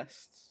only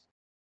Wests.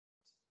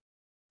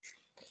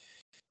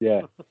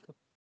 Yeah.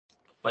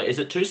 Wait, is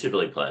it 2 Super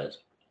League players?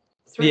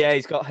 3. Yeah,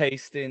 he's got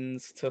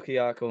Hastings,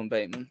 Tukiako, and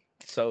Bateman.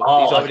 So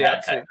Oh, he's already okay,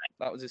 had two. okay.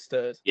 That was his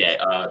third. Yeah,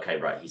 okay,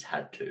 right. He's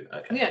had 2.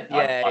 Okay. Yeah.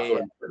 Yeah, I thought yeah.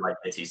 it was like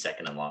it's his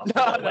second and last.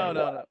 No, Wait, no, what?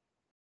 no.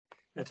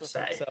 What to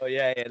say? So,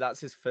 yeah,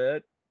 that's his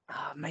third.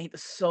 Ah, mate,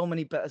 there's so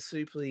many better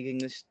Super League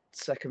English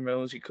second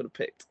rows you could have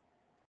picked.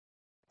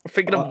 I'm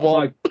thinking of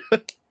one.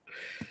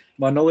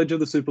 My knowledge of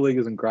the Super League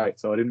isn't great,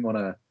 so I didn't want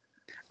to.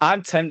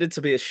 I'm tempted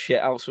to be a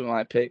shithouse with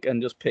my pick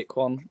and just pick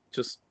one,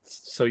 just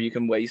so you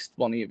can waste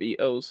one of your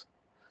vetoes.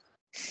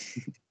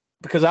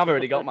 Because I've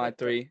already got my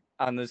 3,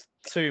 and there's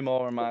 2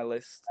 more on my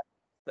list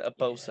that are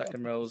both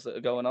second rows that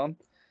are going on.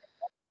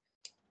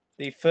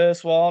 The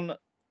first one,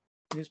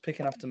 who's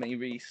picking after me,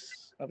 Rhys?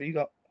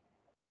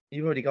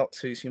 You've already got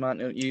 2, so you might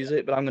not use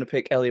it, but I'm going to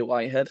pick Elliot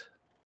Whitehead.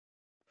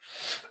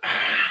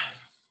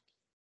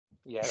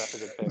 Yeah, that's a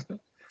good pick.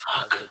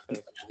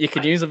 You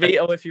can use a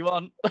veto if you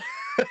want.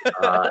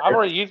 I've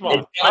already used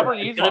mine. I've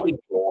already used mine.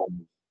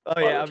 Oh,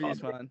 yeah, I've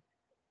used mine.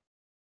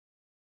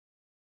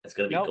 It's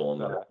going to be Nope.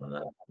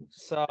 gone.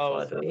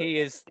 So he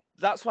is.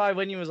 That's why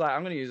when you was like,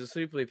 I'm going to use a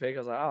Super League pick, I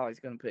was like, oh, he's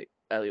going to pick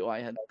Elliot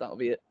Whitehead. That'll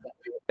be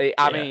it.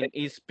 I mean,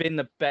 he's been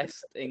the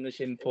best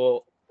English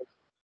import,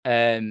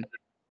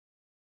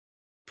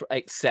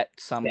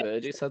 except Sam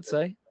Burgess, I'd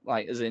say,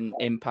 like as in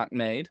impact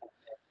made.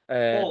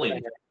 Paulie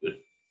was good.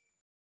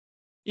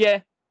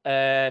 Yeah,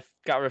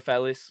 Gareth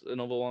Ellis,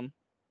 another one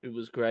who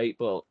was great,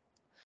 but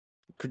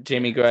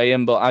Jimmy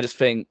Graham. But I just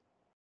think,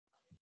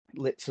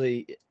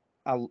 literally,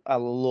 I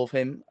love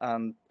him,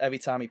 and every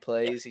time he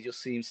plays, he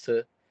just seems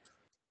to.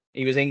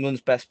 He was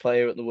England's best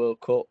player at the World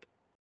Cup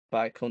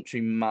by a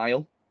country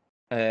mile,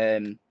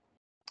 and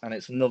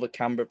it's another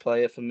Canberra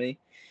player for me.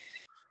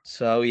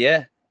 So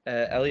yeah,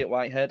 Elliot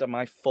Whitehead on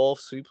my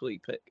 4th Super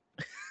League pick.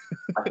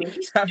 I think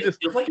he's I'm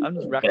just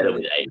better racking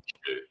with it. age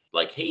too.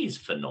 Like he's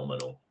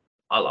phenomenal.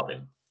 I love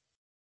him.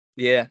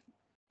 Yeah.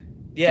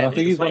 And I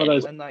think he's one of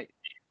those. And like,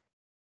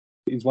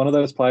 He's one of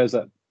those players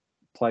that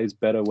plays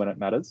better when it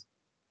matters,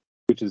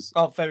 which is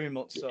oh, very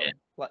much so.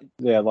 Like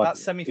like that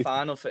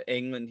semi-final for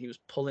England, he was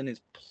pulling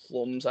his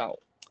plums out,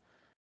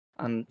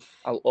 and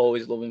I'll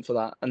always love him for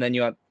that. And then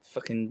you had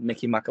fucking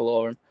Mickey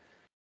McIlaurin.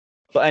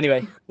 But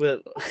anyway,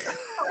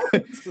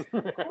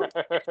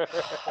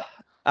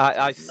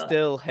 I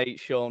still hate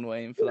Sean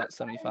Wayne for that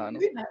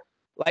semi-final.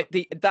 Like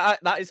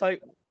that is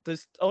like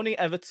there's only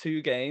ever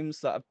 3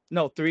 games that I've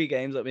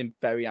been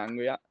very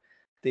angry at.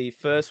 The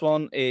first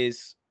one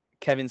is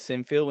Kevin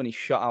Sinfield when he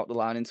shot out the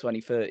line in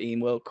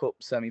 2013 World Cup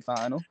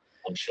semi-final.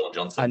 And Sean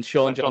Johnson. And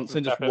Sean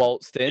Johnson just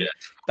waltzed in. Yeah.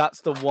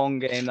 That's the one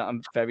game that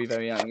I'm very,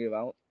 very angry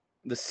about.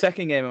 The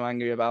second game I'm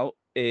angry about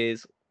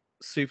is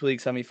Super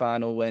League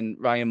semi-final when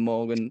Ryan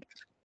Morgan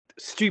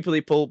stupidly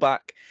pulled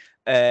back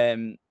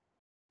a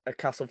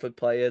Castleford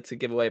player to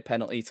give away a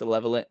penalty to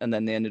level it, and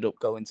then they ended up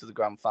going to the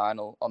grand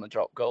final on a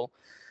drop goal.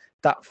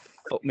 That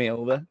fucked me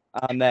over.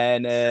 And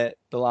then the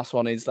last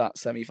one is that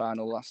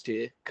semi-final last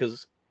year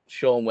because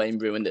Sean Wayne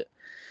ruined it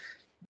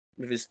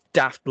with his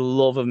daft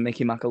love of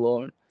Mickey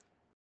McIlaurin.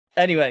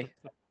 Anyway,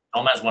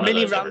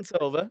 mini rant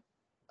over.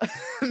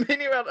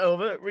 Mini rant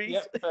over. Rhys.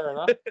 Yep, fair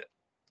enough.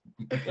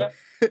 Yep.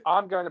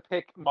 I'm going to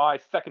pick my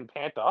second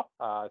Panther.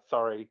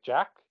 Sorry,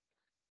 Jack.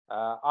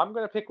 I'm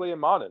going to pick Liam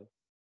Martin.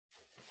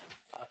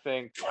 I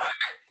think,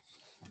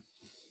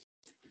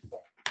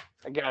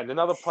 again,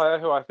 another player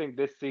who I think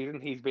this season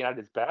he's been at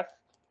his best.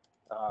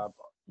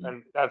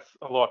 And that's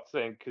a lot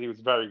saying because he was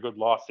very good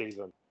last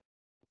season.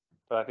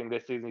 But I think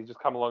this season he's just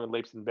come along in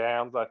leaps and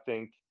bounds. I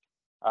think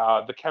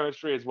the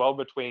chemistry as well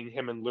between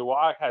him and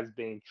Luai has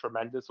been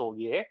tremendous all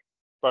year,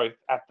 both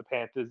at the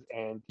Panthers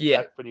and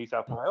for New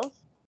South Wales.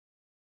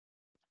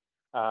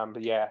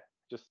 But yeah,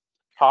 just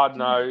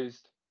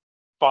hard-nosed,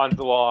 finds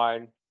the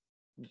line,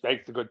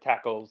 makes the good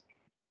tackles.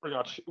 Pretty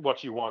much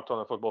what you want on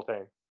a football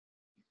team.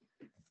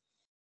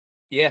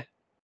 Yeah,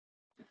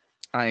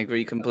 I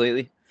agree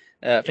completely.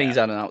 I think he's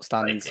Yeah. had an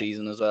outstanding Great pick.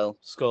 season as well.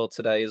 Scored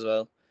today as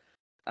well.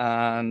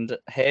 And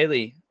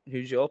Hayley,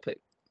 who's your pick?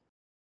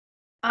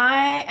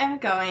 I am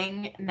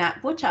going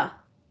Nat Butcher.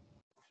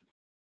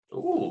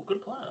 Ooh,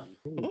 good player.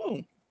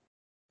 Oh,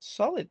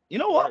 solid. You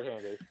know what? Very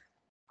handy.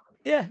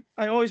 Yeah,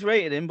 I always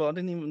rated him, but I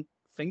didn't even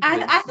think of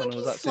And him I when think I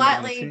was he's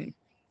actually making the team.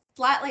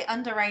 slightly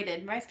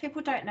underrated. Most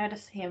people don't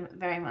notice him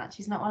very much.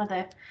 He's not one of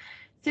the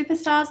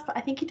superstars, but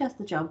I think he does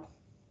the job.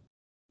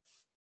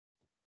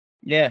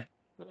 Yeah,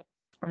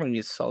 I think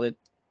he's solid.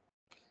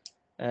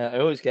 I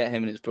always get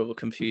him and his brother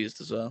confused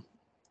as well.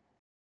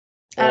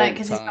 I All don't the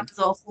because his time. brother's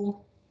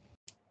awful.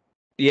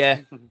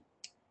 Yeah,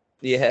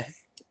 yeah.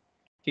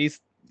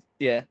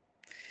 Yeah.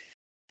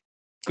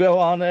 Go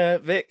on,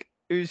 Vic.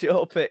 Who's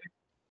your pick?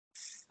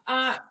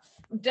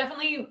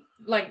 Definitely,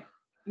 like,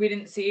 we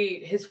didn't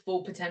see his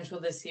full potential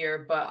this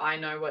year, but I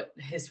know what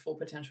his full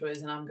potential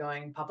is, and I'm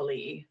going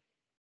Papali'i.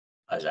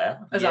 Isaiah?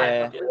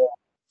 Yeah.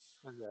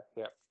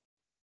 Yeah.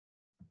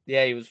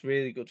 Yeah, he was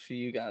really good for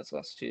you guys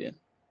last year.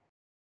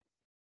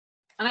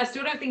 And I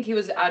still don't think he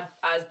was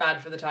as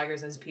bad for the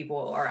Tigers as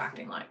people are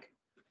acting like.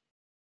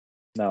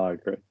 No, I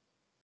agree.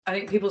 I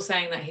think people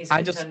saying that he's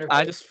I contender.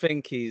 just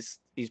think he's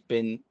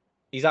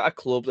at a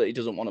club that he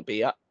doesn't want to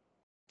be at.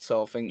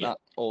 So I think that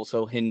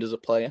also hinders a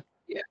player.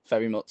 Yeah.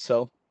 Very much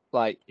so.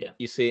 Like Yeah.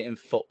 you see it in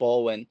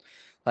football when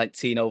like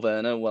Tino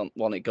Werner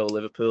wanted to go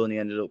Liverpool and he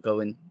ended up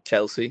going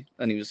Chelsea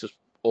and he was just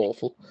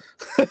awful.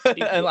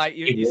 And like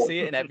you see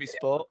it in every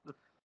sport.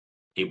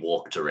 He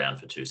walked around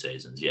for 2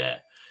 seasons. Yeah.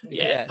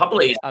 Yeah.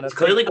 Probably And he's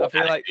clearly got I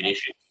feel like attitude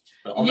issues.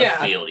 But on Yeah.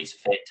 the field, he's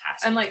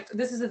fantastic. And like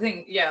this is the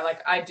thing, yeah.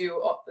 Like I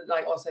do,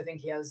 like also think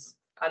he has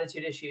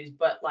attitude issues.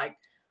 But like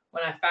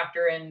when I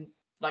factor in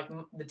like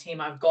the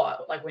team I've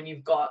got, like when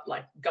you've got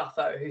like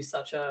Gutho, who's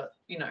such a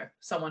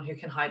someone who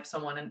can hype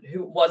someone and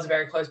who was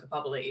very close with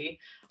Papali'i,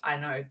 I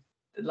know,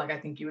 like I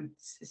think you would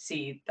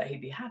see that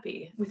he'd be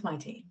happy with my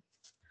team.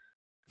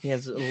 he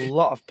has a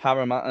lot of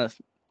Parramatta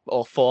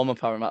or former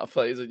Parramatta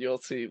players in your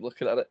team.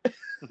 Looking at it.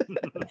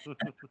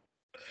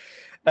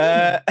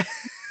 I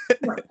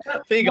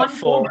think you got 4.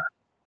 Former.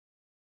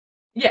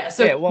 Yeah,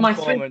 so yeah, one my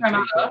former 3 and 3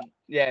 Parramatta, current.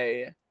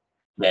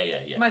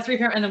 Yeah. my 3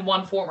 current, and then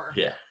 1 former.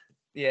 Yeah.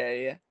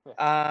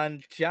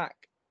 And Jack.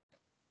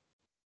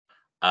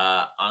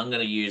 I'm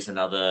going to use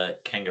another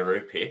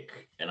kangaroo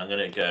pick, and I'm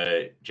going to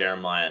go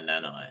Jeremiah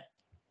Nanai.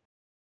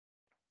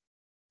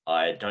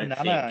 I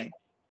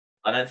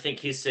don't think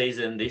his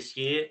season this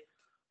year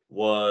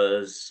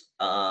was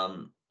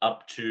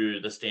up to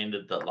the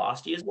standard that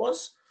last year's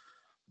was,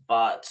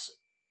 but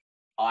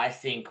I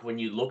think when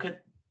you look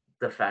at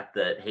the fact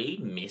that he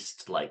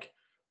missed like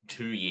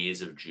 2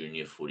 years of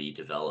junior footy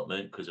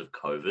development because of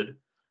COVID,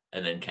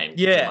 and then came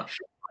pretty much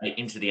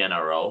into the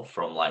NRL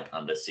from like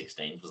under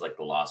 16s was like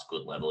the last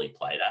good level he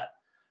played at,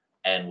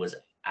 and was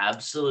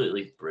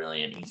absolutely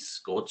brilliant. He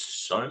scored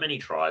so many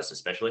tries,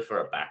 especially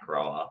for a back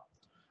rower.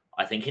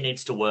 I think he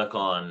needs to work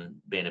on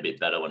being a bit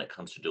better when it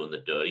comes to doing the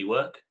dirty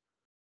work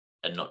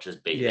and not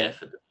just be there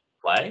for the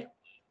play.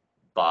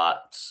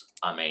 But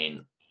I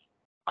mean,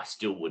 I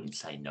still wouldn't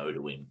say no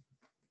to him.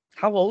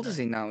 How old is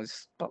he now?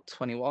 He's about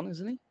 21,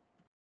 isn't he?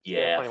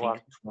 Yeah, 21. I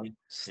think 20,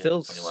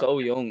 Still 21. so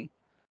young.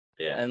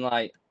 Yeah. And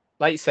like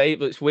you say,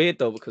 but it's weird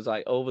though because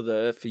like over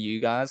there for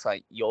you guys,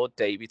 like your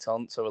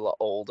debutants are a lot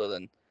older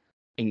than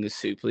English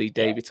Super League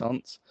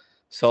debutants.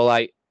 So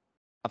like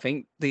I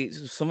think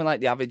something like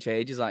the average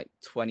age is like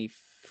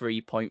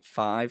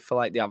 23.5 for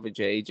like the average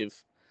age of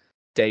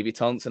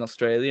debutants in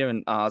Australia,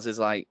 and ours is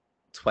like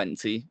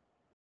 20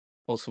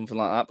 or something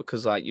like that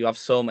because like you have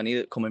so many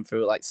that coming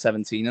through at like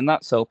 17 and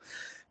that. So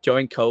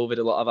during COVID,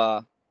 a lot of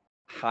our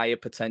higher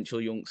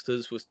potential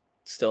youngsters was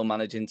still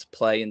managing to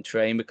play and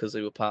train because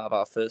they were part of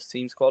our first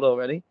team squad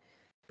already.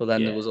 But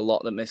then there was a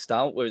lot that missed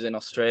out. Whereas in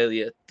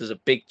Australia, there's a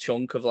big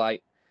chunk of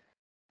like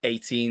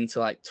 18 to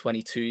like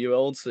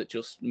 22-year-olds that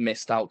just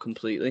missed out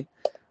completely.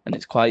 And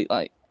it's quite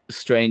like a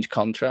strange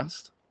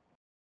contrast.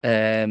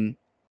 And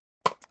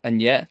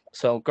yeah,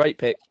 so great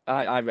pick.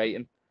 I rate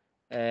him.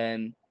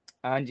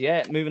 And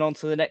yeah, moving on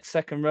to the next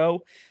second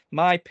row.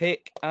 My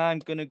pick, I'm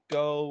going to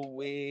go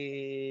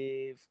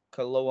with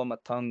Kaloa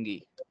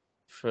Matangi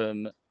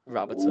from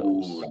Rabbitohs.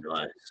 Ooh,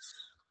 nice.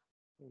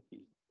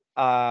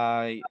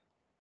 I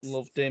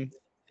loved him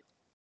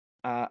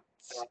at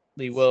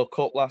the World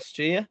Cup last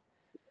year.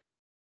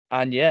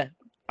 And yeah,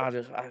 I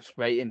just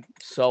rate him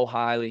so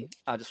highly.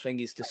 I just think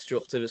he's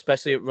destructive,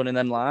 especially at running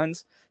them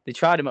lines. They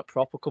tried him at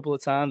prop a couple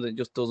of times and it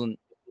just doesn't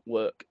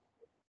work.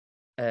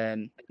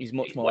 He's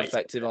much more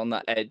effective on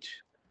that edge.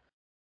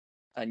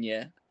 And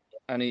yeah,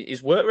 and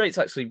his work rate's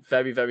actually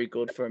very, very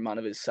good for a man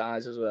of his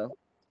size as well,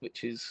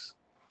 which is,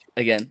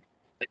 again,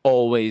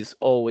 always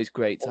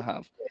great to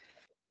have.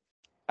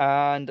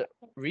 And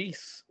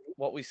Rhys,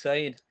 what we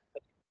saying?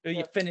 Who are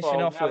you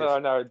finishing off now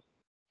with?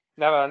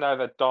 Now that I know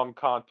that Dom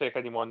can't pick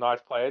any more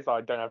nice players,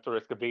 I don't have to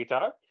risk a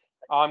veto.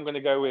 I'm going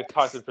to go with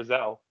Tyson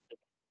Frizzell.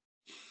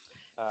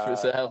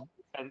 Frizzell.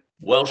 And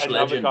Welsh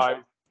another legend. guy,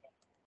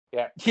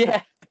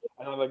 Yeah.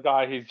 another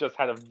guy who's just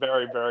had a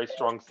very, very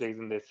strong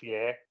season this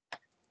year.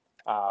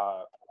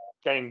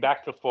 Getting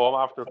back to form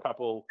after a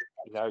couple,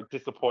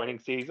 disappointing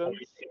seasons.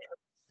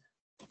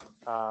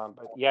 But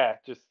yeah,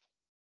 just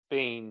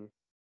being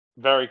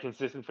very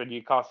consistent for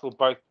Newcastle,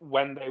 both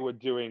when they were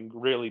doing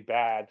really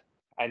bad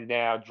and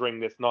now during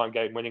this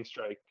 9-game winning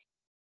streak.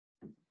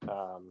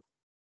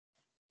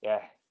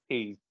 Yeah,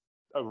 he's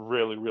a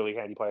really, really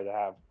handy player to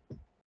have.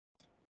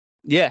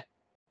 Yeah,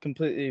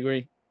 completely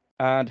agree.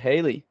 And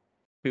Hayley,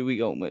 who we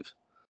going with?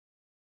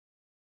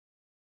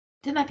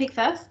 Didn't I pick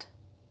first?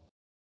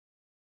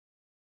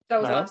 That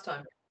was No. last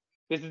time.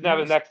 This is now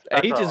the next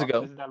Ages throw-off.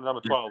 ago. This is now the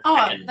number 12. Oh,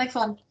 Second. next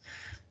one.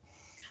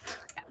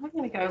 I'm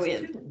going to go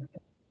with.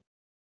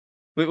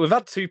 We've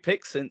had 2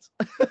 picks since.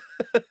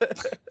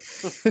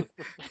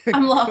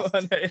 I'm lost. Go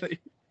on, Hayley.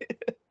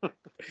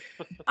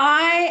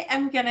 I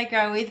am going to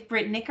go with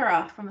Britt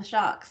Nickera from the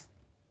Sharks.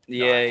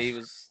 Yeah,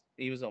 Nice.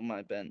 he was on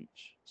my bench,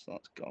 so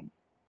that's gone.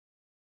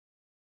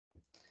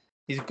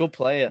 He's a good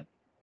player.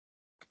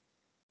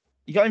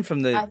 You got him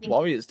from the I think-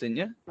 Warriors, didn't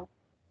you?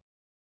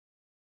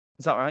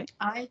 Is that right?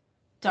 I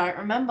don't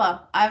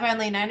remember. I've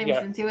only known him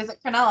Yeah. since he was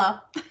at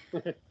Cronulla.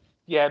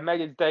 Yeah,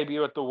 made his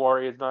debut at the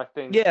Warriors, and I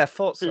think Yeah, I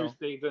thought 2 so.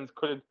 seasons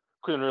couldn't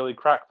really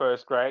crack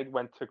first grade.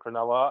 Went to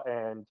Cronulla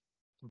and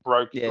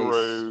broke Yeah,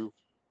 through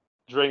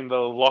during the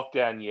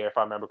lockdown year, if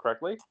I remember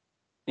correctly. Or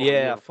the Yeah,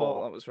 year I thought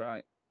before. that was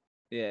right.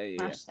 Yeah.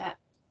 Smash that.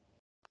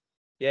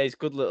 Yeah, he's a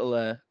good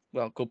little,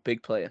 good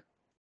big player.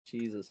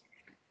 Jesus.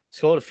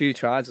 Scored a few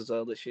tries as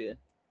well this year.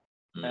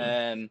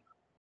 Mm.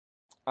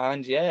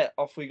 And yeah,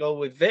 off we go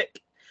with Vic.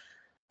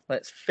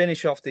 Let's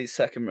finish off these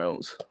second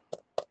rows.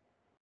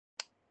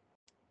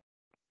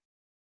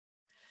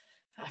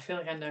 I feel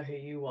like I know who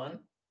you want.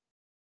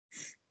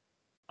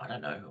 I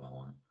don't know who I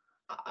want.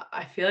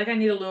 I feel like I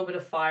need a little bit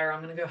of fire.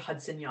 I'm going to go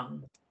Hudson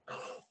Young.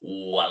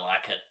 Oh, I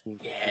like it.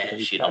 Yeah,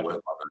 shit, I would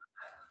have loved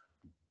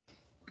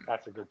it.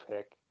 That's a good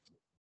pick.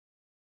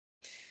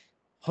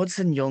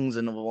 Hudson Young's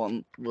another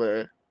one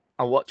where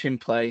I watch him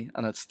play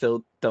and I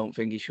still don't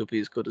think he should be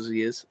as good as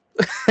he is.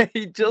 I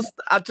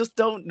just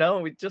don't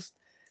know.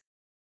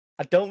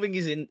 I don't think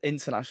he's in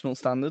international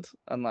standard,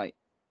 and I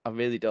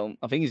really don't.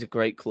 I think he's a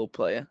great club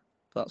player.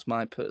 That's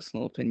my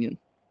personal opinion.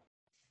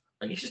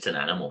 I think he's just an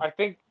animal. I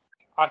think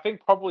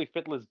probably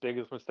Fittler's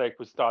biggest mistake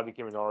was starting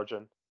him in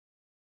Origin.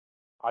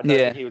 I don't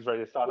think he was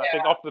ready to start. I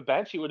think off the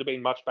bench he would have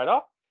been much better,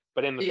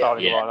 but in the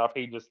starting lineup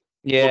he just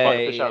looked like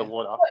a fish out of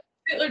water.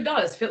 Fittler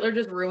does. Fittler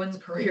just ruins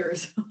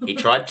careers. He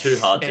tried too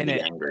hard to In be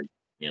it. angry,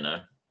 and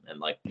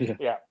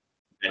Yeah.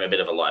 became a bit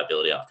of a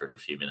liability after a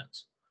few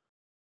minutes.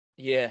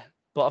 Yeah,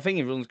 but I think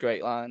he runs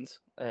great lines.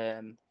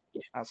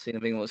 I've seen him, I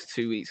think it was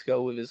 2 weeks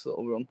ago with his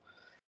little run.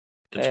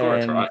 Can score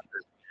a try.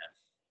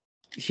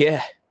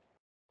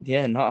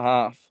 Yeah, not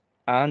half.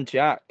 And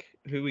Jack,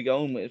 who we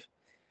going with?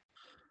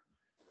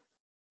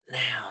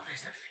 Now,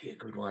 there's a few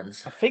good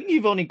ones. I think have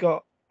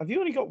you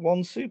only got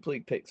one Super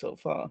League pick so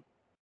far?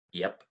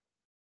 Yep.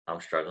 I'm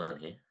struggling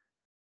here.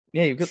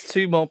 Yeah, you've got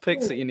 2 more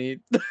picks that you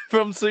need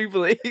from Super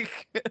League.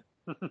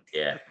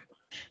 Yeah.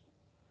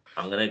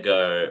 I'm going to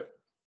go...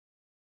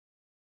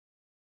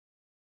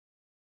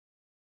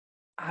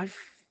 I'm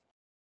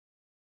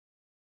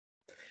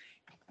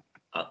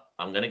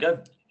going to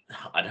go...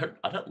 I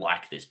don't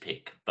like this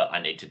pick, but I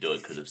need to do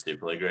it because of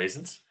Super League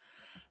reasons.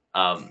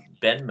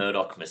 Ben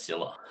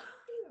Murdoch-Masila.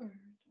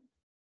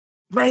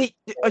 Mate,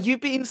 are you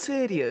being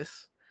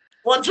serious?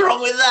 What's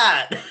wrong with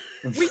that?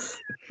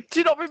 Do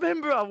you not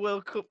remember our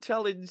World Cup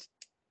Challenge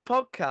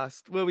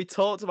podcast where we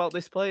talked about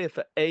this player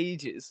for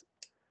ages?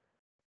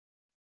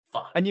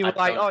 Fuck, And you were I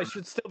like, don't- oh, he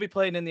should still be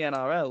playing in the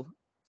NRL.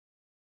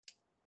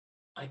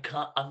 I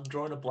can't. I'm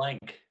drawing a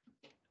blank.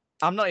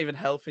 I'm not even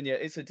helping you.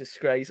 It's a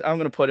disgrace. I'm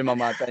going to put him on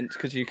my bench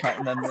because you can't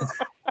remember.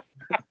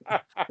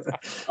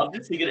 I'm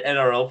just thinking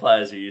NRL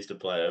players who used to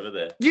play over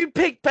there. You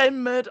picked Ben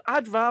Murd.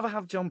 I'd rather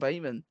have John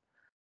Bateman.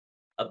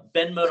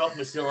 Ben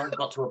Murdoch-Masila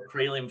got to a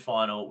prelim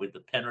final with the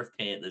Penrith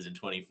Panthers in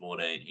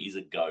 2014. He's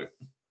a goat.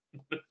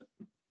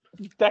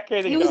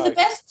 Decade He ago. was the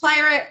best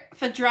player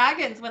for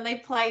Dragons when they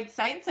played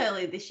Saints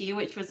earlier this year,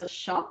 which was a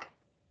shock.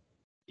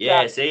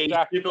 Yeah, Jack, see,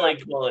 Jack, Super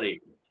League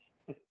quality.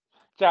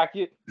 Jack,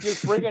 you're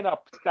bringing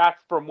up stats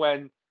from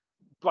when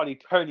bloody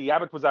Tony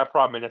Abbott was our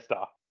Prime Minister.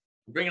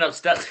 Bringing up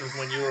stats from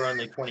when you were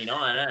only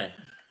 29, eh?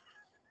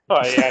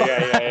 Oh,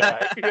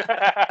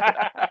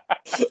 yeah.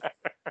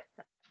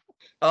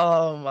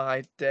 Oh,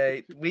 my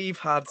day. We've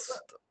had...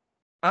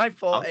 I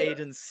thought I'm-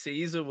 Aiden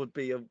Caesar would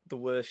be the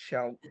worst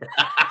shout.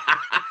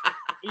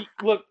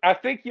 Look, I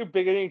think you're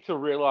beginning to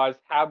realise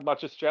how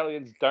much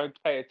Australians don't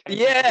pay attention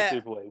to Yeah. the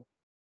Super League.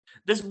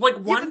 There's like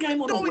one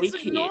game on a week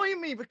it's here. annoying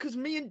me because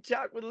me and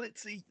Jack were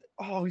literally...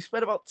 Oh, we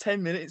spent about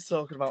 10 minutes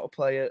talking about a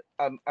player,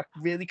 and I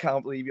really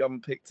can't believe you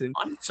haven't picked him.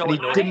 I'm so And he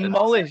annoyed. at that.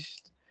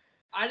 demolished.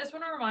 I just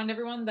want to remind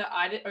everyone that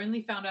I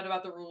only found out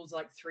about the rules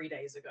like 3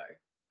 days ago.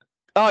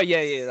 Oh yeah.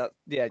 I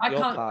You're can't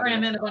cram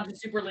pardoning. in a bunch of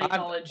Super League I'm-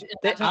 knowledge in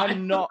that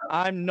I'm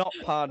time. not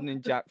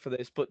pardoning Jack for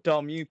this, but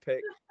Dom, you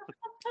pick.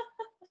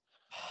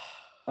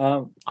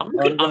 I'm I'm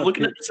gonna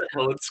looking pick- at this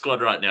Helen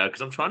squad right now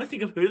because I'm trying to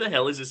think of who the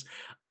hell is this.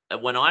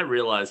 When I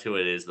realize who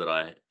it is that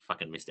I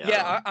fucking missed out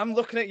Yeah, on. I'm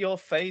looking at your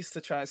face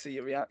to try and see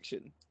your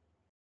reaction.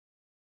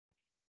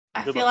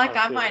 I Good feel luck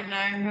like trying I to see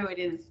might know who it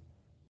is.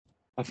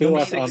 I feel Number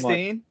like I might.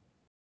 16.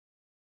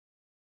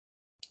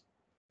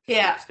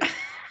 Yeah.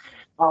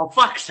 Oh,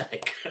 fuck's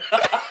sake.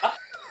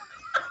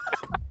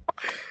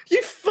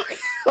 You fucking.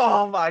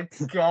 Oh my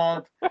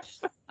god.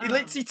 He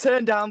literally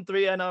turned down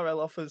 3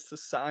 NRL offers to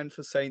sign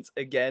for Saints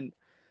again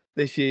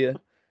this year.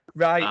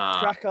 Right,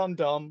 crack on,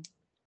 Dom.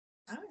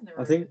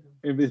 I think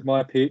it is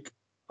my pick.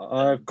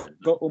 I've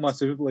got all my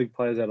Super League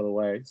players out of the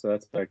way, so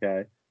that's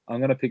okay. I'm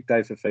going to pick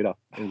Dave Fafita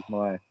as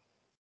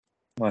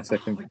my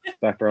second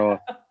back rower.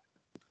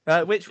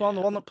 Which one?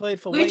 The one that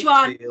played for Which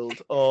one?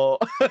 Wakefield? Or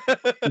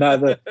No,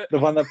 the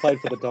one that played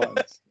for the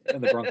Titans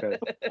and the Broncos.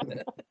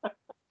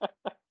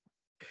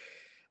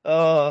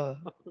 Oh,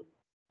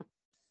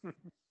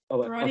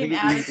 Oh, I Brought think him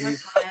out he's- of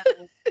he's-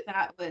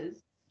 retirement.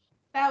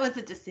 That was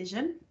a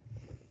decision.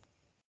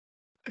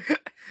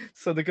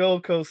 so the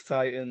Gold Coast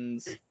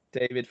Titans,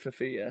 David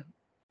Fafita.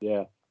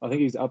 yeah, I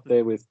think he's up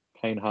there with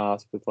Payne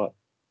Haas with like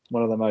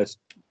one of the most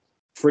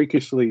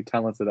freakishly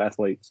talented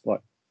athletes,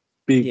 like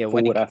big Yeah,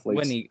 when forward he,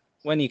 athletes.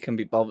 when he can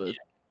be bothered.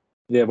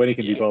 Yeah, when he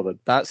can be Yeah. bothered.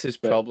 That's his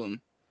But-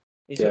 problem.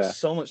 He's Yeah. got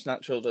so much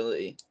natural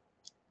ability.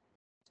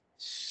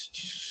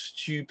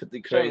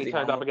 Stupidly Shame he crazy.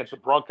 turned how up much- against the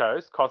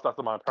Broncos, cost us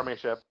my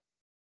premiership.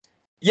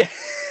 Yeah.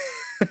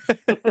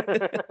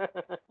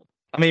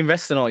 I mean,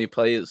 resting all your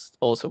players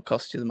also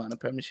cost you the minor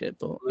premiership,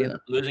 but you know.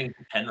 Losing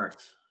to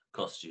Penrith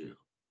cost you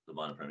the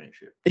minor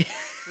premiership.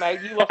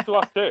 Mate, you lost to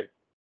us too.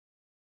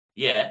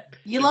 Yeah.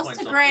 You 2 lost points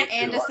to off Grant you, too,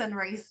 right? Anderson,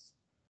 Rhys.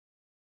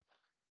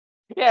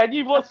 Yeah, and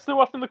you've lost to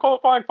us in the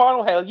qualifying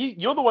final, Hayley.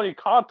 You're the one who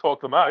can't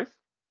talk the most.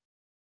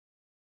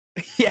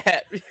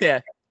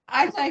 yeah.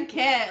 I don't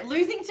care.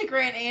 Losing to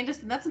Grant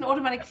Anderson, that's an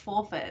automatic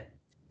forfeit.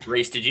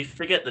 Rhys, did you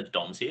forget that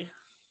Dom's here?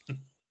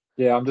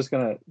 Yeah, I'm just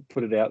going to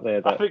put it out there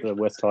I that think- the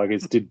West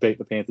Tigers did beat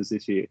the Panthers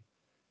this year,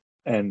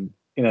 and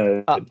in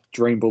a Ah.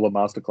 Dream Buller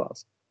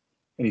masterclass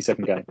in his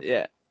second game.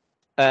 Yeah.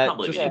 can't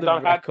believe Just it. Yeah, for the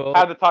Dom, record,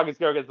 how the Tigers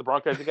go against the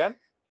Broncos again?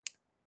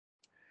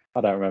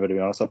 I don't remember, to be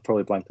honest. I've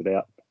probably blanked it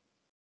out.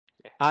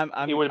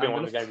 He would have been I'm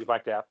one of the gonna- games you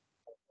blanked out.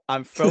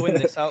 I'm throwing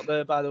this out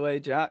there, by the way,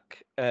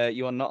 Jack.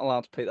 You are not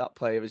allowed to pick that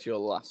player as your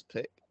last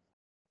pick.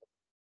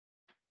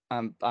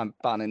 I'm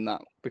banning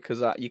that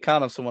because you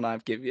can't have someone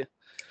I've give you.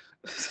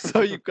 So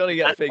you've got to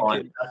get That's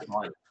fine.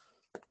 thinking.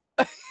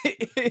 That's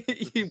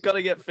fine. You've got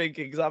to get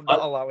thinking because I'm not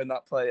allowing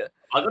that player.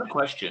 I got a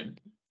question.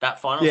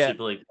 That final Yeah.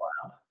 Super League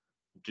player,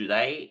 do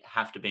they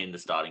have to be in the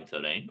starting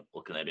 13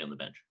 or can they be on the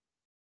bench?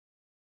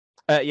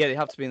 Yeah, they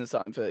have to be in the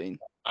starting 13.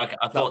 Okay,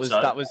 I That thought was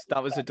so.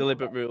 that was a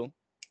deliberate rule.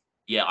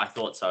 Yeah, I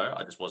thought so.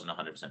 I just wasn't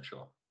 100%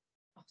 sure.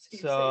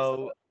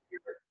 So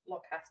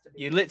Lock has to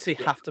be. you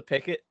literally have to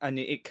pick it, and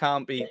it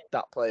can't be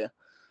that player.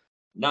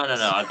 No,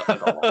 I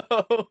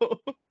got one.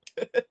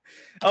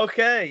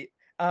 Okay,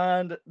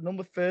 and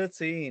number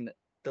 13,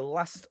 the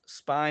last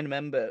spine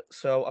member.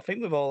 So I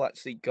think we've all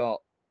actually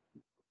got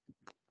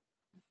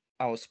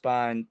our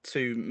spine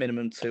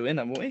minimum two in,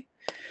 haven't we?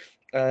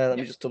 Let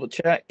me Yep. just double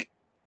check.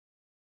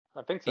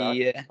 I think so.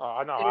 Yeah, Oh,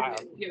 I know. Yeah, I we have.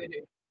 do. Yeah, we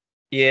do.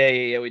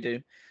 yeah, we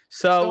do.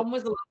 So Dom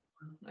was the last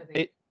one, I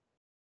think.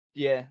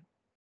 yeah,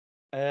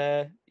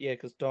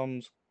 because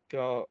Dom's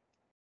got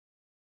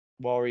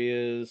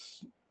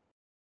Warriors,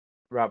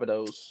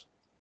 Rabbitohs.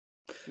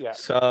 Yeah.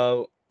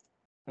 So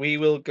we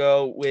will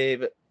go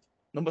with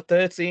number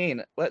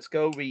 13. Let's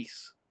go,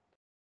 Rhys.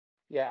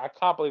 Yeah, I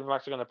can't believe I'm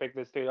actually going to pick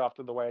this dude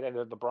after the way it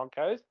ended at the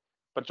Broncos.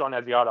 But John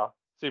Asiata,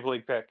 Super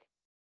League pick.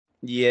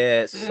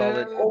 Yeah,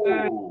 solid.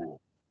 Oh,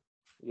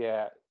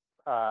 Yeah.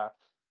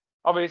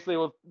 Obviously,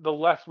 the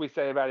less we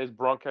say about his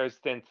Broncos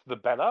stint, the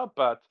better.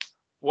 But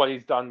what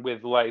he's done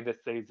with Lay this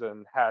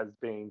season has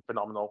been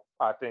phenomenal.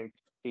 I think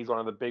he's one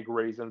of the big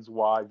reasons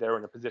why they're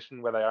in a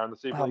position where they are in the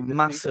Super Oh, League this season.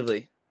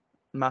 massively.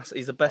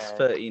 He's the best And-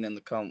 13 in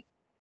the comp.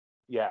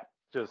 Yeah,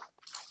 just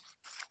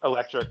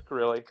electric,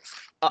 really.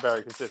 Uh,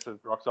 Very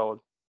consistent, rock solid.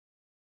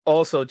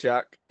 Also,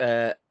 Jack,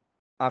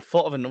 I've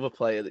thought of another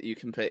player that you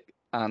can pick,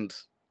 and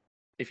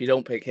if you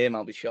don't pick him,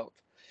 I'll be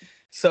shocked.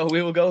 So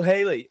we will go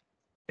Hayley.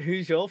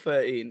 Who's your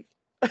 13?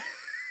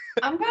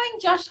 I'm going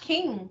Josh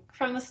King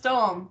from the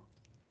Storm.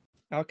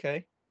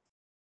 Okay.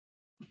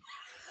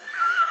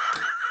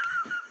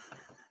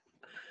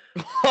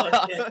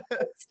 Okay.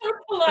 So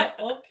polite.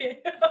 Okay.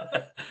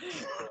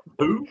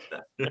 Who?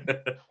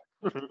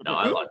 No,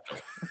 I like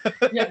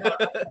him. Yeah, no,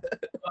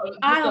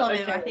 I love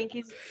him. I think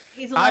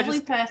he's a I lovely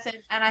just- person,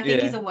 and I think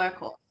yeah. he's a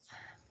workhorse.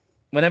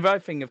 Whenever I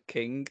think of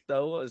King,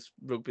 though, as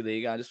rugby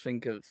league, I just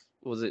think of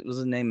was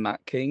his name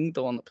Matt King,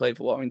 the one that played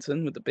for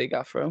Warrington with the big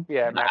afro?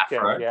 Yeah, The Matt King,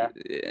 Afro. yeah.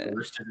 Yeah, The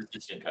Roosters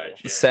assistant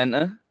coach. the Yeah.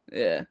 centre.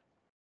 Yeah,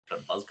 Got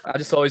a buzz I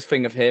just always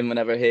think of him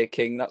whenever I hear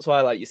King. That's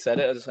why, like you said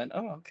it, I just went,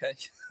 oh, okay,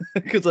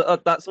 because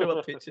that's who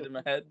I pictured in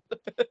my head.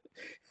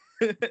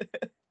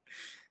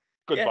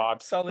 Good Yeah,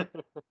 vibes. solid.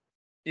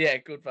 Yeah,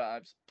 good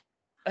vibes.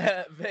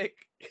 Vic,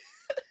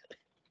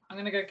 I'm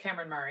gonna go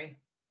Cameron Murray.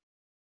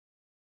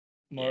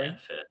 Murray, Yeah,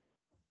 fair.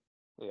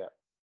 Yeah.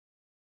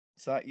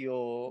 is that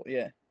your?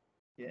 Yeah.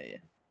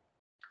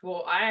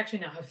 Well, I actually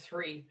now have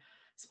 3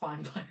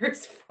 spine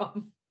players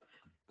from.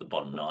 The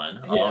bottom 9.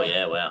 Yeah. Oh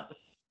yeah, wow.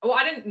 Well,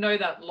 I didn't know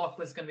that Locke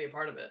was going to be a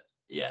part of it.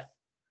 Yeah.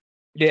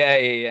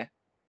 Yeah.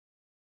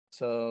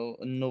 So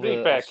another To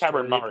be fair,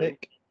 Cameron Australia Murray,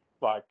 pick.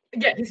 like,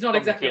 Yeah, he's not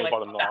doesn't exactly feel like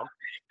bottom 9.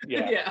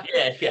 Yeah.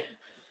 Yeah.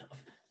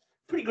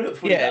 Pretty good at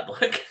footy, Yeah. that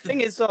bloke. Thing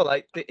is though,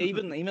 like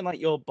even like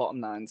your bottom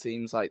 9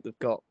 teams, like they've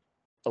got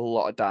a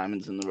lot of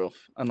diamonds in the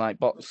rough, and like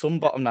some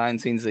bottom 9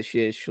 teams this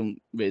year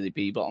shouldn't really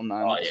be bottom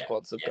 9 Oh, with the yeah,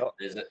 squads they've got.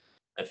 There's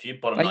a few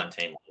bottom Like- 9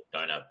 teams that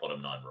don't have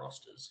bottom 9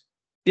 rosters.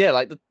 Yeah,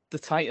 like the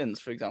Titans,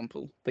 for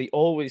example, they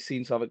always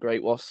seem to have a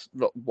great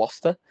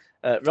roster,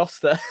 and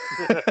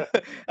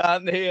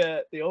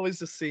they always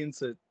just seem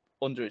to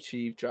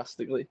underachieve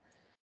drastically.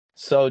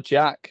 So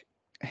Jack,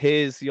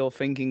 here's your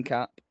thinking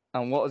cap,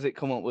 and what does it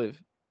come up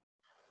with?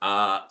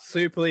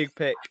 Super League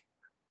pick,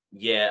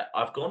 Yeah,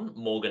 I've gone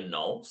Morgan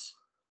Knowles.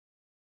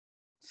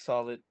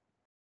 solid.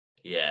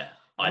 Yeah,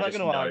 I'm not just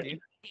going to know. argue.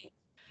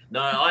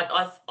 No,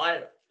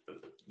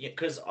 yeah,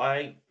 because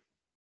I've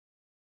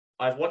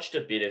watched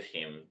a bit of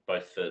him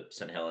both for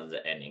St Helens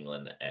and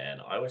England,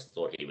 and I always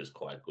thought he was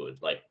quite good.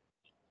 Like,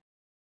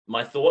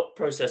 my thought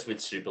process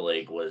with Super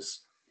League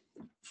was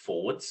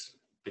forwards,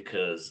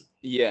 because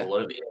Yeah, a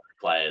lot of the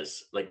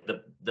players, like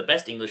the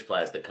best English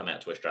players that come out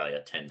to Australia,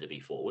 tend to be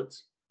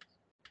forwards.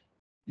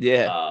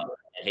 yeah.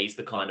 And he's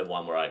the kind of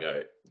one where I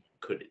go,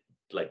 could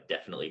like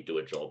definitely do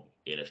a job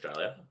in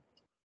Australia.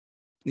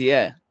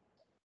 Yeah,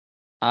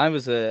 I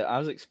was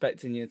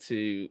expecting you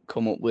to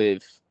come up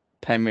with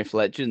Penrith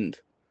legend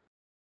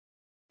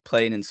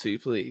playing in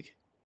Super League.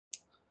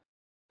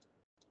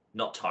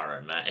 Not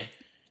Tyrone May.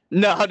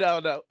 No.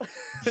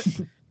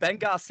 Ben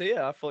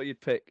Garcia, I thought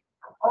you'd pick.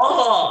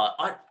 Oh,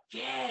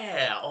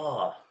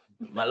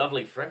 my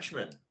lovely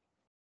Frenchman.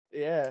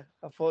 Yeah,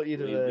 I thought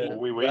you'd Oui, have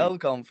oui. well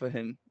gone for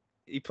him.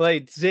 He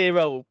played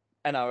 0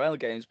 NRL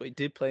games, but he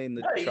did play in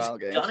the No, he's trial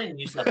games. done in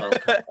New South Wales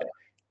Cup.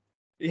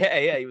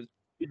 Yeah, he was,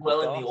 Did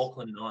well in the Gosh.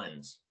 Auckland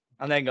Nines.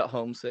 and then got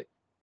homesick,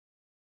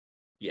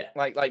 Yeah.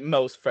 like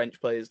most French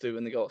players do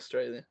when they go to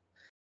Australia.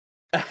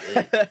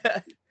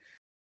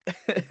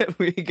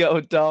 We go,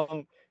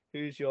 Dom.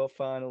 Who's your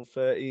final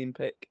 13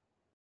 pick?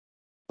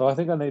 So I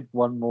think I need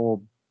one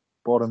more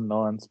bottom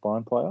 9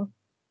 spine player,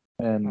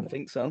 I and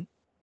think so.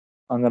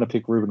 I'm going to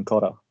pick Ruben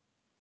Cotter.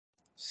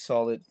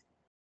 Solid.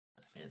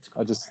 It's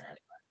I just- good.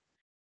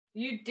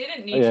 You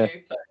didn't need Yeah.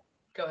 to, but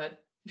go ahead.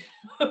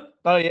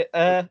 Oh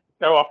yeah,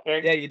 Go off,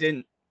 King. yeah. You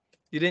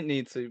didn't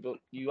need to, but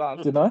you have.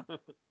 Didn't I?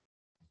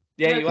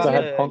 Yeah, No, you 'cause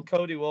have I had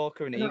Cody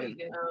Walker and No, Egan.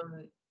 Egan,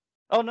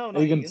 Oh no,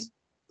 not Egan. Egan's,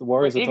 the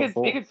Warriors are top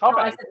 4. Egan's no, top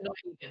I 8. said not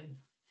Egan.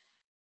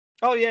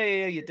 Oh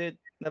yeah. You did.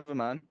 Never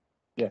mind.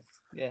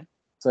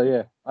 So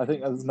yeah, I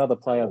think there's another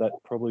player that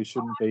probably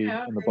shouldn't be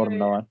yeah, in the okay, bottom yeah.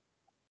 9,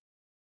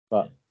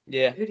 but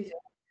Yeah. Who did you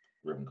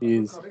Ruben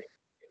he's Cotter?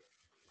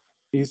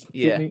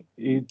 Yeah.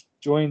 he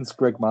joins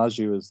Greg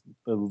Marju as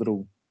the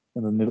little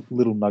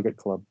Nugget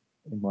Club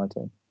in my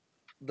team.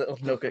 Little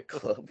Nugget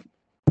Club.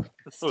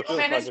 Still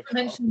managed to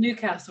mention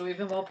Newcastle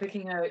even while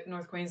picking a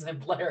North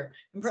Queensland player.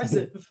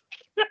 Impressive.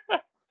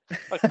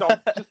 Like, Dom,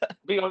 just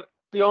be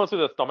honest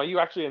with us, Dom. Are you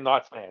actually a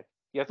Knights fan?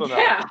 Yes or no?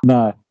 Yeah.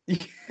 No,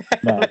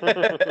 no,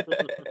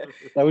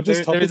 they were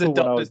just There is a topical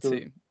dotted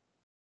team.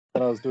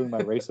 when I was doing my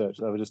research.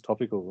 They were just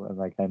topical and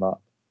they came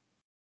up.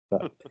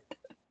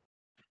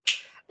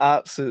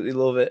 Absolutely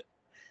love it.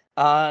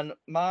 And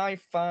my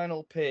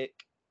final pick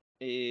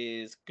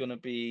is gonna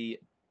be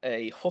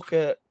a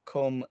hooker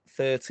come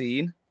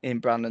 13 in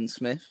Brandon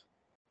Smith.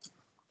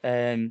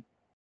 I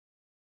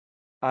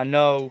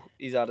know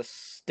he's had a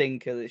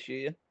stinker this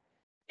year.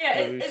 Yeah,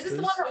 is this the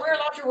Roosters. one that we're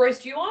allowed to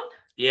roast you on?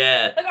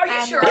 Yeah. Like, are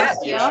you sure?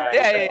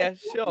 Yeah,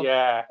 sure.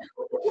 Yeah.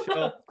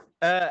 Sure.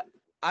 I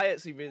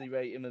actually really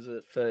rate him as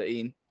a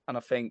 13, and I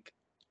think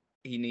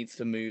he needs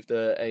to move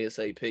the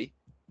ASAP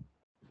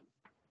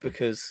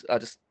because I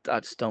just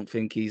don't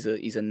think he's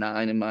a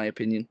 9 in my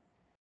opinion.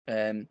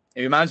 It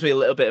reminds me a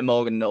little bit of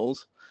Morgan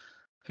Knowles,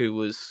 who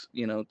was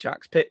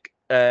Jack's pick.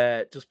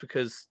 Just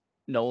because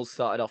Knowles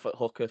started off at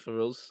hooker for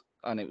us,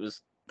 and it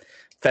was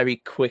very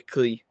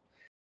quickly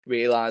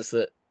realised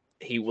that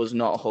he was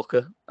not a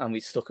hooker, and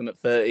we stuck him at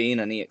 13,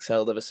 and he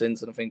excelled ever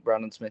since. And I think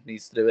Brandon Smith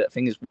needs to do it. I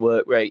think his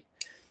work rate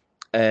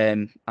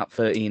at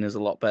 13 is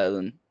a lot better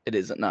than it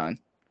is at 9.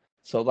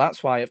 So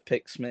that's why I've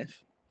picked Smith.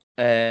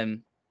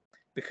 Mainly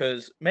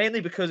because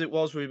it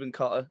was Ruben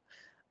Cotter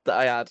that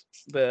I had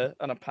there,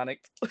 and I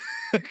panicked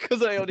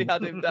because I only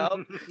had him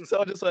down.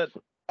 So I just went,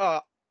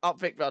 I'll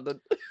pick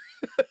Brandon.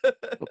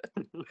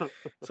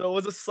 So it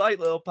was a slight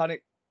little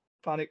panic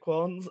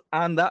ones,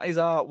 and that is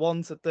our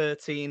 1 to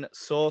 13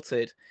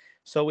 sorted.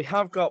 So we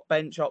have got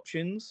bench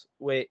options,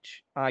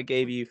 which I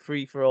gave you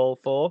 3 for all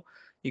 4.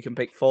 You can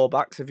pick 4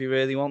 backs if you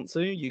really want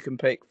to. You can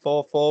pick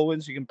 4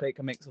 forwards. You can pick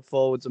a mix of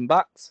forwards and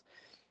backs.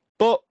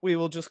 But we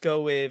will just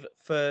go with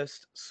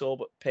first sub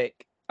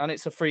pick, and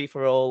it's a free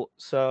for all.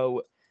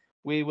 So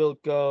we will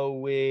go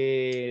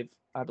with,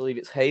 I believe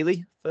it's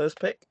Hayley, first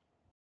pick.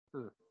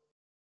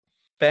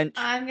 Bench.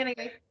 I'm gonna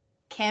go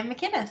Cam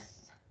McInnes.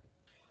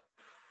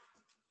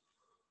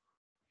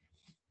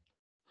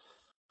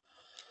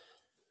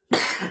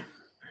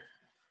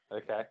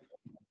 Okay.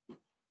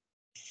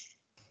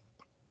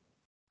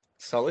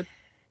 Solid.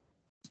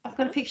 I've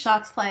got to pick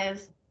Sharks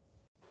players.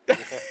 It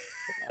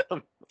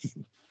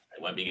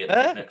won't be getting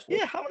picked next week.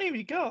 Yeah, how many have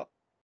you got?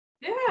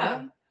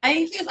 Yeah.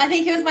 I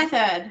think he was my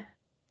third.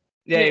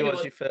 Yeah, Yeah, he he was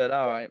was. your third.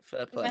 All right,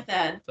 fair He was my play.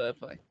 third. Fair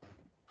play.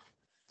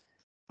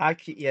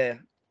 Yeah,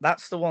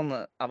 that's the one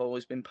that I've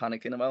always been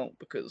panicking about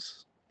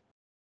because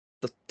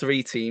the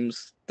 3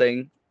 teams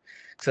thing.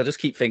 Because I just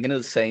keep thinking of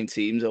the same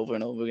teams over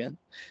and over again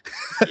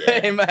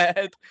Yeah. in my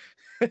head.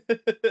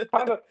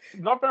 Kind of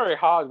not very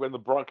hard when the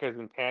Broncos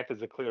and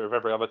Panthers are clear of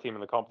every other team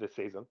in the comp this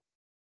season.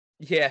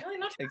 Yeah, Really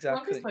not sure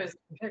exactly. Broncos players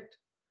get picked.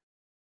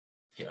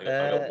 Yeah,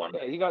 I got one.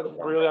 Yeah, you got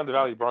really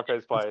undervalued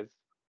Broncos players.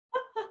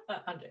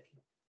 I'm joking.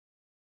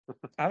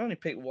 I've only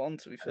picked one,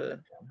 to be fair.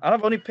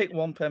 I've only picked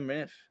one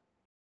Penrith.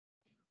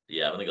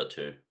 Yeah, I've only got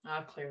 2.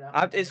 I've cleared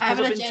out. It's I have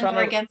an 'cause I've been agenda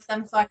trying against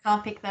them, so I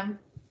can't pick them.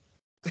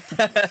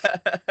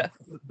 to...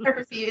 I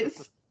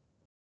refuse.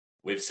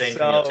 We've seen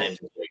from your So- teams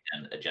this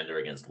weekend agenda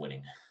against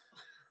winning.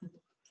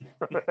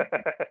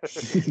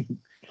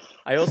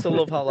 I also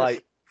love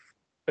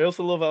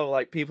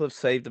how people have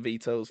saved the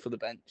vetoes for the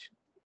bench.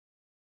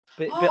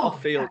 Bit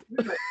off field.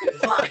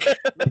 Fuck.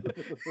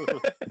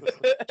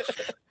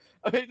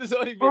 I mean, there's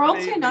only We're all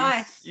been too me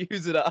nice.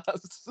 use it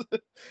as.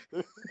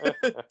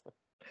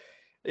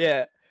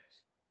 Yeah.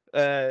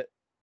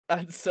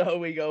 And so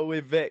we go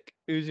with Vic.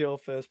 Who's your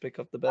first pick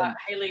off the bench?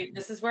 Hayley,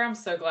 this is where I'm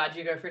so glad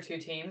you go for 2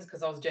 teams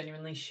because I was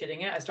genuinely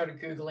shitting it. I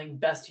started Googling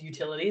best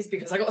utilities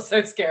because I got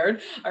so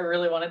scared. I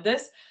really wanted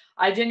this.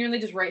 I genuinely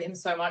just rate him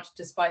so much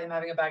despite him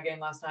having a bad game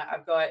last night.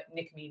 I've got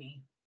Nick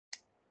Meaney.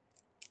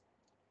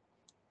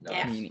 No.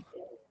 Yeah. Meanie.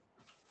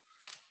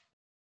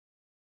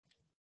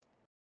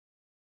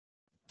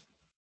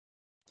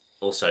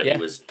 Also, Yeah.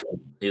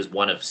 he was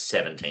one of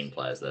 17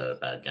 players that had a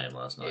bad game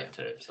last night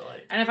too. So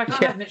like, And if I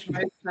can't Yeah. have Mitch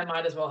Moses, I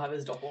might as well have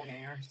his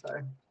doppelganger.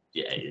 So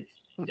yeah,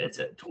 that's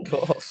it. Of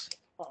course.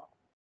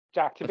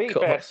 Jack, to Of be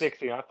fair, course.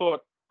 60, I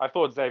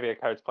thought Xavier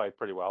Coates played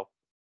pretty well.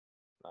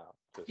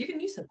 you can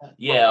use that.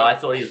 Yeah, I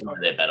thought he was one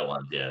of their better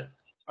ones. Yeah.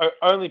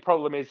 Only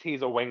problem is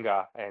he's a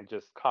winger and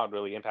just can't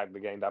really impact the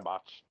game that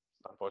much,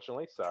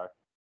 unfortunately. So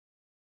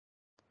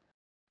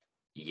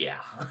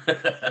Yeah.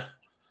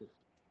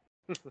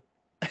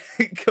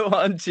 Go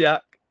on,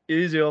 Jack.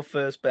 Who's your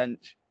first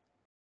bench?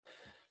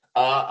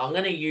 I'm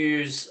going to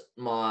use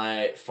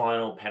my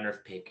final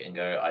Penrith pick and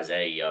go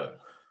Isaiah Yeo.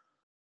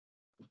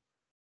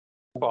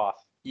 class.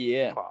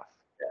 Yeah.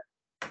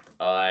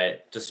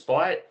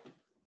 Despite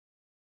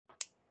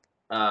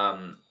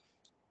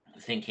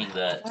thinking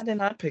that Why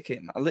didn't I pick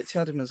him? I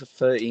literally had him as a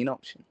 13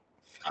 option.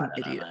 I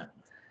Fucking don't know, idiot.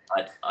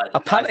 man. I I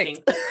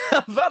panicked. think,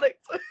 I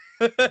panicked.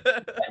 I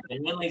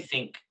genuinely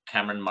think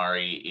Cameron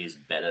Murray is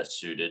better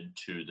suited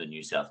to the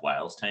New South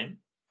Wales team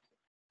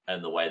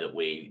and the way that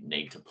we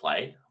need to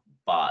play.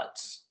 But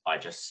I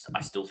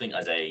still think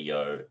Isaiah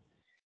Yeo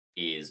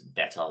is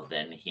better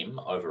than him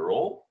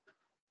overall.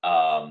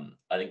 I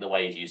think the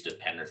way he's used at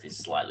Penrith is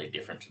slightly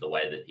different to the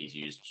way that he's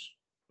used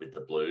with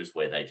the Blues,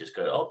 where they just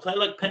go, "Oh, play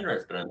like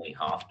Penrith," but only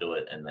half do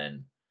it, and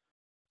then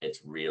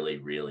it's really,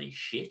 really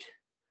shit.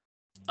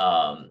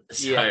 So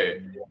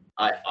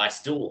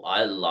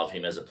I love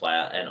him as a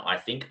player, and I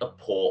think a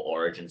poor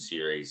Origin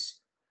series,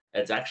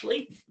 it's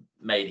actually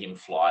made him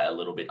fly a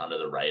little bit under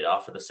the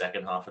radar for the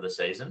second half of the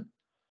season.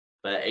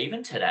 But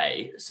even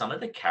today, some of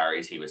the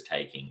carries he was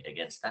taking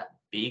against that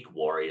big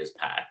Warriors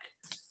pack,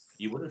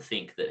 you wouldn't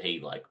think that he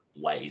like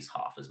weighs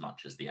half as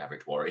much as the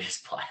average Warriors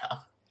player.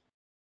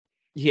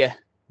 Yeah.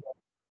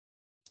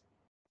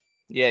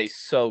 Yeah, he's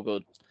so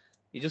good.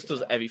 He just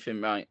does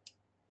everything right.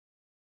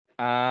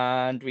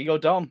 And we go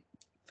Dom.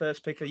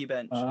 First pick of your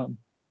bench. I'm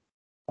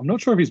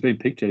not sure if he's been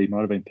picked yet. He might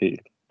have been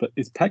picked. But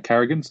is Pat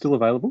Carrigan still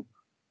available?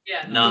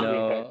 yeah,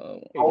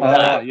 No.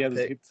 Yeah,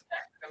 there's Picked.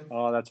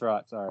 Oh, that's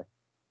right. Sorry.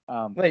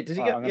 Wait, did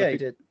he get? Yeah, he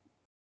did.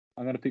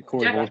 I'm going to pick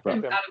Corey Jack Horsburgh.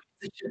 picked him out of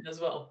position as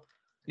well.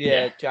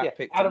 Yeah, Yeah. Jack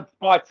picked Out him. of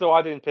spite, so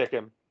I didn't pick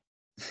him.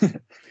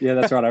 Yeah,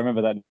 that's right. I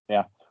remember that.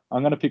 Yeah,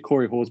 I'm going to pick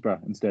Corey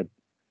Horsburgh instead,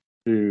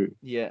 who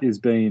Yeah. has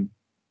been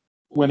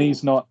when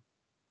he's not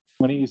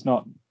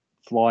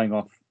flying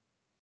off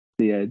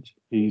the edge.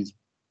 He's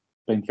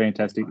been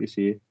fantastic this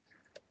year.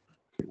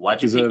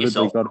 Why'd you pick Deservedly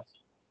yourself? got it.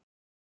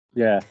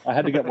 Yeah, I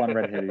had to get one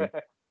redheaded.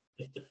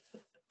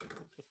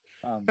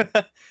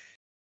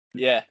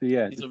 Yeah.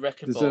 Yeah, He's a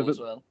wrecking ball as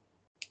well.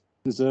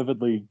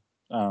 deservedly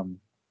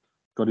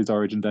got his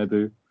Origin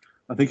debut.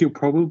 I think he'll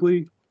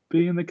probably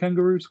be in the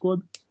Kangaroo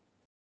squad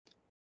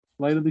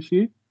later this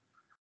year.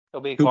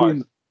 He'll be He'll be close,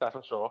 in- that's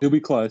for sure. He'll be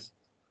close,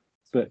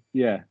 but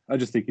yeah, I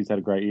just think he's had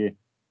a great year.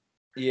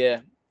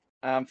 Yeah.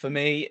 For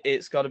me,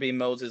 it's got to be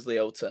Moses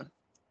Leota.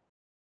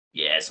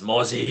 Yes,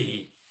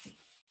 Mozzie.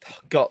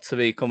 got to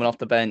be coming off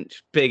the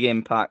bench. Big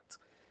impact.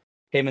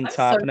 Him and I'm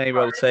so Tarpanay surprised.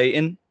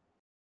 rotating.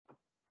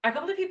 I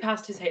can't believe he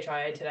passed his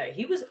HIA today.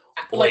 He was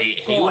Boy,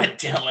 he gone. went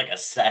down like a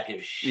sack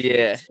of shit.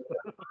 Yeah.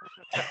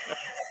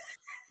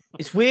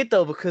 It's weird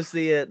though because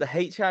the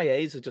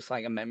HIAs are just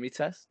like a memory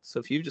test. So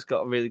if you've just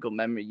got a really good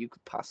memory, you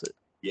could pass it.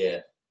 Yeah.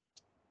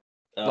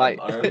 Like,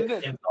 I remember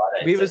Isn't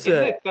we was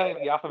Isn't it saying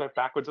the alphabet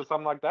backwards or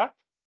something like that?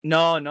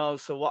 No.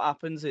 So what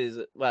happens is,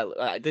 well,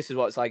 this is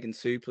what it's like in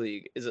Super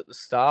League. Is at the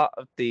start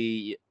of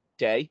the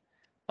day,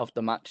 of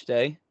the match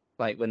day,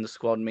 like when the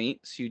squad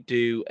meets, you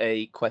do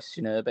a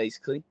questionnaire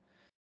basically,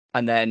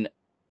 and then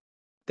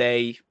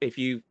if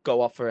you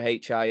go off for a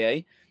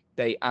HIA,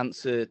 they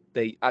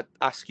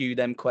ask you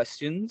them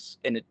questions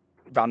in a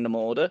random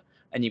order,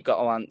 and you've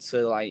got to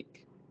answer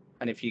like,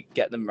 and if you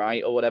get them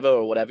right or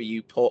whatever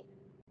you put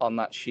on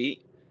that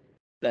sheet,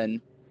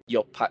 then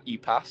you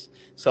pass.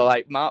 So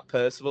like Mark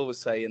Percival was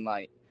saying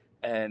like,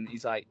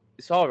 he's like,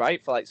 it's all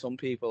right for like some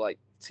people, like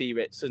T.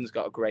 Ritson's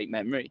got a great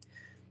memory.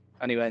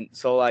 And he went,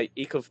 so like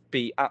he could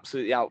be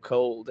absolutely out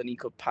cold and he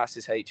could pass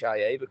his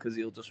HIA because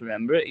he'll just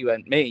remember it. He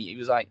went, he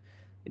was like,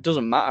 it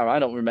doesn't matter, I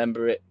don't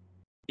remember it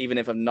even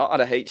if I've not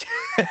had a HIA.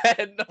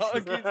 No,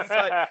 he's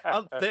like,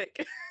 I'm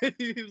thick.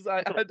 He was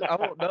like, I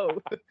won't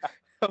know.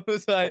 I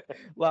was like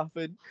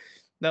laughing.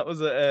 That was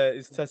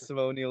his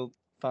testimonial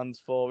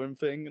fans forum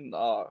thing, and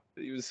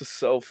he was just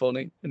so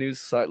funny. And he was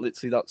just like,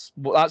 literally,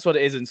 that's what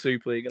it is in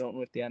Super League. I don't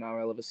know if the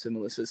NRL have a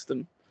similar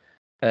system,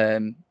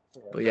 but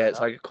yeah, it's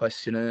like a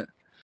questionnaire.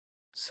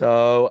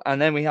 So, and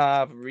then we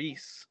have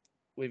Rhys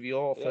with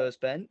your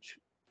first bench.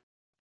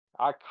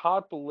 I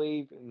can't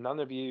believe none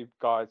of you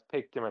guys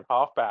picked him at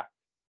halfback.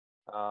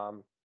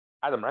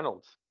 Adam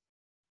Reynolds.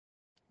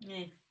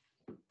 Yeah.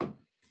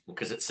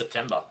 Because it's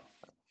September.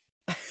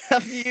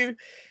 Have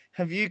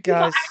you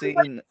guys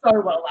seen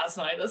so well last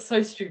night? That's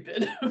so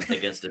stupid.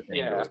 Against a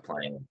team that was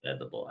playing with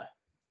the boy.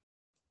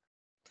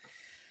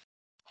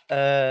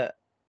 Yeah,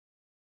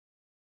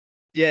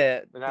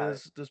 No.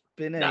 there's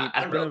been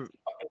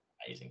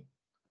Amazing.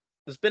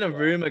 There's been a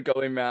rumor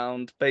going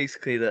around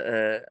basically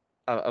that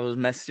I was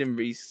messaging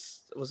Rhys.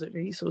 Was it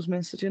Rhys I was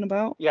messaging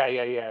about? Yeah.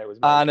 It was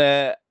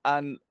me.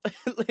 And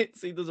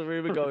literally there's a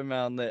rumor going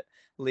around that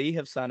Lee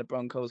have signed a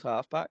Broncos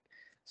halfback.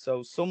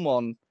 So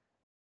someone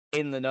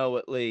in the know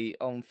at Lee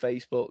on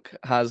Facebook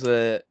has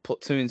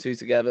put 2 and 2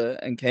 together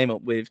and came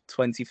up with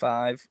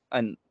 25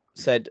 and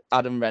said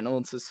Adam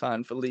Reynolds has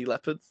signed for Lee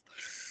Leopards,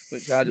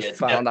 which I just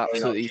found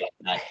absolutely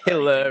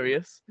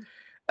hilarious.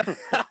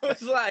 I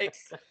was like,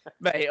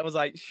 mate,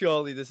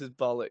 surely this is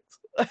bollocks.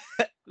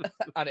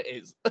 And it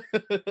is.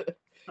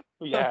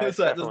 Yeah, I was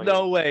like,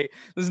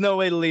 there's no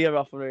way Lee are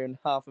offering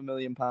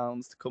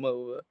 £500,000 to come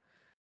over.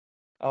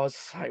 I was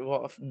like,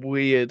 what a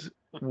weird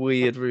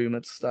rumour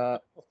to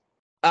start.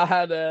 I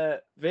had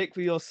Vic for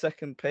your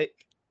second pick.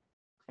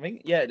 I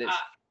think, yeah, it is.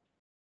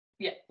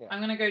 Yeah, I'm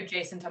going to go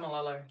Jason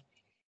Tamalolo.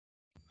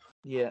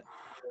 Yeah.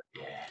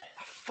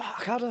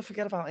 Fuck, how did I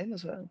forget about him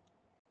as well?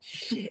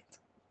 Shit.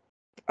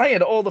 I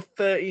had all the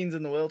 13s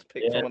in the world to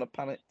pick from and I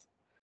panicked.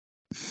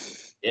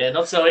 Yeah,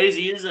 not so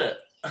easy, is it?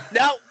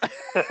 No!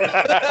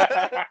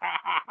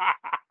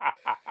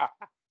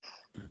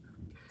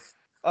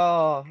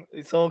 Oh,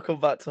 it's all come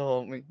back to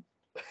haunt me.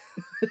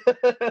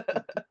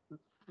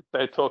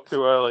 They talk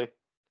too early.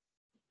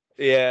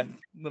 Yeah,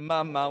 the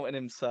man mountain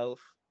himself.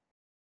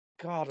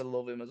 God, I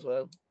love him as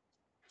well.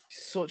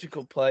 He's such a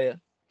good player.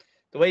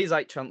 The way he's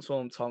like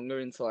transformed Tonga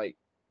into like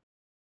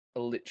a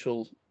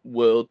literal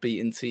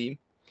world-beating team.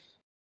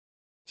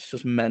 It's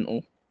just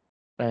mental.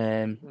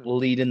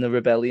 Leading the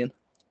rebellion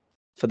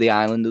for the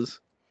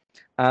Islanders.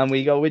 And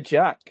we go with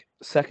Jack,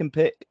 second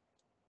pick.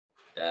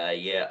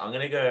 Yeah, I'm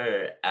going to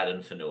go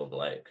Adam Fanua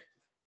Blake.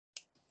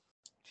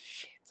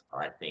 Shit.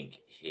 I think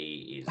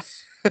he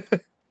is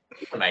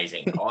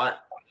amazing.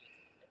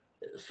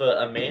 For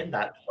a man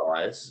that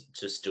size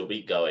to still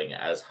be going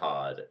as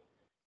hard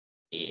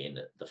in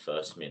the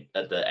first minute,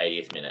 at the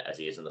 80th minute as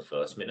he is in the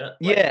first minute,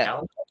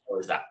 how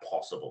is that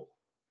possible?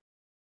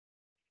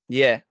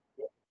 Yeah,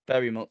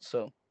 very much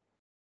so.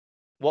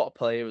 What a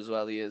player as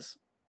well he is.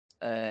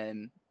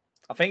 I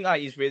think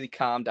like he's really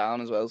calmed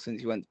down as well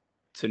since he went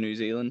to New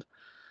Zealand,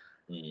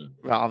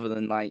 rather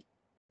than like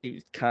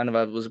he kind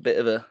of was a bit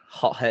of a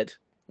hothead,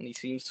 and he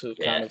seems to have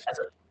kind of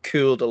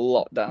cooled a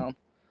lot down.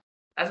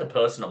 As a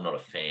person, I'm not a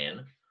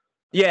fan.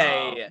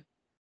 Yeah.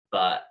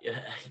 But he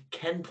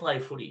can play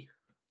footy.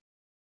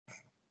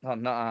 Oh,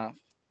 not half.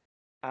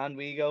 And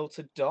we go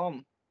to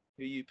Dom.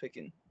 Who are you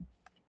picking?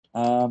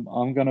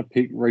 I'm gonna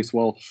pick Rhys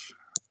Walsh.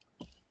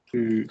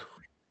 Who?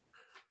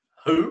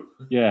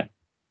 Yeah.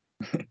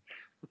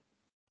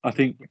 I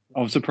think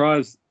I'm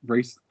surprised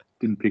Rhys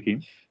didn't pick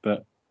him,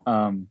 but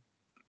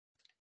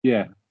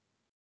yeah,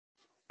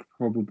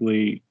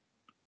 probably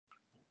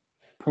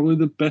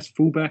the best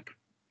fullback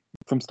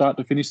from start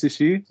to finish this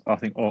year. I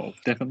think,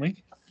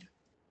 definitely.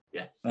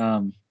 Yeah.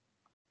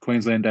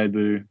 Queensland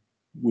debut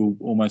will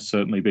almost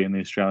certainly be in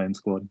the Australian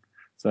squad.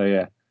 So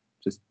yeah,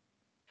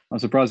 I'm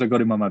surprised I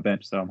got him on my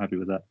bench, so I'm happy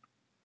with that.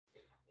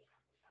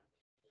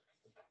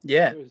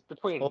 Yeah, It was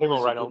between him always or a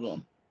good Reynolds.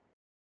 one.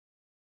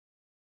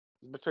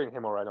 Between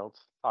him or Reynolds.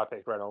 I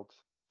picked Reynolds.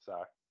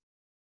 So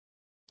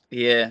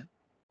Yeah,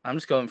 I'm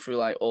just going through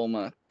like all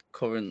my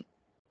current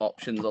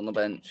options on the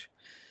bench,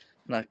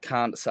 and I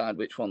can't decide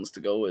which ones to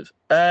go with.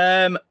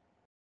 I'm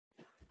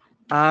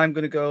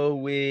gonna go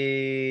with.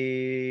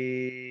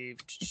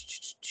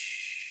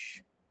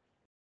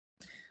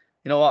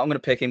 You know what? I'm gonna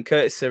pick him,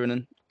 Curtis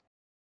Sirenen.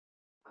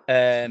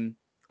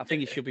 I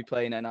think he should be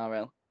playing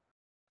NRL,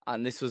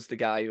 and this was the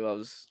guy who I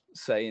was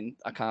saying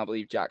I can't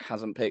believe Jack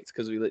hasn't picked,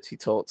 because we literally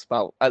talked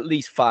about at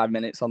least 5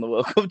 minutes on the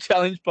World Cup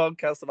Challenge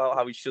podcast about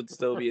how he should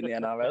still be in the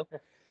NRL.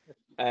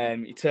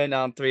 He turned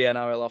down 3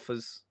 NRL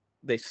offers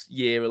this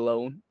year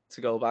alone to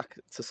go back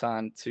to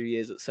sign 2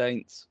 years at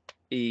Saints.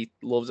 He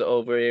loves it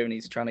over here, and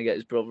he's trying to get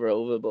his brother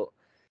over, but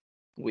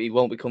we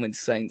won't be coming to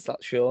Saints,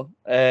 that's sure.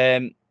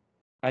 And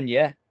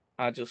yeah,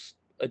 I just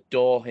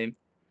adore him.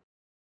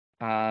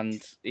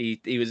 And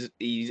he's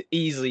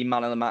easily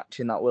man of the match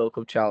in that World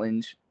Cup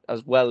Challenge,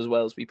 as well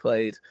as we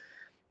played.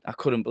 I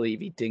couldn't believe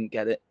he didn't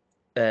get it.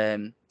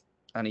 And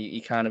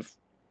he kind of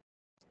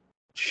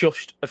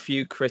shushed a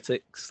few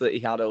critics that he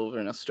had over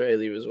in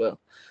Australia as well.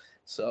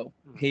 So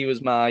he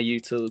was my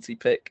utility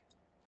pick.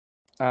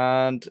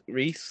 And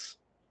Rhys?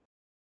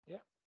 yeah,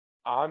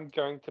 I'm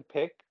going to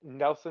pick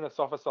Nelson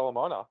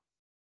Asafa-Solomona.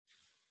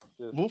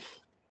 Woof.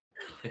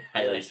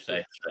 Hayley's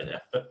face right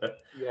now.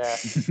 Yeah,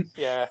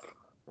 yeah.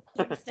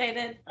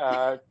 Devastated.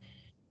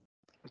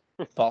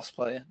 Boss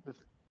player.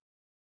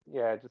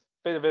 Yeah, just a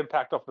bit of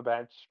impact off the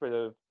bench, bit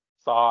of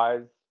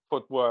size,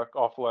 footwork,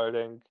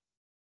 offloading.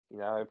 You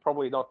know,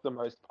 probably not the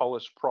most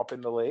polished prop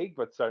in the league,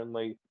 but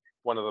certainly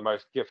one of the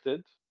most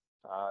gifted,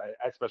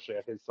 especially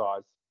at his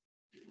size.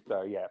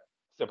 So yeah,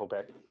 simple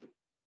pick.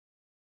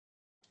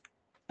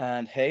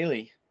 And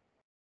Hayley?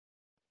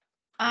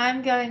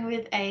 I'm going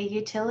with a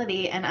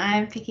utility, and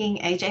I'm picking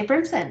AJ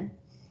Brimson.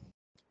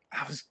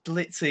 I was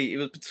literally, it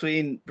was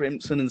between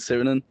Brimson and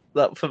Sirenen,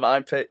 that for my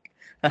pick.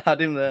 I had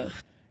him there.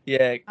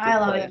 Yeah, good I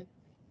love player. him.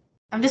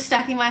 I'm just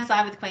stacking my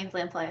side with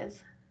Queensland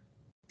players.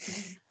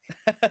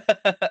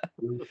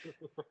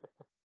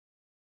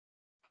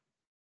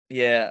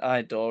 Yeah, I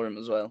adore him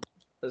as well.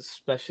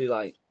 Especially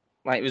like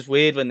it was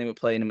weird when they were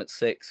playing him at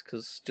 6,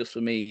 because just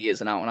for me, he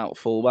is an out and out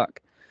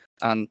fullback,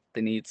 and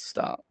they need to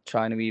start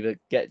trying to either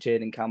get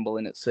Jaden Campbell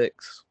in at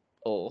 6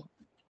 or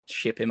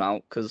ship him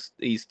out, because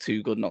he's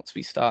too good not to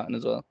be starting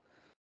as well.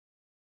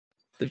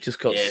 They've just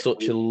got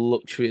such a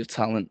luxury of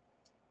talent.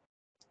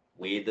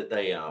 Weird that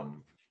they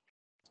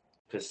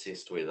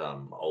persist with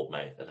old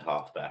mate at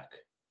halfback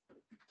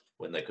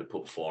when they could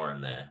put 4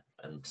 in there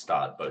and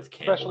start both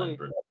Campbell and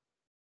Bruno.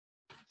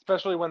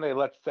 Especially when they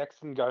let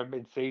Sexton go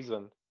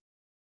mid-season.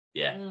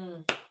 Yeah.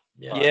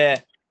 Yeah.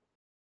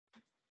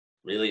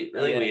 Really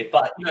weird.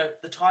 But you know,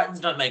 the Titans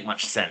don't make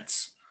much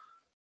sense.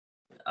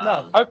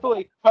 No.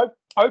 Hopefully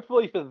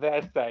for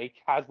their sake,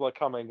 Hasler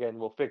coming in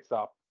will fix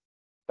up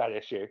that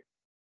issue.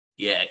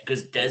 Yeah,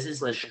 because Des is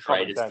the Bring some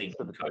common straightest sense thinking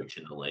to the coach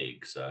in the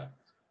league, so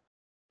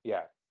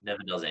Yeah.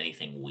 never does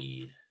anything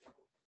weird.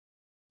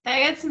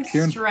 They had some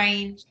Kieran-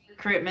 strange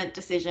recruitment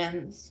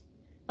decisions.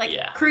 Like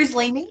Yeah. Cruz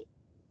Leamy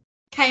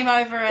came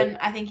over, and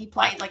I think he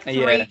played like 3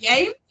 Yeah.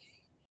 games.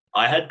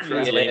 I had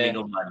Cruz Yeah. leaning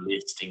on my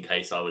list in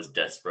case I was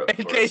desperate.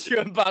 In for case a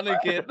you're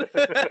panicking.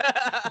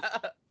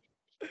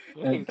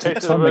 In case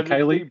of Tom emergency,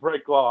 McHaley.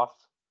 break glass.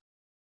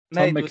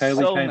 Mate, Tom there was McHaley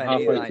so came many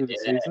halfway like, through the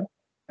season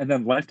and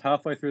then left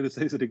halfway through the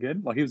season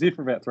again. Like he was here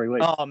for about 3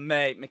 weeks. oh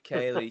mate,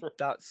 McHaley,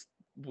 that's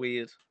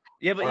weird.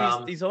 Yeah, but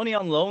Or, he's only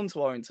on loan to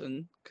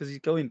Warrington because he's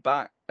going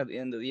back at the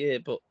end of the year.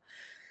 But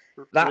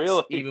that's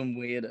Really? even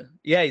weirder.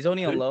 Yeah, he's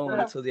only on loan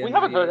until the We end.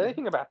 haven't of the heard year.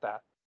 anything about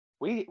that.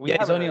 We Yeah, he's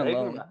haven't only heard on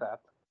anything loan. about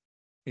that.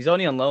 He's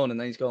only on loan, and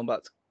then he's going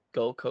back to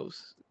Gold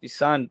Coast. He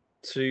signed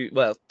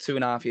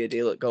 2.5 year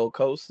deal at Gold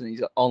Coast, and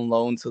he's on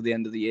loan till the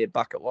end of the year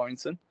back at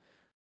Warrington.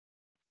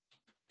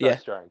 Very Yeah,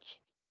 strange.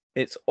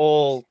 it's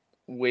all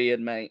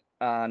weird, mate,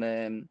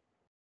 and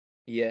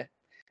yeah,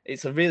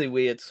 it's a really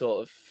weird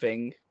sort of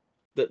thing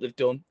that they've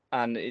done,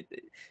 and it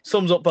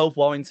sums up both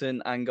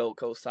Warrington and Gold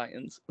Coast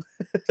Titans.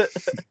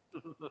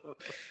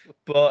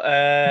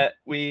 But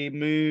we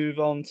move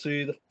on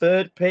to the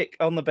third pick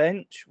on the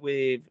bench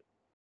with,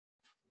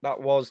 that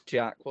was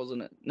Jack,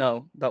 wasn't it?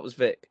 No, that was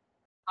Vic.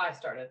 I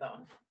started that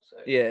one. So.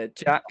 Yeah,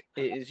 Jack,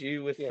 it is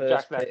you with Yeah, first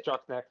Jack's pick.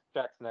 next.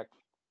 Jack's next.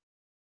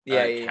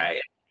 Yeah, okay. yeah.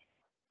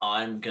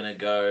 I'm gonna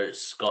go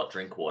Scott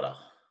Drinkwater.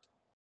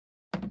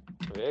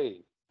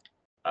 Hey.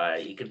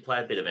 You can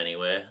play a bit of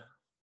anywhere,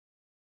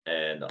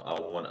 and I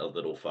want a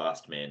little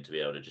fast man to be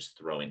able to just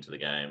throw into the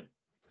game.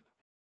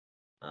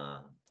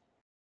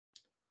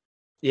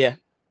 Yeah.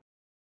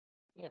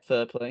 Yeah.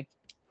 Fair play.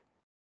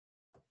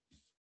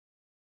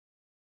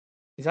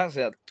 He's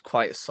actually had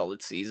quite a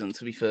solid season,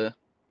 to be fair.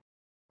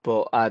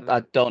 But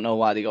I don't know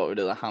why they got rid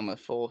of the hammer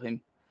for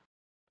him.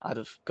 I'd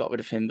have got rid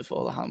of him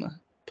before the hammer,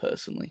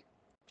 personally.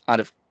 I'd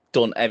have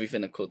done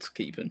everything I could to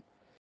keep him.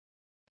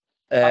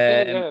 I think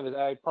at the end of the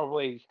day,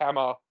 probably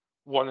Hammer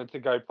wanted to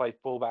go play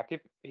fullback.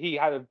 If he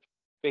had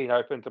been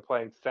open to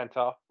playing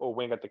centre or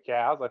wing at the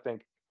Cows, I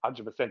think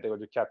 100% they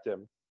would have kept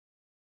him.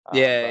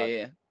 Yeah, but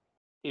yeah,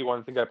 he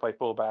wanted to go play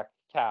fullback.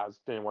 Cows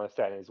didn't want to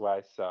stand in his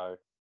way, so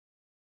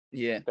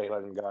yeah. they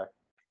let him go.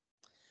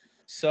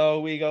 So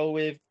we go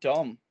with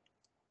Dom.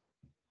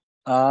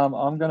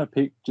 I'm going to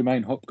pick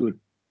Jermaine Hopgood.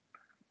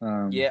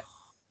 Yeah.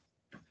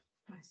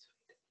 Nice.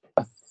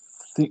 I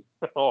think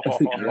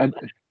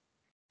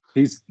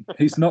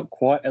he's not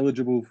quite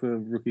eligible for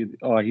rookie.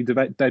 He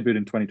debuted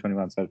in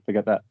 2021, so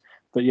forget that.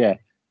 But yeah,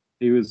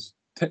 he was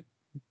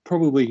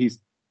probably his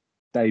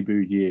debut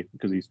year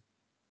because he's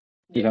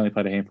only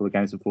played a handful of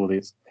games before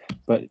this.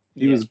 But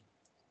he was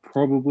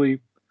probably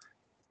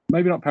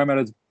maybe not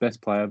Parramatta's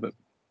best player, but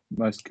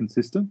most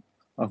consistent.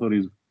 I thought he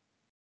was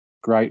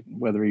great,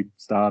 whether he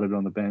started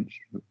on the bench,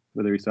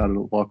 whether he started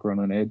at lock or on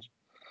an edge.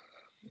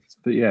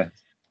 But yeah.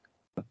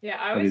 Yeah,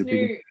 I always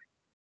knew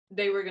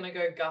they were going to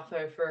go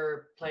Gutho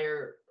for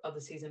player of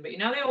the season. But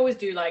they always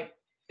do, like,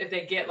 if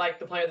they get, like,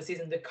 the player of the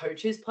season, the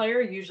coach's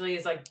player usually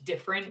is, like,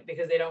 different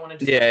because they don't want to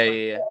just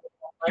Yeah.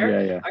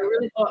 player. Yeah. I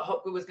really thought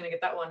Hopgood was going to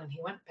get that one, and he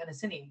went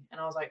Penasini.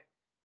 And I was like,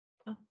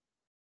 oh.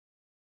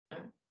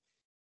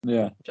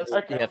 Yeah. Just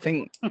Okay. Yeah, I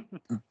think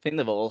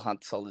they've all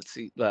had solid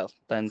seasons. Well,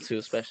 them two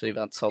especially have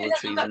had solid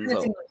It's not seasons.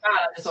 Penasini was bad.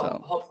 I just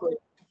thought So- Hopgood,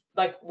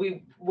 like,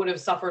 we would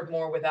have suffered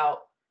more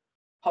without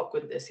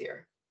Hopgood this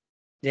year.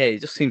 Yeah, he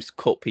just seems to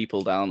cut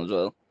people down as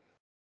well.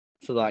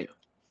 For like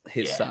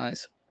his Yeah.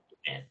 size.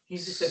 Man.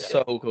 He's just so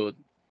So good. good.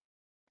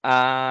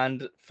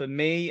 And for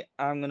me,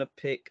 I'm gonna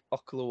pick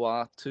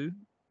Okalawatu.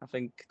 I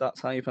think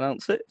that's how you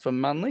pronounce it,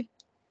 from Manly.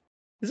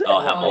 Is it?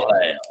 Oh,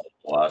 Hamilton.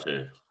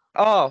 Watu.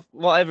 Oh,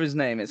 whatever his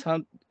name is.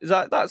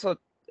 That's a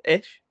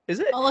ish? Is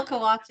it?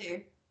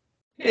 Olakawatu.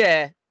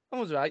 Yeah, I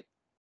was right.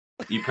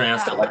 You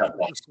pronounced it like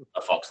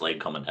a Fox League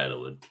commentator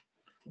would.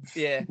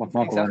 Yeah, Like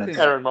Michael exactly.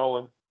 Lennon. Aaron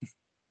Molan.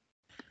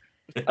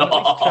 I'm at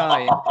least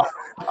trying.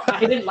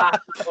 He didn't laugh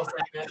before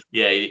saying it.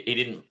 Yeah,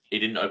 he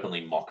didn't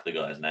openly mock the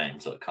guy's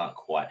name, so it can't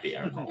quite be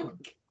Aaron Nolan.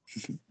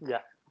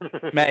 Yeah.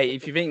 Mate,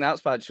 if you think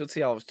that's bad, should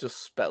see how I've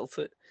just spelt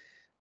it.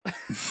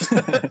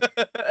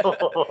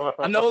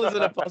 I know there's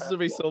an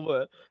apostrophe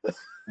somewhere.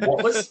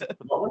 What was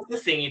the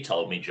thing you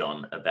told me,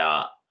 John,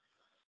 about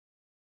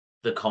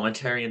the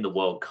commentary in the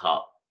World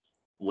Cup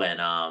when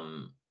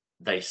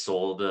they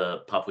saw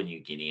the Papua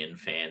New Guinean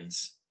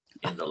fans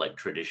in the like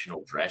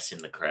traditional dress in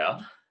the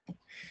crowd?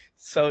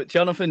 So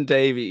Jonathan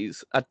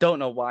Davies, I don't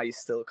know why he's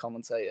still a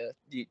commentator.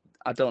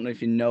 I don't know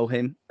if you know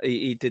him.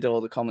 He did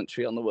all the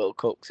commentary on the World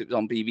Cup because it was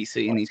on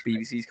BBC and he's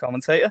BBC's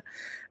commentator.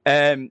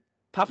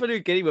 Papua New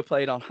Guinea were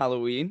playing on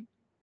Halloween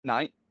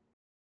night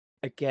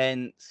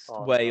against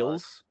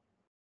Wales.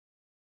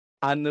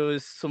 And there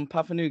was some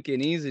Papua New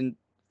Guineas in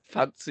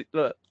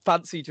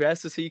fancy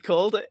dress, as he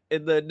called it,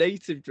 in their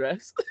native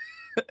dress.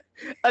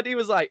 And he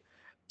was like,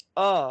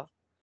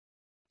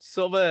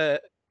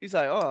 he's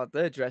like,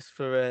 they're dressed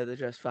for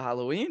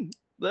Halloween.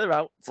 They're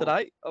out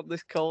tonight on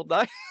this cold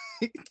night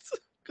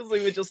because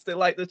they were just in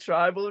like the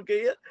tribal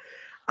gear,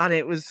 and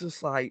it was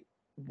just like,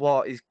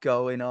 what is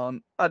going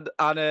on? And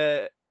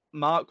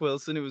Mark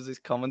Wilson, who was his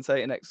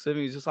commentator next to him,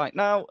 he was just like,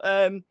 no,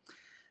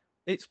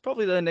 it's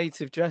probably their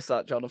native dress,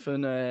 that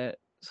Jonathan.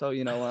 So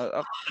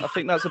I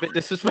think that's a bit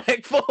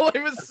disrespectful.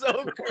 It was so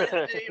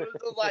cringy. It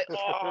was just like,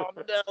 oh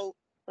no.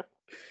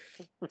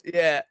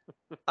 Yeah,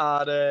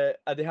 and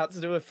they had to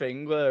do a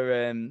thing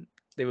where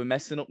they were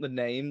messing up the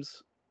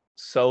names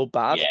so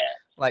bad,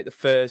 like the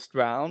first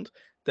round,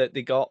 that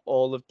they got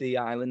all of the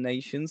island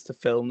nations to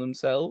film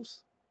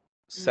themselves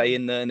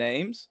saying their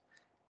names,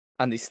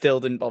 and they still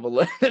didn't bother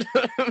learning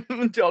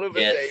Jonathan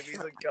Davies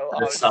and go.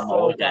 The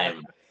Samoa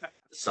game,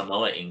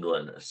 Samoa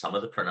England, some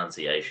of the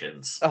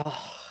pronunciations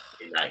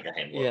in that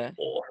game were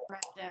poor.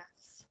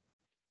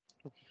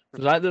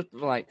 It's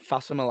like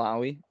Fasa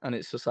Malawi, and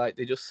it's just like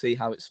they just see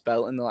how it's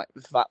spelled, and they're like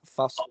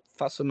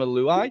Fasa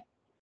Malui.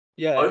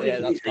 Yeah,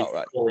 that's about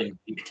right. Call him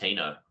Big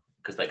Tino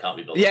because they can't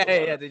be bothered.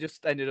 Yeah. They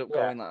just ended up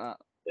going like that.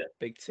 Yeah.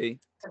 Big T.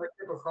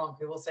 Cooper Cronk,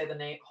 who will say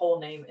the whole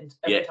name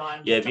every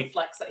time Yeah, just to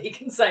flex that he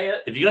can say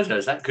it. If you guys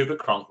notice that, Cooper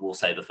Cronk will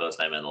say the first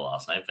name and the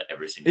last name for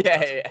every single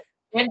person.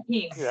 And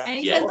team. Yeah. And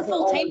he says the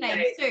full team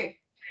names too.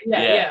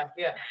 Yeah.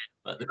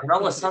 But the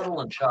Cronulla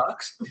Sutherland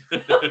Sharks. I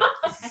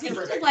think he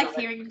just like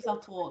hearing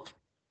himself talk.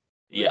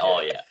 Yeah,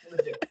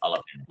 I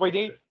love him.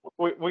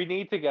 We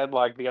need to get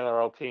like the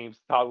NRL team's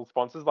title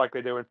sponsors like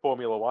they do in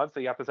Formula One. So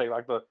you have to say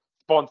like the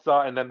sponsor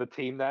and then the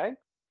team name.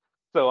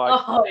 So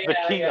like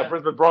the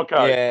Brisbane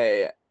Broncos.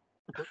 Yeah.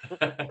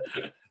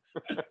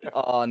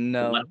 Oh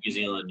no. Like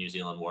New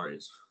Zealand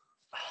Warriors.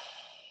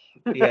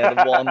 Yeah,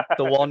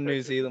 the one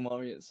New Zealand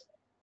Warriors.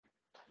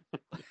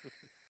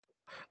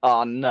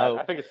 Oh no.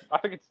 I think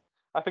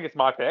it's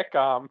my pick.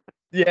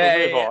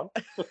 Yeah. Move on.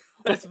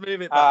 Let's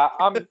move it back.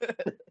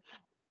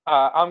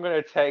 I'm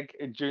gonna take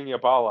Junior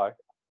Barlow.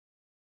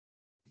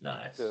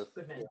 Nice.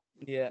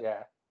 Yeah.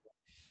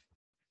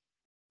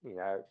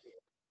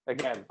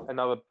 Again,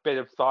 another bit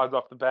of size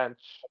off the bench,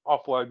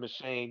 offload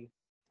machine.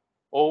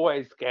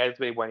 Always scares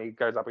me when he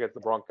goes up against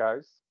the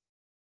Broncos,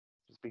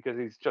 just because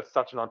he's just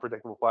such an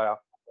unpredictable player.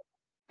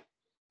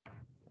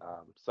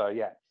 So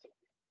yeah,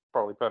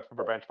 probably perfect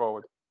for bench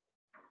forward.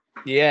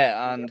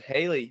 Yeah, and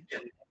Hayley,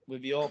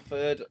 with your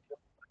third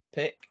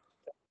pick.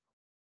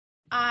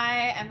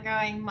 I am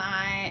going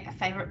my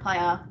favourite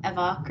player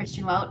ever,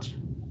 Christian Welch.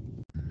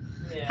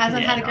 Yeah.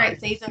 Hasn't had a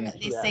great nice. season this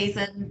Yeah.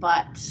 season,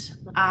 but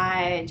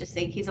I just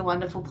think he's a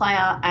wonderful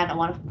player and a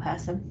wonderful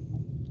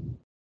person.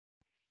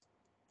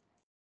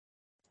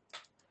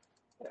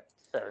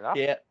 Fair enough.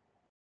 Yeah.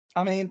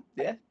 I mean,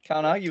 yeah,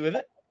 can't argue with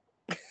it.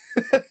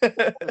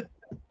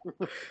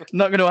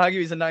 Not going to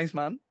argue, he's a nice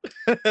man.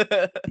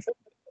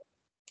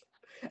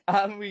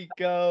 And we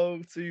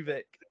go to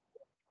Vic.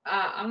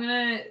 I'm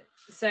gonna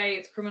say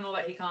it's criminal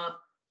that he can't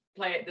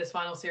play at this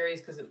final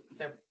series because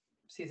their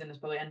season is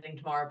probably ending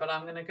tomorrow. But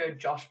I'm gonna go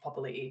Josh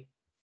Popoli.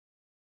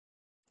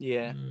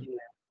 Yeah.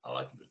 I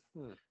like it.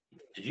 Hmm.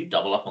 Did you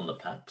double up on the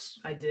packs?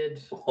 I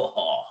did.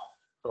 Oh,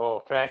 Oh,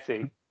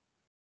 fancy.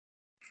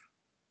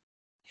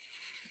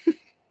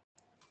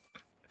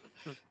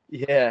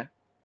 Yeah.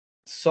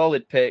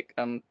 Solid pick.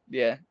 And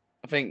yeah,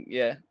 I think,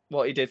 yeah,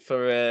 what he did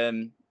for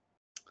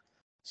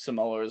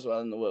Samoa as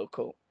well in the World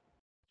Cup.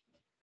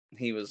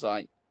 He was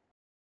like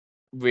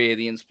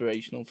really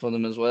inspirational for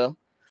them as well.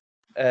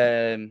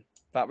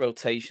 That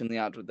rotation they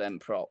had with them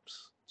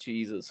props.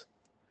 Jesus.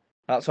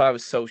 That's why I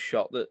was so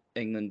shocked that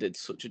England did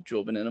such a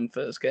drubbing in them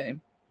first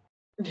game.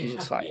 I was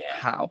just like, Yeah.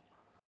 how?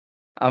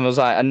 And I was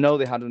like, I know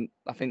they hadn't,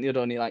 I think they'd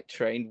only like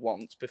trained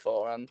once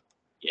beforehand.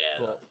 Yeah.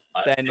 But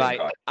I then think like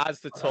I- as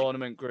the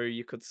tournament grew,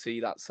 you could see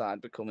that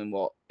side becoming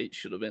what it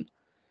should have been.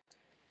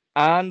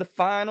 And the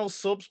final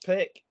subs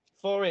pick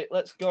for it.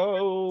 Let's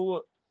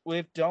go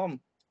with Dom.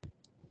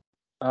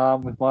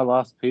 With my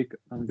last pick,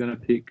 I'm going to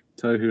pick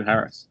Tohu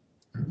Harris.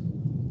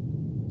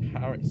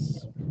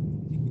 Harris.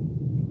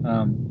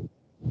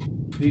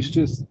 He's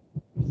just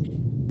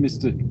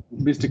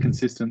Mr.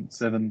 Consistent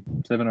 7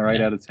 or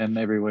 8 out of 10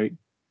 every week.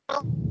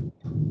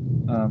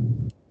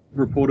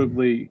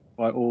 Reportedly,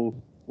 by all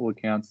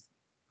accounts,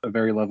 a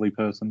very lovely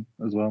person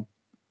as well.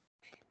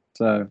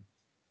 So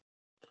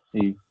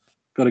he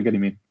got to get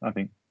him in, I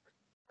think.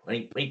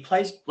 He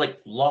plays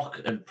like lock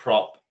and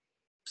prop,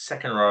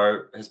 second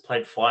row, has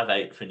played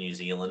 5'8" for New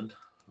Zealand.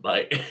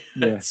 Like,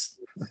 Yes.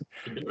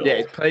 Yeah,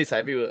 he plays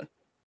everywhere.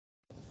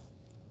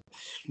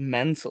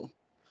 Mental.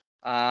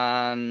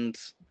 And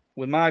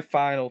with my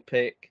final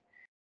pick,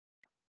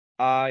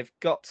 I've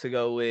got to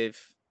go with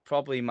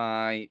probably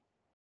my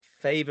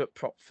favourite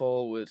prop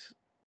forward,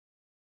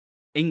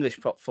 English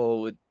prop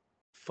forward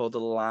for the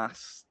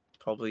last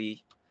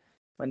probably,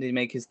 when did he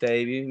make his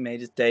debut? He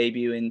made his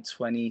debut in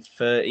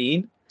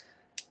 2013.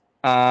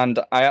 And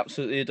I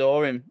absolutely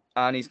adore him.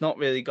 And he's not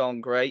really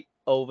gone great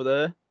over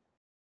there,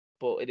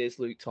 but it is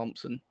Luke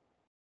Thompson.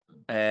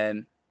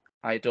 I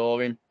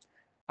adore him.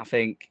 I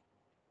think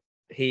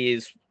he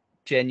is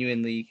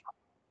genuinely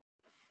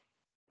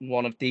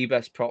one of the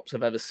best props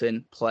I've ever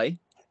seen play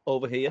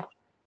over here.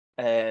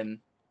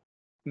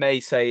 May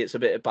say it's a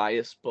bit of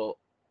bias, but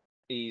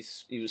he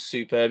was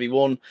superb. He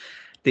won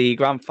the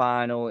grand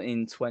final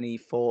in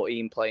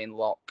 2014 playing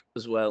lock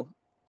as well.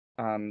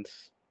 And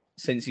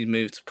since he's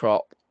moved to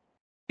prop,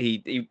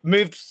 he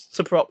moved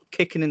to prop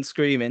kicking and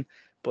screaming,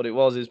 but it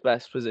was his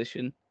best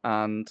position.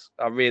 And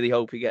I really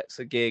hope he gets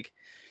a gig,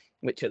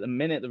 which at the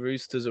minute the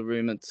Roosters are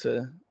rumoured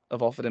to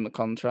have offered him a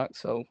contract.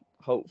 So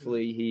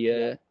hopefully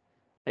he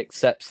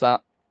accepts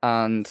that.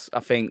 And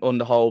I think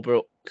under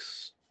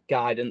Holbrook's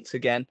guidance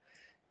again,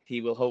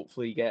 he will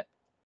hopefully get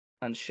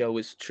and show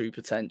his true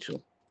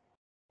potential,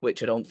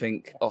 which I don't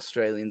think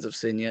Australians have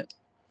seen yet.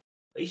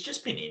 He's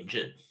just been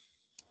injured.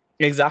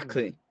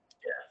 Exactly.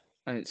 Yeah.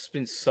 And it's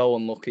been so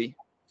unlucky.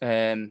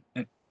 Yeah.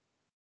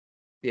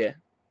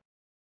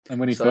 And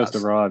when he So first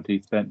that's- arrived, he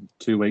spent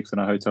 2 weeks in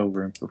a hotel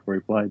room before he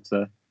played.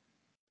 So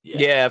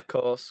Yeah, of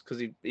course,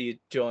 because he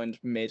joined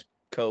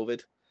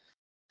mid-COVID.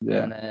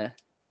 yeah, And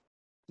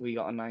we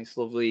got a nice,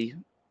 lovely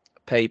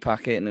pay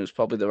packet, and it was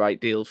probably the right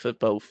deal for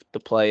both the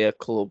player,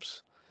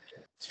 clubs.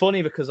 It's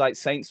funny because like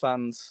Saints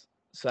fans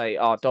say,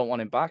 "Oh, I don't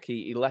want him back.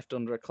 He left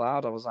under a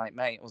cloud." I was like,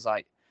 mate, I was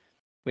like,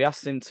 we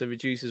asked him to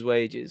reduce his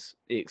wages.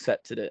 He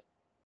accepted it.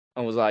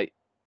 I was like,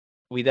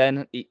 he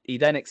then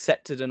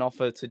accepted an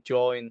offer to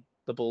join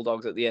the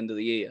Bulldogs at the end of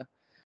the year,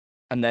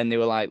 and then they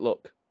were like,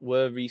 "Look,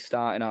 we're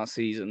restarting our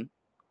season.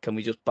 Can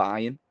we just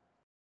buy him?"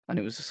 And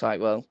it was just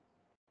like, "Well,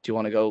 do you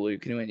want to go,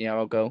 Luke?" And he went, "Yeah,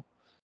 I'll go."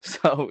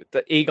 So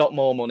he got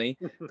more money,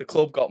 the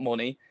club got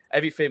money,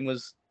 everything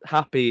was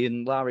happy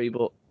in Larry,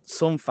 but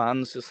some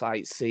fans just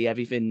like see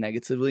everything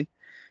negatively.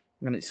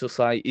 And it's just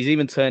like he's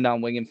even turned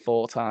down Wingham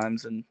 4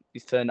 times, and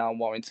he's turned down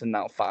Warrington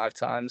now 5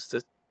 times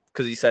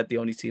because he said the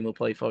only team he'll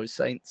play for is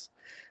Saints.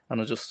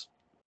 And I just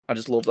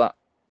love that.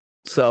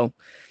 So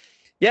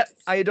yeah,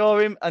 I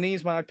adore him, and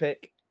he's my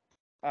pick.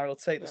 I will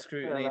take the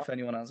scrutiny if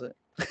anyone has it.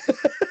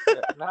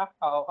 No,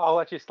 I'll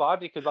let you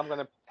slide because I'm going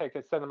to take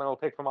a sentimental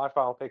pick for my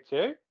final pick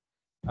too.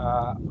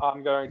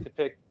 I'm going to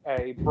pick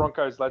a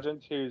Broncos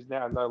legend who's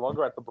now no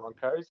longer at the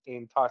Broncos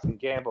in Tyson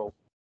Gamble.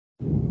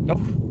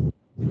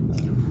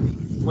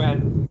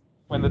 When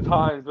the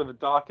times were the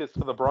darkest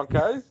for the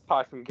Broncos,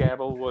 Tyson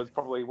Gamble was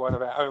probably one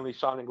of our only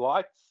shining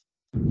lights.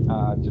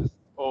 Just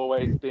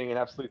always being an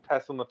absolute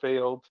pest on the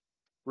field,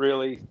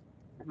 really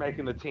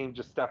making the team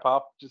just step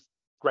up, just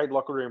great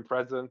locker room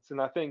presence.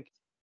 And I think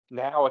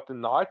now at the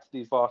Knights,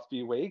 these last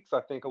few weeks,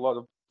 I think a lot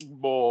of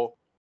more,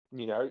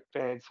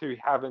 fans who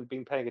haven't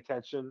been paying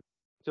attention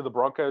to the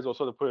Broncos or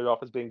sort of put it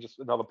off as being just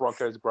another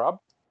Broncos grub,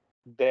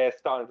 they're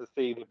starting to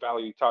see the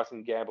value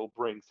Tyson Gamble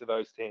brings to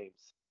those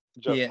teams,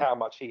 just how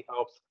much he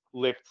helps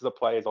lift the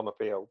players on the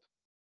field.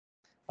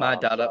 My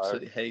dad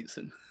absolutely hates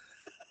him.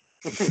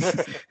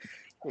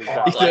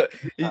 Exactly.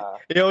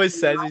 He always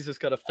says he's just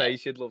got a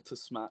face you'd love to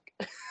smack.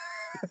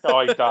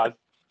 Oh, he does.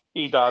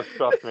 He does,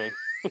 trust me.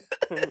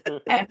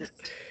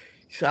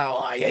 So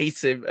I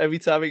hate him every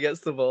time he gets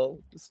the ball.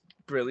 It's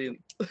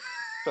brilliant.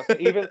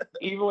 Even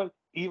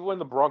when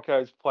the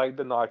Broncos played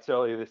the Knights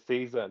earlier this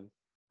season,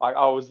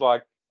 I was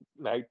like,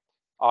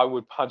 I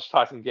would punch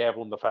Tyson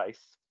Gamble in the face.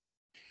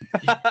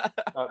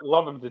 I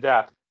love him to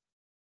death.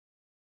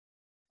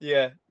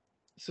 Yeah,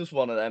 it's just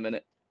one of them,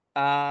 innit?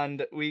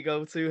 And we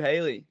go to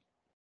Hayley.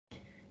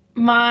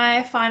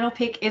 My final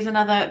pick is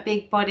another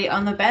big body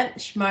on the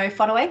bench, Mo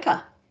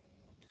Fotuaika.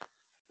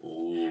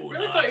 Ooh, I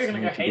really thought you were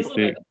going to go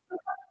Hazelwood.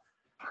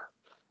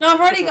 No,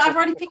 I've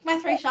already picked my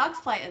 3 Sharks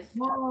players.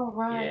 Oh,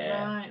 right,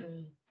 Yeah. right.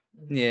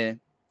 Yeah.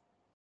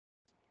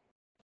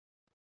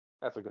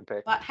 That's a good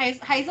pick. But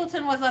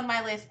Hazelton was on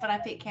my list, but I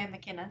picked Cam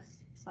McInnes.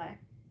 So.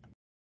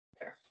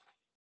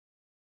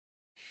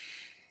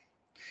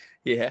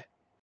 Yeah.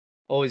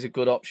 Always a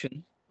good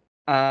option.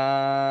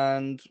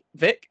 And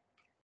Vic?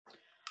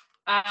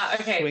 Okay,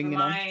 for Swinging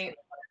on. my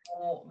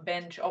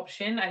bench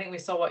option, I think we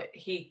saw what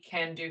he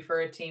can do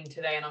for a team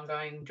today, and I'm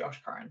going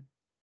Josh Curran.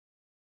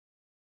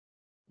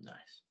 Nice.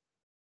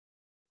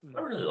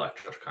 I really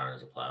like Josh Curran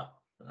as a player.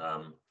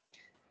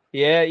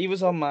 Yeah, he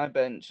was on my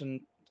bench,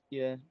 and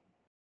yeah,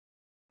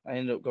 I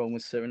ended up going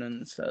with Sirinen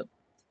instead.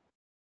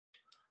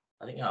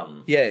 I think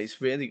yeah,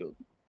 he's really good.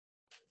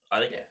 I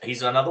think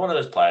he's another one of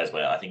those players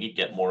where I think he'd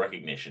get more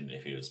recognition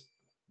if he was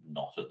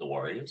not at the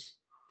Warriors.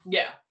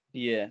 Yeah.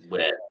 Yeah.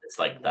 Where it's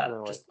like that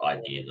just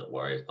idea that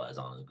Warriors players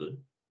aren't as good.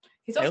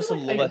 He's I also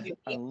also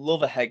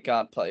love a head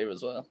guard player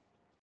as well.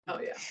 Oh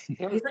yeah.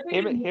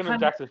 Him and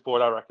Jackson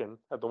Ford, I reckon,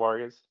 at the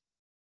Warriors.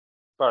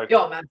 Both.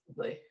 Yeah,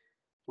 massively.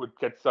 Would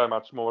get so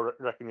much more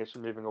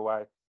recognition moving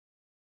away.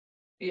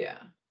 Yeah.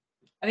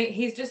 I think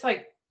he's just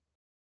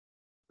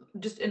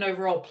an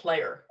overall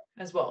player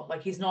as well.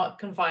 Like he's not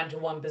confined to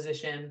one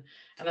position,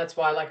 and that's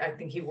why I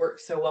think he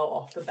works so well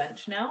off the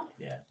bench now.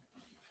 Yeah.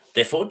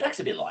 Their forward pack's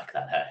a bit like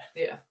that, hey?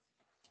 Yeah.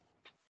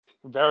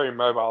 Very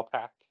mobile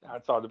pack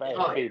outside of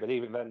AFC, but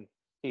even then,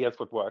 he has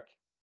footwork.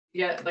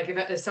 Yeah,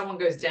 if someone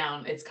goes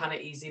down, it's kind of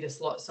easy to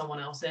slot someone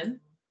else in.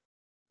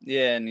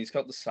 Yeah, and he's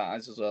got the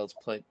size as well to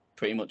play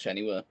pretty much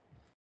anywhere.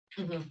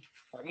 Mm-hmm.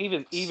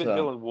 Even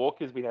Dylan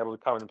Walker's been able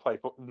to come in and play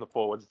in the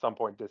forwards at some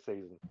point this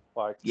season.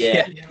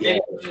 Yeah,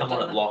 come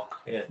on at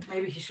lock. Yeah.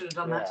 Maybe he should have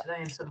done that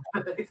today instead of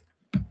both.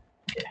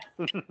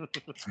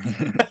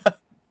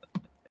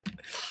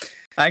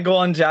 And go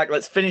on, Jack.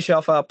 Let's finish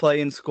off our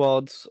playing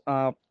squads,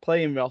 our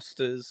playing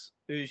rosters.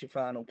 Who's your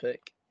final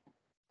pick?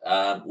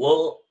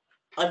 Well,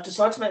 I've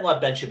decided to make my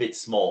bench a bit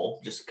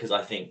small just because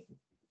I think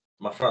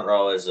my front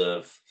rowers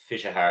of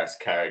Fisher, Harris,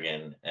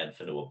 Carrigan, and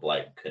Fanua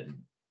Blake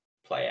can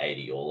play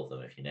 80, all of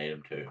them if you need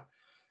them to.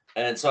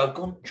 And so I've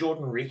gone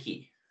Jordan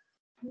Ricky.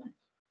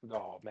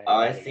 Oh, man.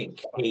 I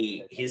think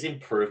his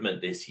improvement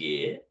this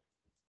year,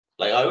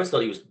 I always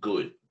thought he was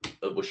good.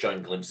 It was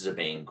showing glimpses of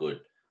being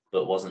good,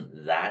 but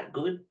wasn't that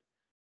good.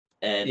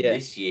 And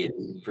this year,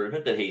 the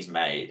improvement that he's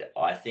made,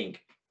 I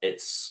think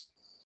it's,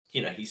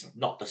 he's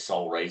not the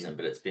sole reason,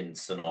 but it's been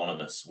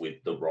synonymous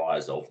with the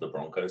rise of the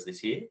Broncos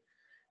this year.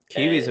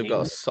 Kiwis have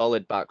got a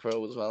solid back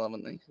row as well,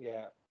 haven't they?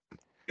 Yeah.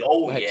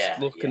 Oh,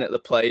 Looking at the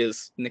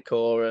players,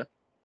 Nikora,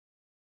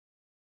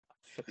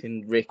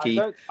 fucking Ricky,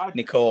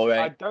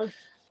 Nikora.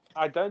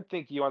 I don't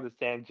think you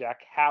understand,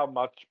 Jack, how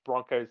much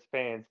Broncos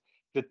fans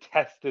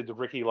detested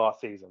Ricky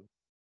last season.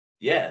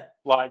 Yeah.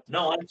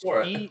 No, I'm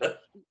for it.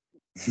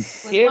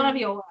 Was one of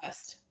your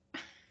worst.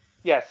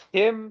 Yes,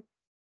 him,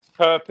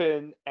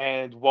 Turpin,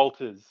 and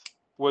Walters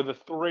were the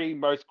 3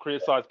 most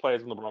criticized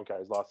players in the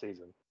Broncos last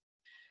season.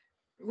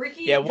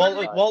 Ricky. Yeah,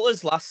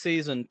 Walters last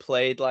season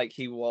played like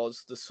he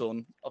was the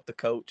son of the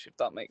coach, if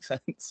that makes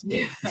sense.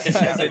 Yeah.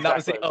 That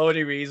was the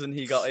only reason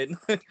he got in.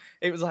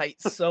 It was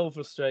so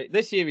frustrating.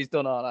 This year he's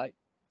done all right,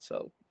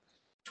 so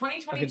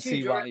 2022 I can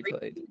see Jordan why he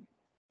played.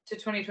 To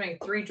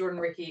 2023 Jordan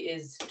Ricky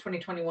is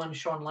 2021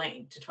 Sean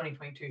Lane to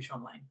 2022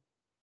 Sean Lane.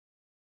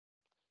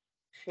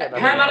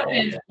 Paramount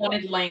fans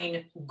wanted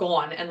Lane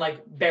gone and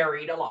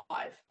buried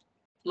alive.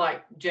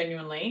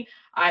 Genuinely,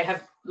 I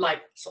have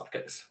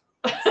suckers.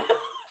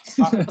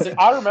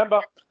 I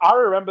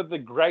remember the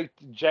great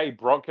Jay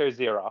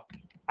Broncos era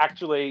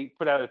actually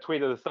put out a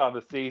tweet at the start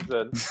of the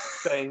season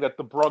saying that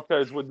the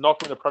Broncos would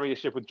not win a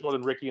premiership with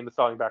Jordan Ricky in the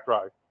starting back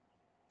row.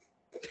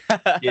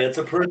 Yeah, it's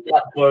a proof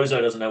that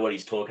Bozo doesn't know what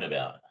he's talking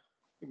about.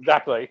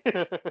 Exactly.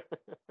 To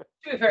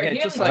be fair,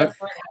 he only knows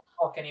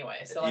talk anyway,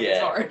 so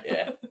it's hard.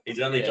 Yeah, he's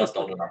only just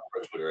old enough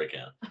for a Twitter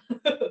account.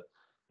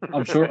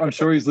 I'm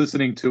sure he's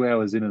listening 2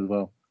 hours in as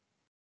well.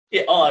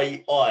 Yeah,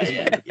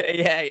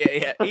 yeah.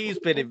 yeah. He's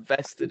been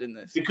invested in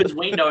this. Because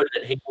we know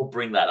that he will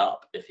bring that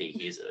up if he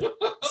hears it.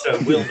 So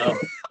we'll know.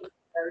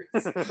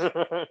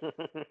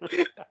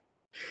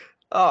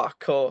 Oh, of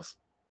course.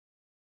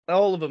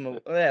 All of them are,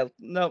 well,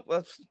 no,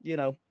 that's,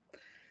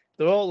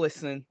 they're all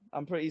listening.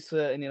 I'm pretty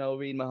certain,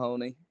 Reed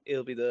Mahoney,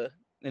 he'll be there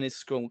in his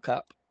scrum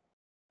cap.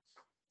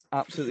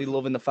 Absolutely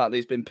loving the fact that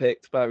he's been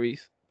picked by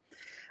Rhys.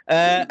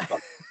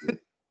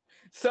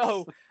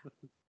 So,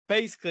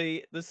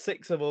 basically, there's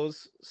 6 of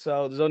us,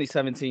 so there's only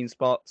 17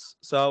 spots.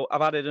 So,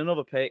 I've added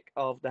another pick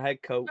of the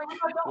head coach,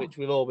 which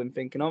we've all been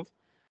thinking of.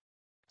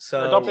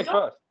 So, Don't pick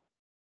first.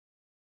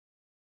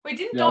 Wait,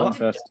 didn't Yeah, I'm Dom?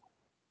 first.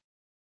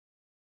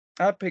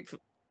 I picked.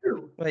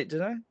 Wait,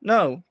 did I?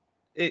 No,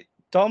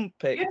 Dom You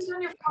picked haven't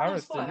done your final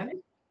Harris, spot, didn't have he?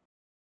 you?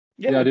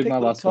 Yeah, I we did picked my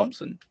Luke last spot.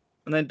 Thompson,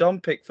 and then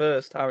Dom picked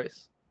first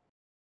Harris.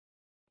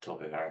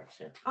 Top of Harris,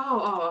 yeah.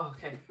 Oh,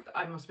 okay.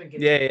 I must have been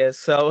getting. Yeah.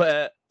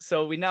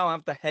 So we now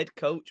have the head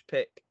coach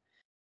pick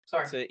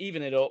Sorry. to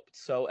even it up.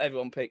 So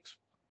everyone picks,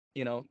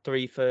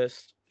 3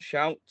 first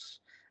shouts.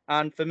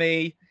 And for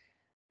me,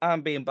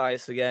 I'm being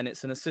biased again.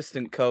 It's an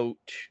assistant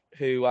coach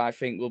who I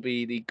think will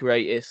be the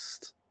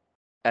greatest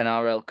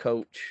NRL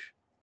coach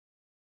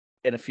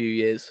in a few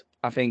years.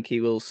 I think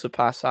he will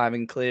surpass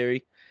Ivan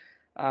Cleary.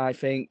 I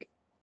think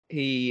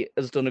he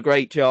has done a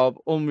great job,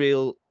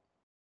 unreal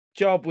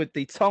job with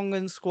the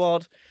Tongan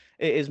squad.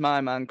 It is my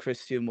man,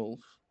 Christian Wolf.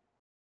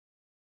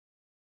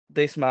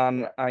 This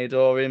man, I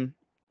adore him.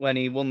 When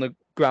he won the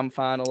grand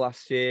final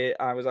last year,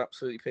 I was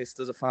absolutely pissed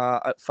at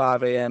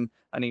 5 a.m.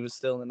 and he was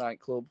still in the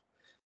nightclub.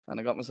 And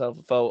I got myself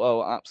a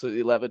photo,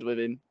 absolutely levered with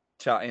him,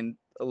 chatting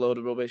a load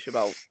of rubbish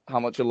about how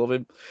much I love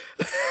him.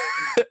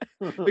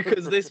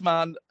 Because this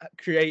man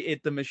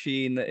created the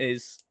machine that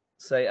is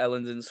St.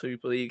 Helens in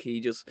Super League.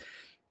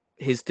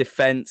 His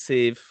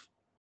defensive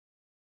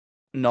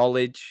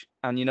knowledge,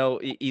 and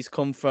he's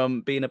come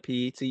from being a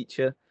PE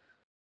teacher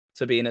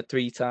to being a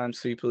 3-time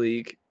Super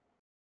League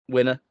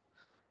winner,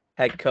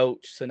 head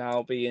coach, to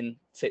now being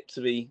tipped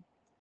to be,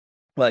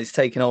 well, he's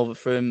taking over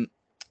from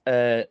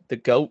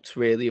the GOAT,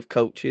 really, of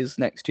coaches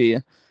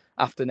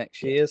after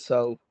next year.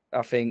 So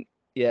I think,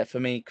 for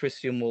me,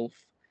 Christian Wolf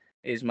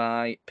is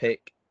my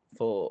pick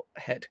for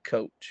head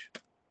coach.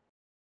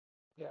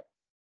 Yeah,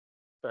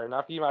 fair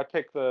enough. You might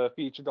pick the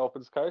future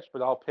Dolphins coach,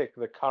 but I'll pick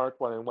the current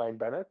one in Wayne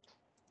Bennett.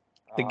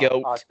 The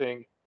GOAT. I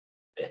think,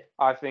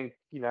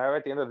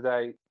 at the end of the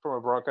day, from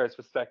a Broncos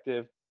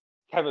perspective,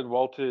 Kevin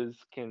Walters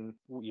can,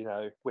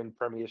 win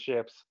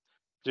premierships,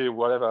 do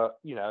whatever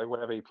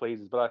he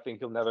pleases, but I think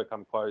he'll never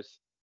come close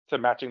to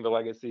matching the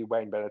legacy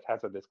Wayne Bennett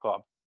has at this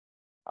club.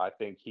 I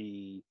think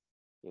he,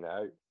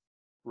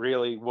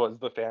 really was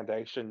the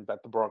foundation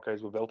that the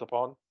Broncos were built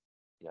upon.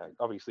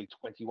 Obviously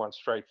 21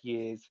 straight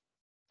years,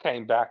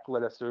 came back,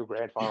 led us to a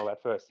grand final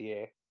that first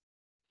year.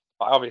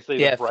 Obviously,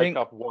 the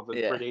breakup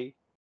wasn't pretty,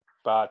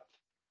 but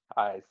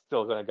it's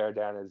still going to go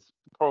down as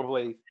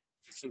probably,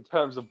 in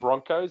terms of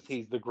Broncos,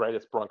 he's the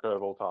greatest Bronco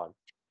of all time.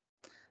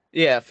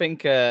 Yeah, I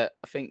think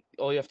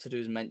all you have to do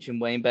is mention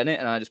Wayne Bennett,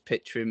 and I just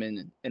picture him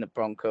in a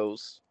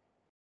Broncos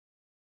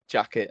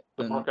jacket.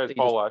 The Broncos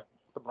polo.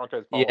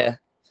 Yeah,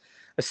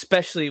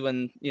 especially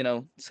when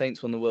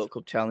Saints won the World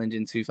Cup Challenge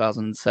in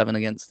 2007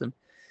 against them.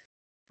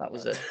 That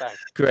was a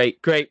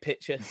great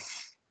picture.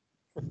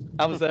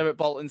 I was there at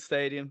Bolton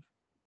Stadium,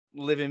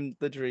 living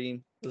the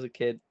dream as a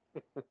kid.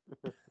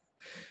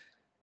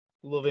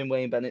 Loving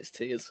Wayne Bennett's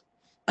tears.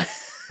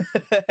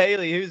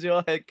 Hayley, who's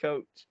your head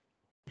coach?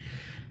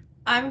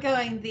 I'm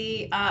going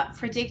the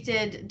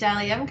predicted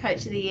Dally M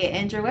Coach of the Year,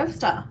 Andrew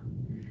Webster.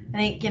 I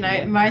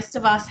think, most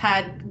of us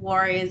had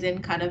Warriors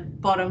in kind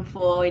of bottom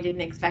 4. We didn't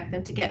expect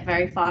them to get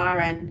very far.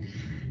 And,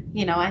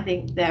 I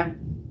think they're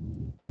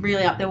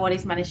really up there. What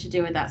he's managed to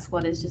do with that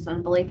squad is just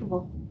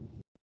unbelievable.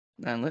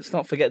 And let's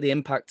not forget the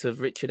impact of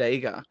Richard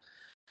Agar.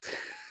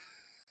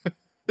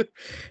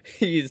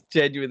 He is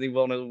genuinely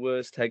one of the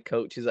worst head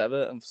coaches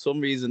ever. And for some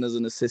reason, as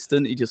an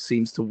assistant, he just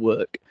seems to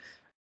work.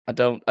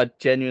 I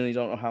genuinely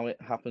don't know how it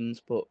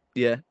happens, but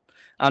yeah,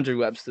 Andrew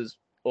Webster's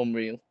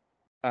unreal.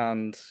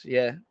 And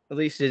yeah, at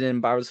least you didn't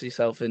embarrass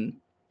yourself and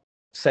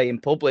say in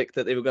public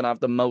that they were going to have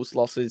the most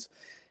losses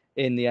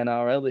in the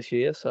NRL this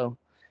year. So,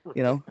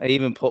 I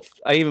even put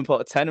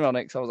a tenner on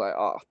it because I was like,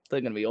 oh,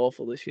 they're going to be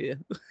awful this year.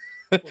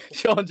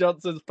 Sean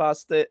Johnson's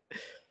passed it.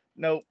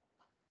 Nope.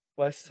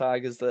 West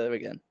Tigers there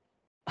again.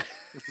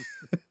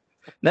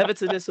 Never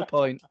to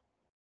disappoint.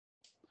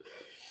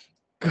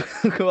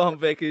 Go on,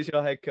 Vic, who's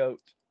your head coach?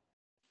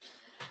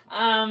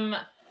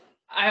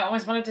 I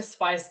almost wanted to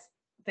spice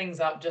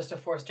things up just to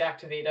force Jack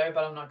to veto,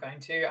 but I'm not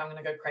going to. I'm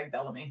going to go Craig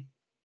Bellamy.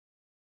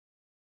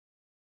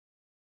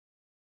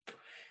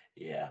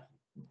 Yeah,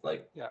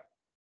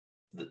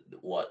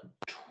 what?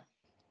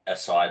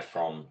 Aside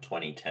from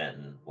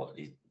 2010, what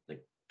is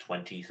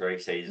 23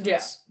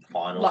 seasons,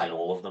 finals in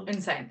all of them?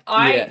 Insane.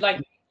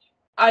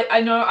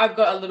 I know I've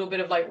got a little bit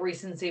of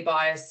recency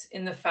bias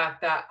in the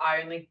fact that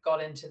I only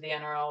got into the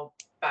NRL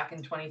back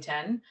in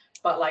 2010,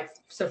 but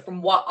so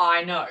from what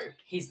I know,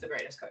 he's the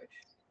greatest coach.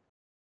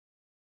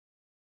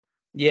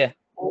 Yeah.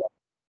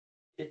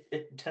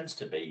 It tends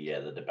to be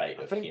the debate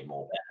of him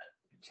or Bennett.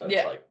 So Yeah,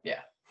 it's like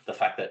the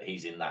fact that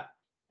he's in that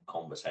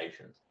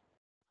conversation.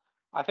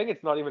 I think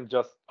it's not even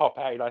just top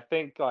 8. I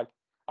think, like,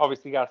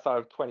 obviously outside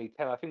of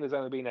 2010, I think there's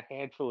only been a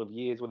handful of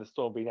years when the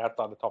Storm been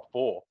outside the top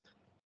 4.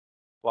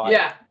 Like,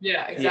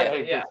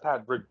 exactly. They've just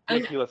had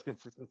ridiculous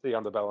consistency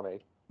under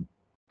Bellamy.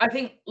 I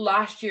think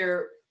last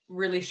year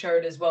really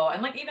showed as well.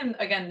 And like even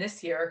again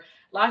this year,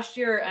 last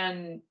year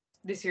and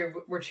this year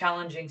were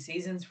challenging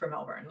seasons for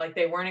Melbourne. Like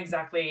they weren't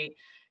exactly,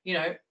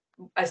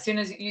 as soon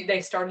as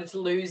they started to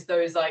lose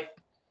those like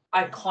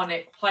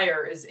iconic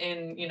players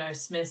in,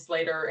 Smith,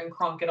 Slater, and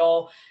Cronk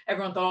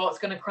everyone thought, it's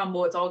going to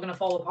crumble, it's all going to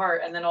fall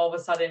apart. And then all of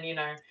a sudden,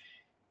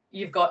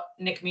 you've got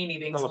Nick Meaney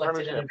being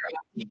selected in a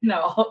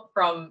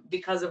draft,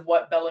 because of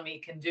what Bellamy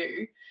can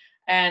do.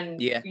 And,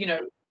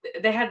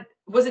 they had,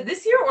 was it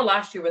this year or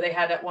last year where they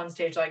had at one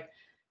stage like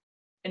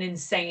an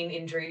insane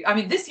injury? I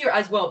mean, this year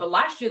as well, but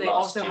last year they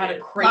had a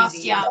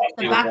crazy. Last year,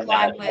 the back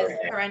line was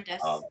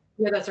horrendous.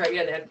 Yeah, that's right.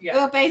 Yeah, they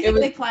were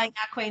basically playing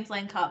our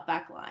Queensland Cup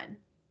back line.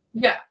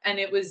 Yeah, and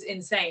it was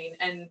insane,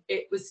 and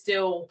it was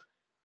still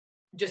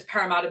just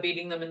Parramatta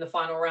beating them in the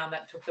final round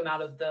that took them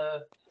out of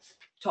the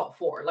top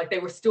 4. Like they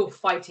were still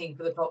fighting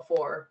for the top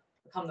 4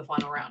 come the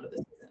final round of the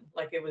season.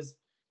 Like it was,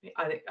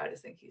 I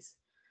just think he's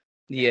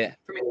for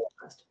me the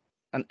best.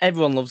 And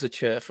everyone loves a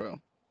cheer for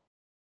him.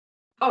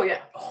 Oh yeah,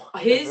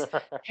 his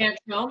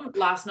tantrum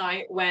last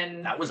night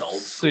when that was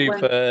old.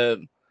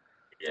 Superb.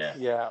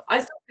 Yeah. I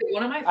still think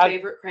one of my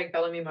favorite Craig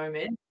Bellamy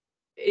moments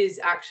is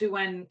actually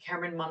when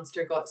Cameron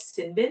Munster got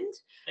sin binned.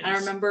 And I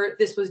remember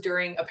this was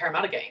during a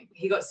Parramatta game.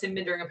 He got sin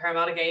binned during a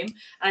Parramatta game.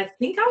 And I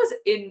think I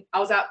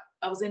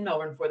was in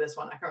Melbourne for this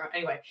one. I can't remember.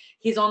 Anyway,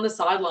 he's on the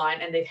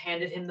sideline and they've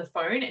handed him the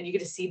phone and you get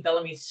to see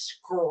Bellamy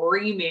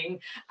screaming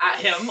at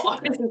him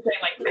on his saying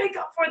like, make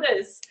up for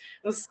this.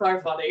 It was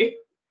so funny.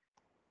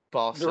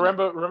 Boss.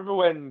 Remember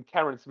when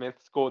Cameron Smith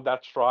scored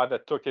that try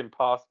that took him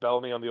past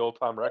Bellamy on the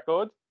all-time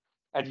record?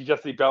 And you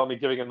just see Bellamy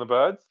giving him the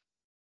birds?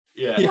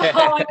 Yeah.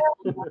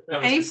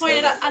 And he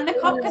pointed out, and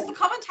because the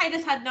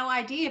commentators had no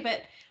idea,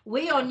 but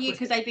we all knew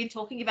because they'd been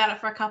talking about it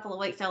for a couple of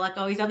weeks. They're like,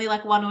 oh, he's only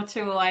like 1 or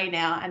 2 away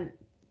now. And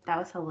that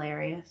was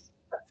hilarious.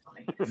 That's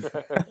funny.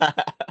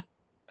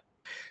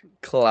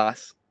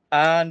 Class.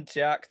 And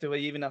Jack, do we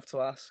even have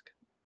to ask?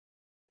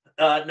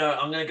 No,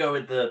 I'm going to go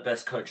with the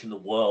best coach in the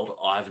world,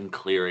 Ivan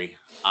Cleary.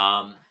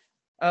 Paul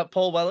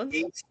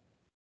Wellens?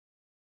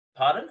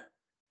 Pardon?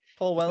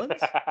 Paul Wellens?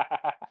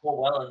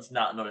 Paul Wellens,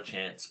 not a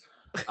chance.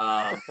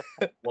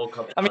 World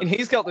Cup. I mean,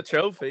 he's got the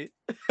trophy.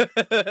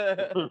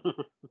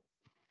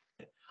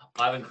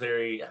 Ivan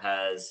Cleary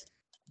has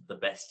the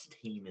best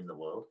team in the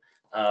world.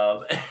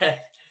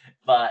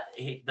 But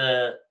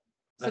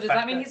so does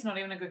that mean he's not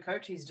even a good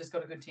coach? He's just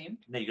got a good team?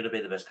 No, you got to be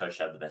the best coach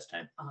to have the best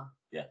team. Uh-huh.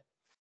 Yeah.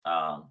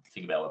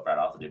 Think about what Brad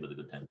Arthur did with a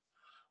good team.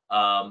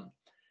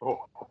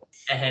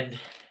 And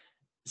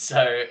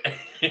so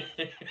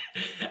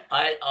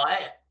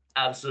I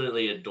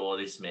absolutely adore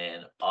this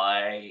man.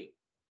 I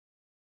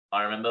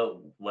remember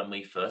when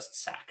we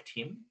first sacked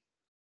him,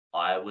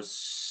 I was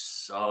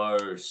so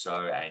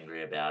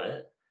angry about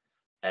it.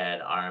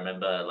 And I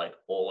remember like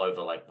all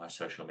over like my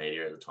social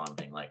media at the time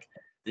being like,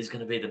 this is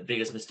going to be the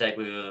biggest mistake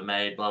we've ever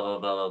made, blah, blah,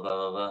 blah, blah,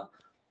 blah, blah.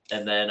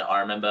 And then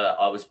I remember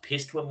I was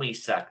pissed when we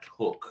sacked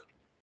Hook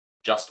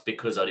just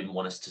because I didn't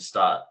want us to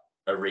start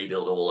a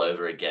rebuild all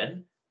over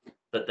again.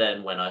 But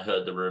then when I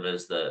heard the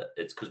rumors that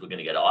it's because we're going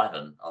to get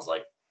Ivan, I was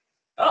like,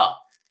 oh,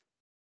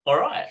 all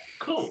right,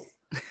 cool.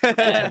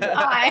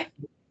 Hi.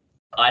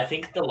 I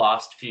think the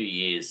last few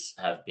years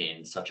have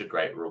been such a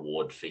great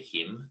reward for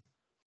him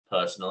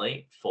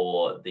personally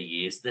for the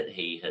years that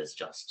he has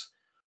just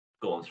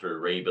gone through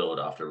rebuild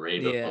after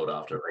rebuild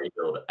after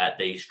rebuild at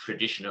these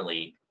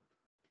traditionally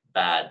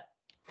bad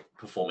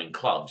performing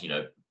clubs,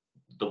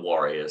 the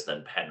Warriors,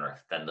 then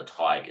Penrith, then the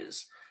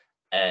Tigers.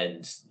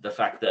 And the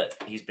fact that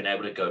he's been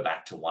able to go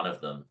back to one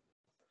of them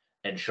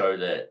and show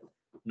that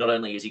not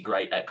only is he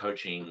great at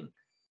coaching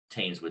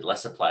teams with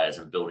lesser players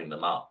and building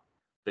them up,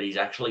 but he's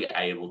actually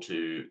able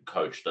to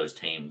coach those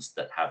teams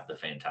that have the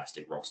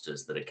fantastic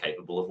rosters that are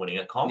capable of winning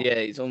a comp. Yeah,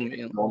 he's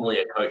unreal. Normally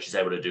a coach is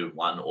able to do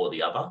one or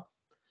the other,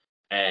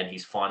 and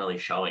he's finally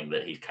showing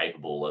that he's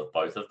capable of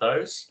both of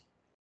those.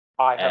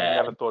 I have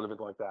never thought of it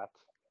like that.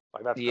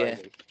 Like, that's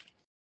crazy.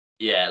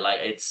 Yeah, like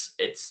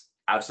it's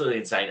absolutely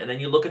insane. And then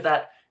you look at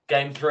that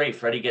game 3,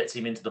 Freddie gets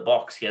him into the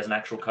box. He has an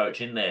actual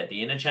coach in there.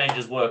 The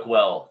interchanges work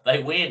well.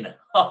 They win.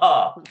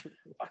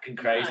 Fucking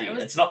crazy. Yeah,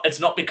 It's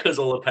not because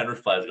all the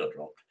Penrith players got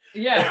dropped.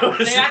 Yeah,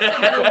 they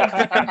actually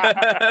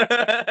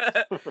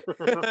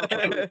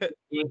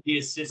He was the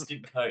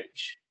assistant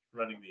coach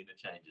running the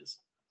interchanges.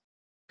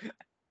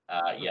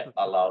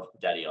 I love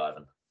Daddy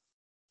Ivan.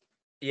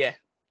 Yeah,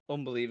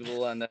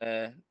 unbelievable. And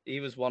he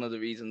was one of the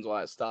reasons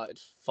why I started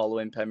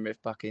following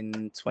Penrith back in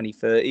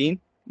 2013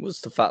 was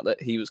the fact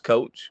that he was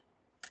coach.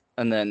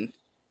 And then,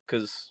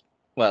 because,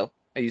 I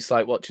used to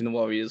like watching the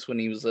Warriors when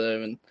he was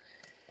there. And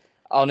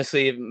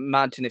honestly,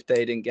 imagine if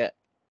they didn't get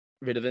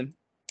rid of him.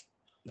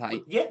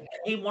 Like, Yeah,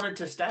 he wanted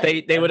to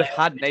stay. they and would have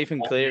had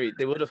Nathan Cleary.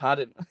 They would have had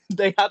him.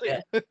 They had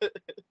him.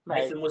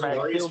 Nathan was a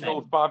Warriors field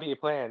goals fan. 5-year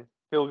plan.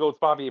 Field goals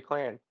 5-year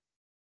plan.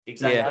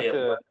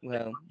 Exactly.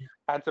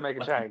 Had to make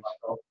a change.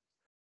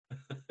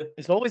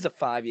 It's always a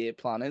 5-year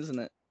plan, isn't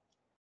it?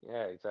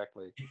 Yeah,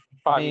 exactly.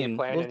 I 5-year mean,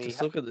 plan, look and to he.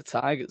 look at the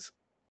Tigers.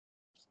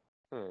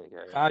 There you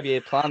go. 5-year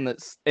plan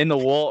that's in the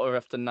water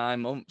after 9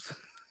 months.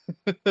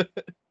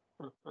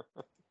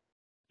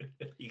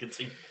 You can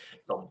see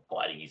Dom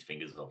biting his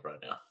fingers off right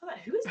now.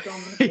 Who is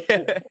Dom?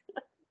 yeah.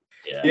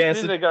 Yeah. Yeah,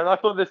 Sitting there going, I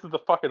thought this was the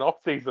fucking off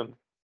season.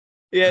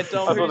 Yeah,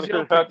 Dom, I thought who's it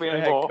your couldn't hurt pick me for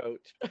head anymore.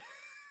 coach?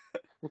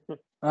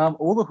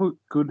 All the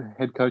good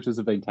head coaches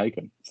have been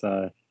taken.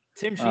 So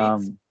Tim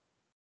Sheets.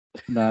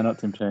 no, not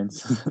Tim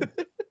Sheets.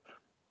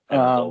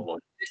 And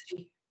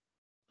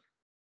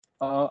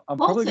I'm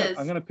probably Walters.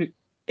 I'm going to pick.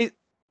 It-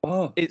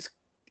 Oh, It's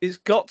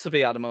got to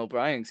be Adam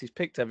O'Brien because he's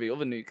picked every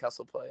other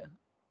Newcastle player.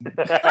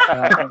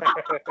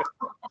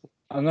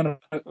 I'm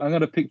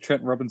gonna pick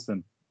Trent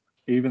Robinson,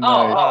 even though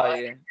Oh,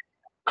 yeah.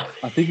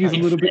 I think he's a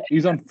little bit.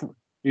 He's on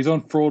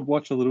fraud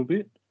watch a little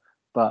bit,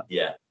 but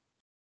yeah.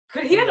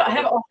 Could he have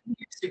a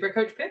super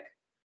coach pick?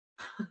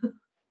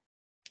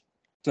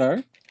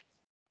 sorry.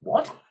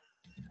 What?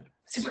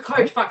 Super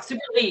coach, fuck,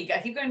 Super League. I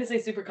keep going to say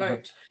super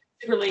coach.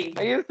 Super League.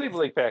 He is Super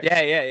League pick.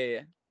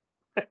 Yeah.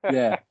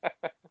 Yeah,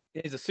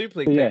 He's a Super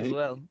League Yeah, pick as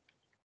well.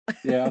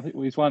 yeah. I think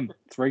he's won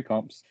 3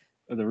 comps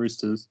at the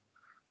Roosters,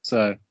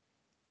 so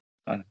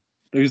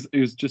it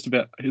was just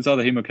about. It's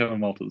either him or Kevin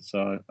Malters.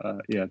 So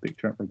yeah, I think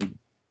Trent Robinson.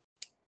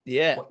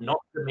 Yeah. What, not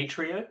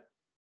Demetrio?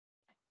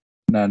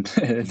 No,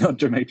 not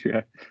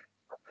Demetrio.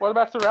 What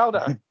about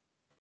Seraldo?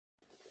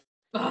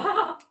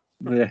 Yeah,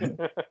 I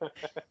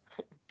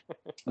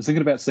was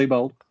thinking about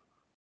Seabold.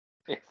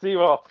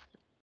 Seawolf.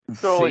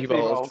 Surely Seabold.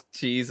 Seabold.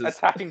 Jesus.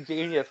 Attacking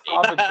genius.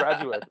 Harvard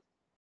graduate.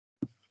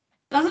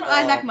 Doesn't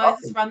Isaac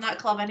Moses run that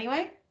club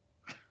anyway?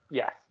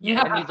 Yeah.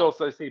 Yeah. And he's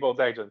also Seabold's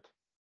agent.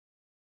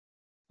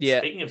 Yeah.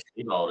 Speaking of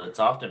Seabold, it's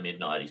after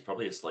midnight. He's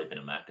probably asleep in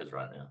a Macca's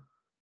right now.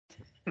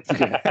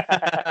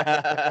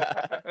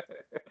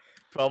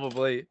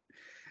 Probably.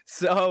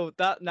 So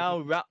that now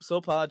wraps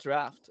up our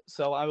draft.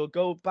 So I will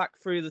go back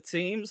through the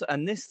teams,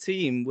 and this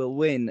team will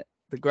win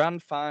the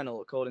grand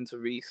final according to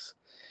Rhys.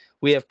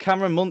 We have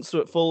Cameron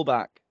Munster at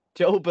fullback,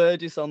 Joe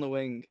Burgess on the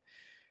wing,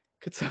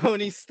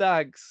 Katoni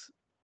Staggs.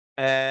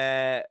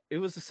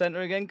 Who was the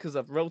centre again? Because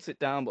I've wrote it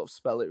down, but I've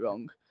spelled it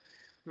wrong.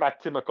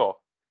 Matt Timoko.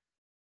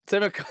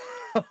 Timoko.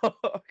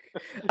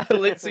 I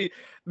literally,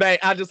 mate,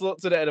 I just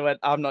looked at it and I went,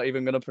 I'm not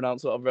even going to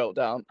pronounce what I've wrote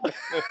down.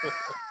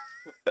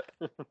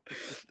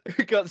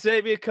 We've got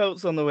Xavier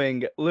Coates on the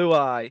wing,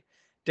 Luai,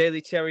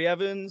 Daly Cherry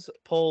Evans,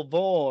 Paul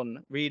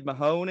Vaughan, Reid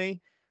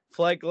Mahoney,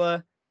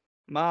 Flegler,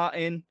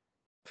 Martin,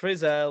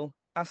 Frizzell,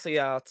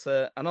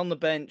 Asiata, and on the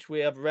bench we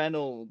have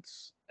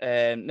Reynolds,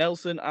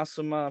 Nelson,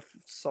 Asama,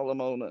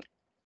 Solomona.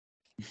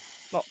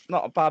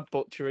 Not a bad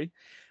butchery.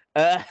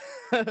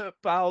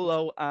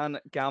 Paolo and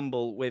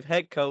Gamble with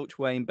head coach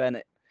Wayne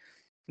Bennett.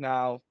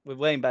 Now, with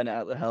Wayne Bennett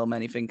at the helm,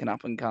 anything can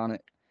happen, can't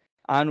it?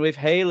 And with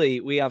Hayley,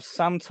 we have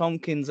Sam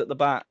Tompkins at the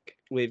back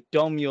with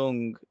Dom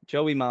Young,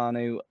 Joey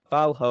Manu,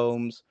 Val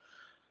Holmes,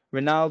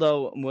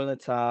 Ronaldo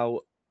Mulatau,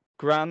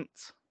 Grant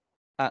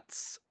at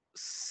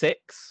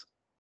 6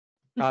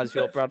 as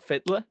your Brad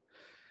Fiddler.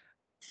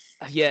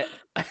 Yeah.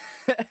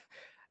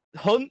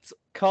 Hunt,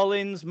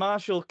 Collins,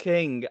 Marshall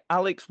King,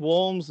 Alex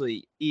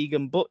Walmsley,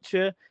 Egan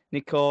Butcher,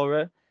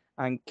 Nikora,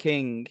 and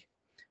King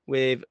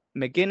with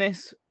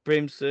McGuinness,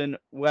 Brimson,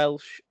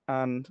 Welsh,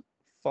 and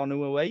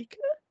Fonuawake.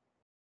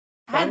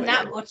 I had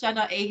Nat Butcher,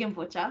 not Egan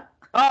Butcher.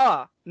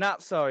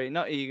 Nat, sorry,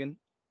 not Egan.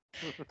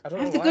 I don't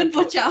That's know a why good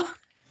butcher.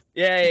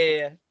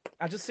 Yeah.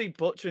 I just see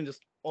Butcher and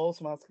just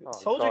automatically. Oh,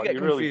 Told you God, get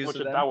you really confused with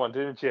butchered them. that one,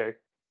 didn't you?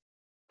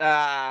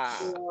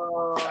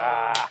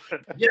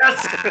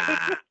 Yes.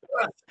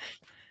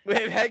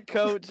 With head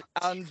coach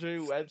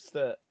Andrew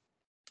Webster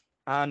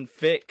and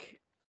Vic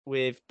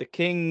with the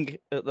King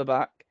at the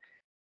back.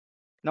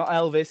 Not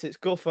Elvis, it's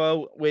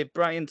Guffo with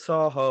Brian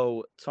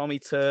Toho, Tommy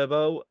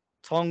Turbo,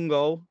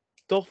 Tongo,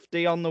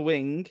 Dufty on the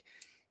wing.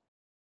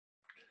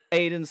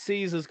 Aiden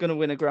Caesar's going to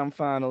win a grand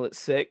final at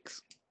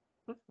 6.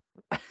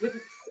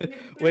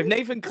 With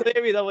Nathan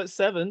Cleary, though, at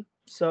 7.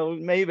 So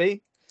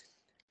maybe.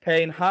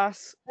 Payne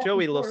Haas,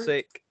 Joey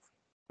Lussick,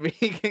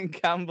 Regan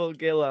Campbell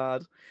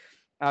Gillard,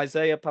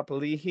 Isaiah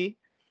Papalihi,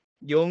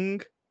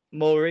 Young,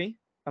 Murray,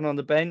 and on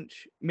the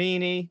bench,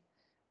 Meany,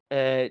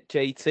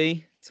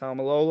 JT,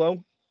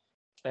 Tamalolo,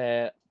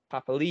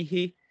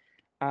 Papalihi,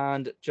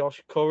 and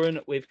Josh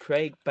Curran with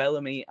Craig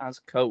Bellamy as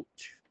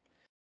coach.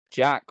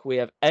 Jack, we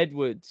have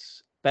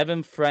Edwards,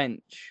 Bevan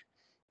French,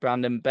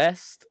 Brandon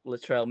Best,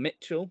 Latrell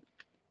Mitchell,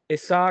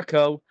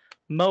 Isako,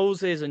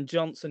 Moses and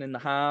Johnson in the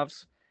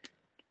halves,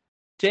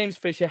 James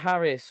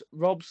Fisher-Harris,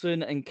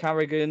 Robson and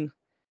Carrigan,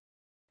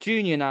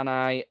 Junior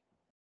Nanai,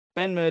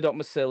 Ben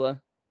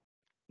Murdoch-Masilla,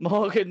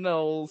 Morgan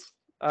Knowles,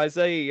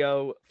 Isaiah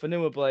Yo,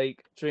 Fanua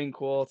Blake,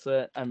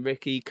 Drinkwater, and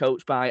Ricky,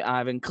 coached by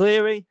Ivan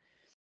Cleary.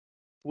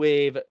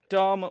 With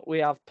Dom, we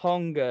have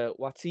Ponga,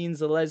 Watin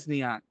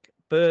Zalesniak,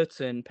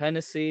 Burton,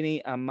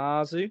 Penasini, and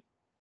Marzu.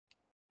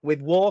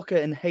 With Walker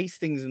and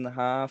Hastings in the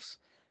halves,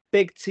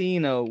 Big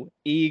Tino,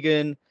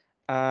 Egan,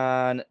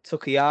 and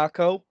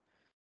Tukiako.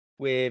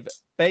 With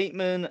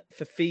Bateman,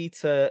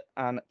 Fafita,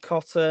 and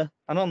Cotter.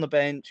 And on the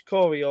bench,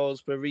 Corey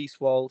Osborne, Reece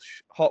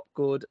Walsh,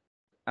 Hopgood,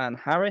 and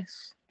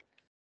Harris.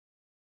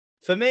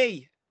 For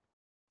me,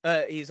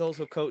 he's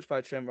also coached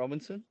by Trent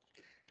Robinson.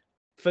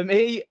 For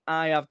me,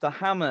 I have the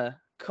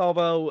Hammer,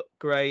 Cobbo,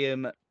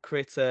 Graham,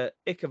 Critter,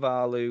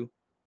 Ikavalu,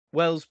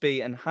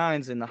 Wellesby, and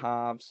Hines in the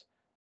halves.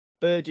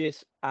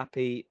 Burgess,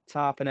 Appy,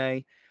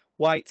 Tarpanay,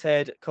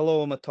 Whitehead,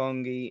 Kaloma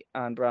Tongi,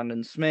 and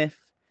Brandon Smith.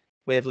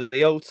 With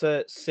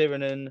Leota,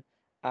 Siranen,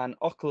 and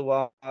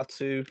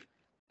Oklawatu,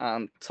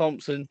 and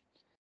Thompson.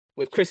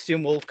 With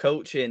Christian Wolf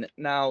coaching.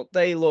 Now,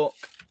 they look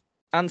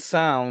and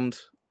sound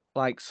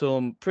like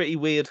some pretty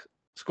weird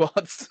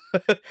squads.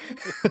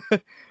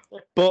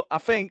 But I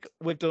think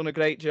we've done a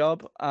great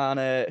job.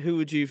 And who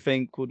would you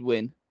think would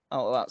win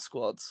out of that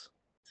squads?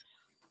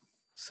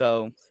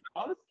 So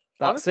that's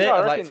Honestly,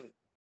 it.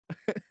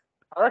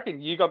 I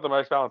reckon you got the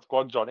most balanced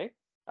squad, Johnny.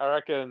 I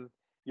reckon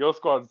your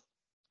squad's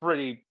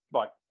pretty,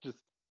 like, just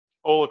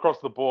all across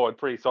the board,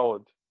 pretty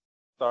solid.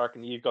 So I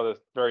reckon you've got a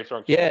very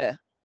strong chance. Yeah.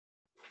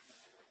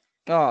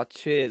 Oh,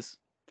 cheers.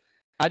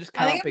 I just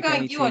I can't think pick I'm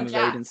any going you or team with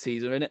Jack. Aiden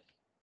Caesar in it.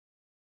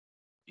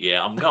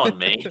 Yeah, I'm going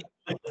me.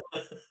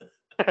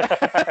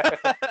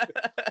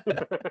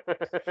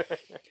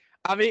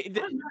 I mean,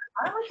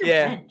 I like your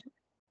yeah. bench.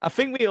 I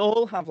think we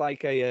all have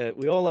like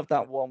we all have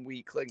that one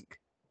weak link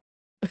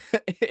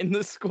in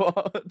the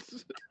squad.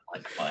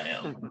 Like I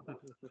am.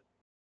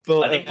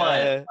 But I think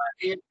I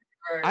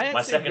my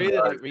actually second really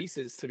vote- like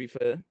Reese's, to be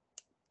fair.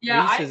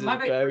 Yeah, Reese's my is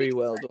vote's very pretty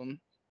well good. done.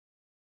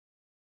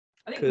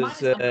 I think mine is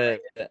Because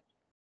underrated.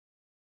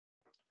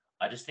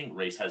 I just think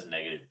Rhys has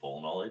negative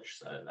ball knowledge,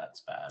 so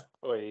that's bad.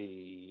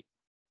 Oi.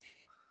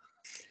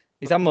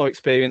 he's had more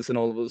experience than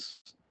all of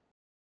us,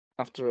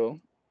 after all.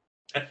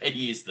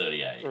 He is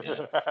 38.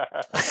 Yeah.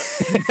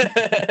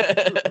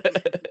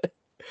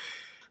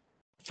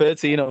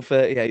 13 or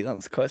 38,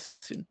 that's the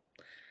question.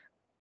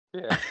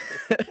 Yeah.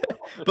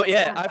 But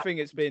yeah, I think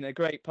it's been a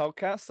great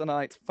podcast, and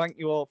I'd thank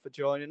you all for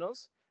joining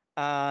us.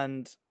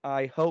 And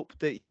I hope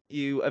that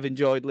you have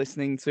enjoyed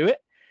listening to it.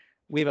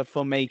 We've had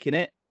fun making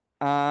it,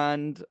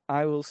 and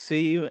I will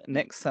see you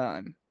next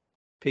time.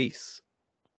 Peace.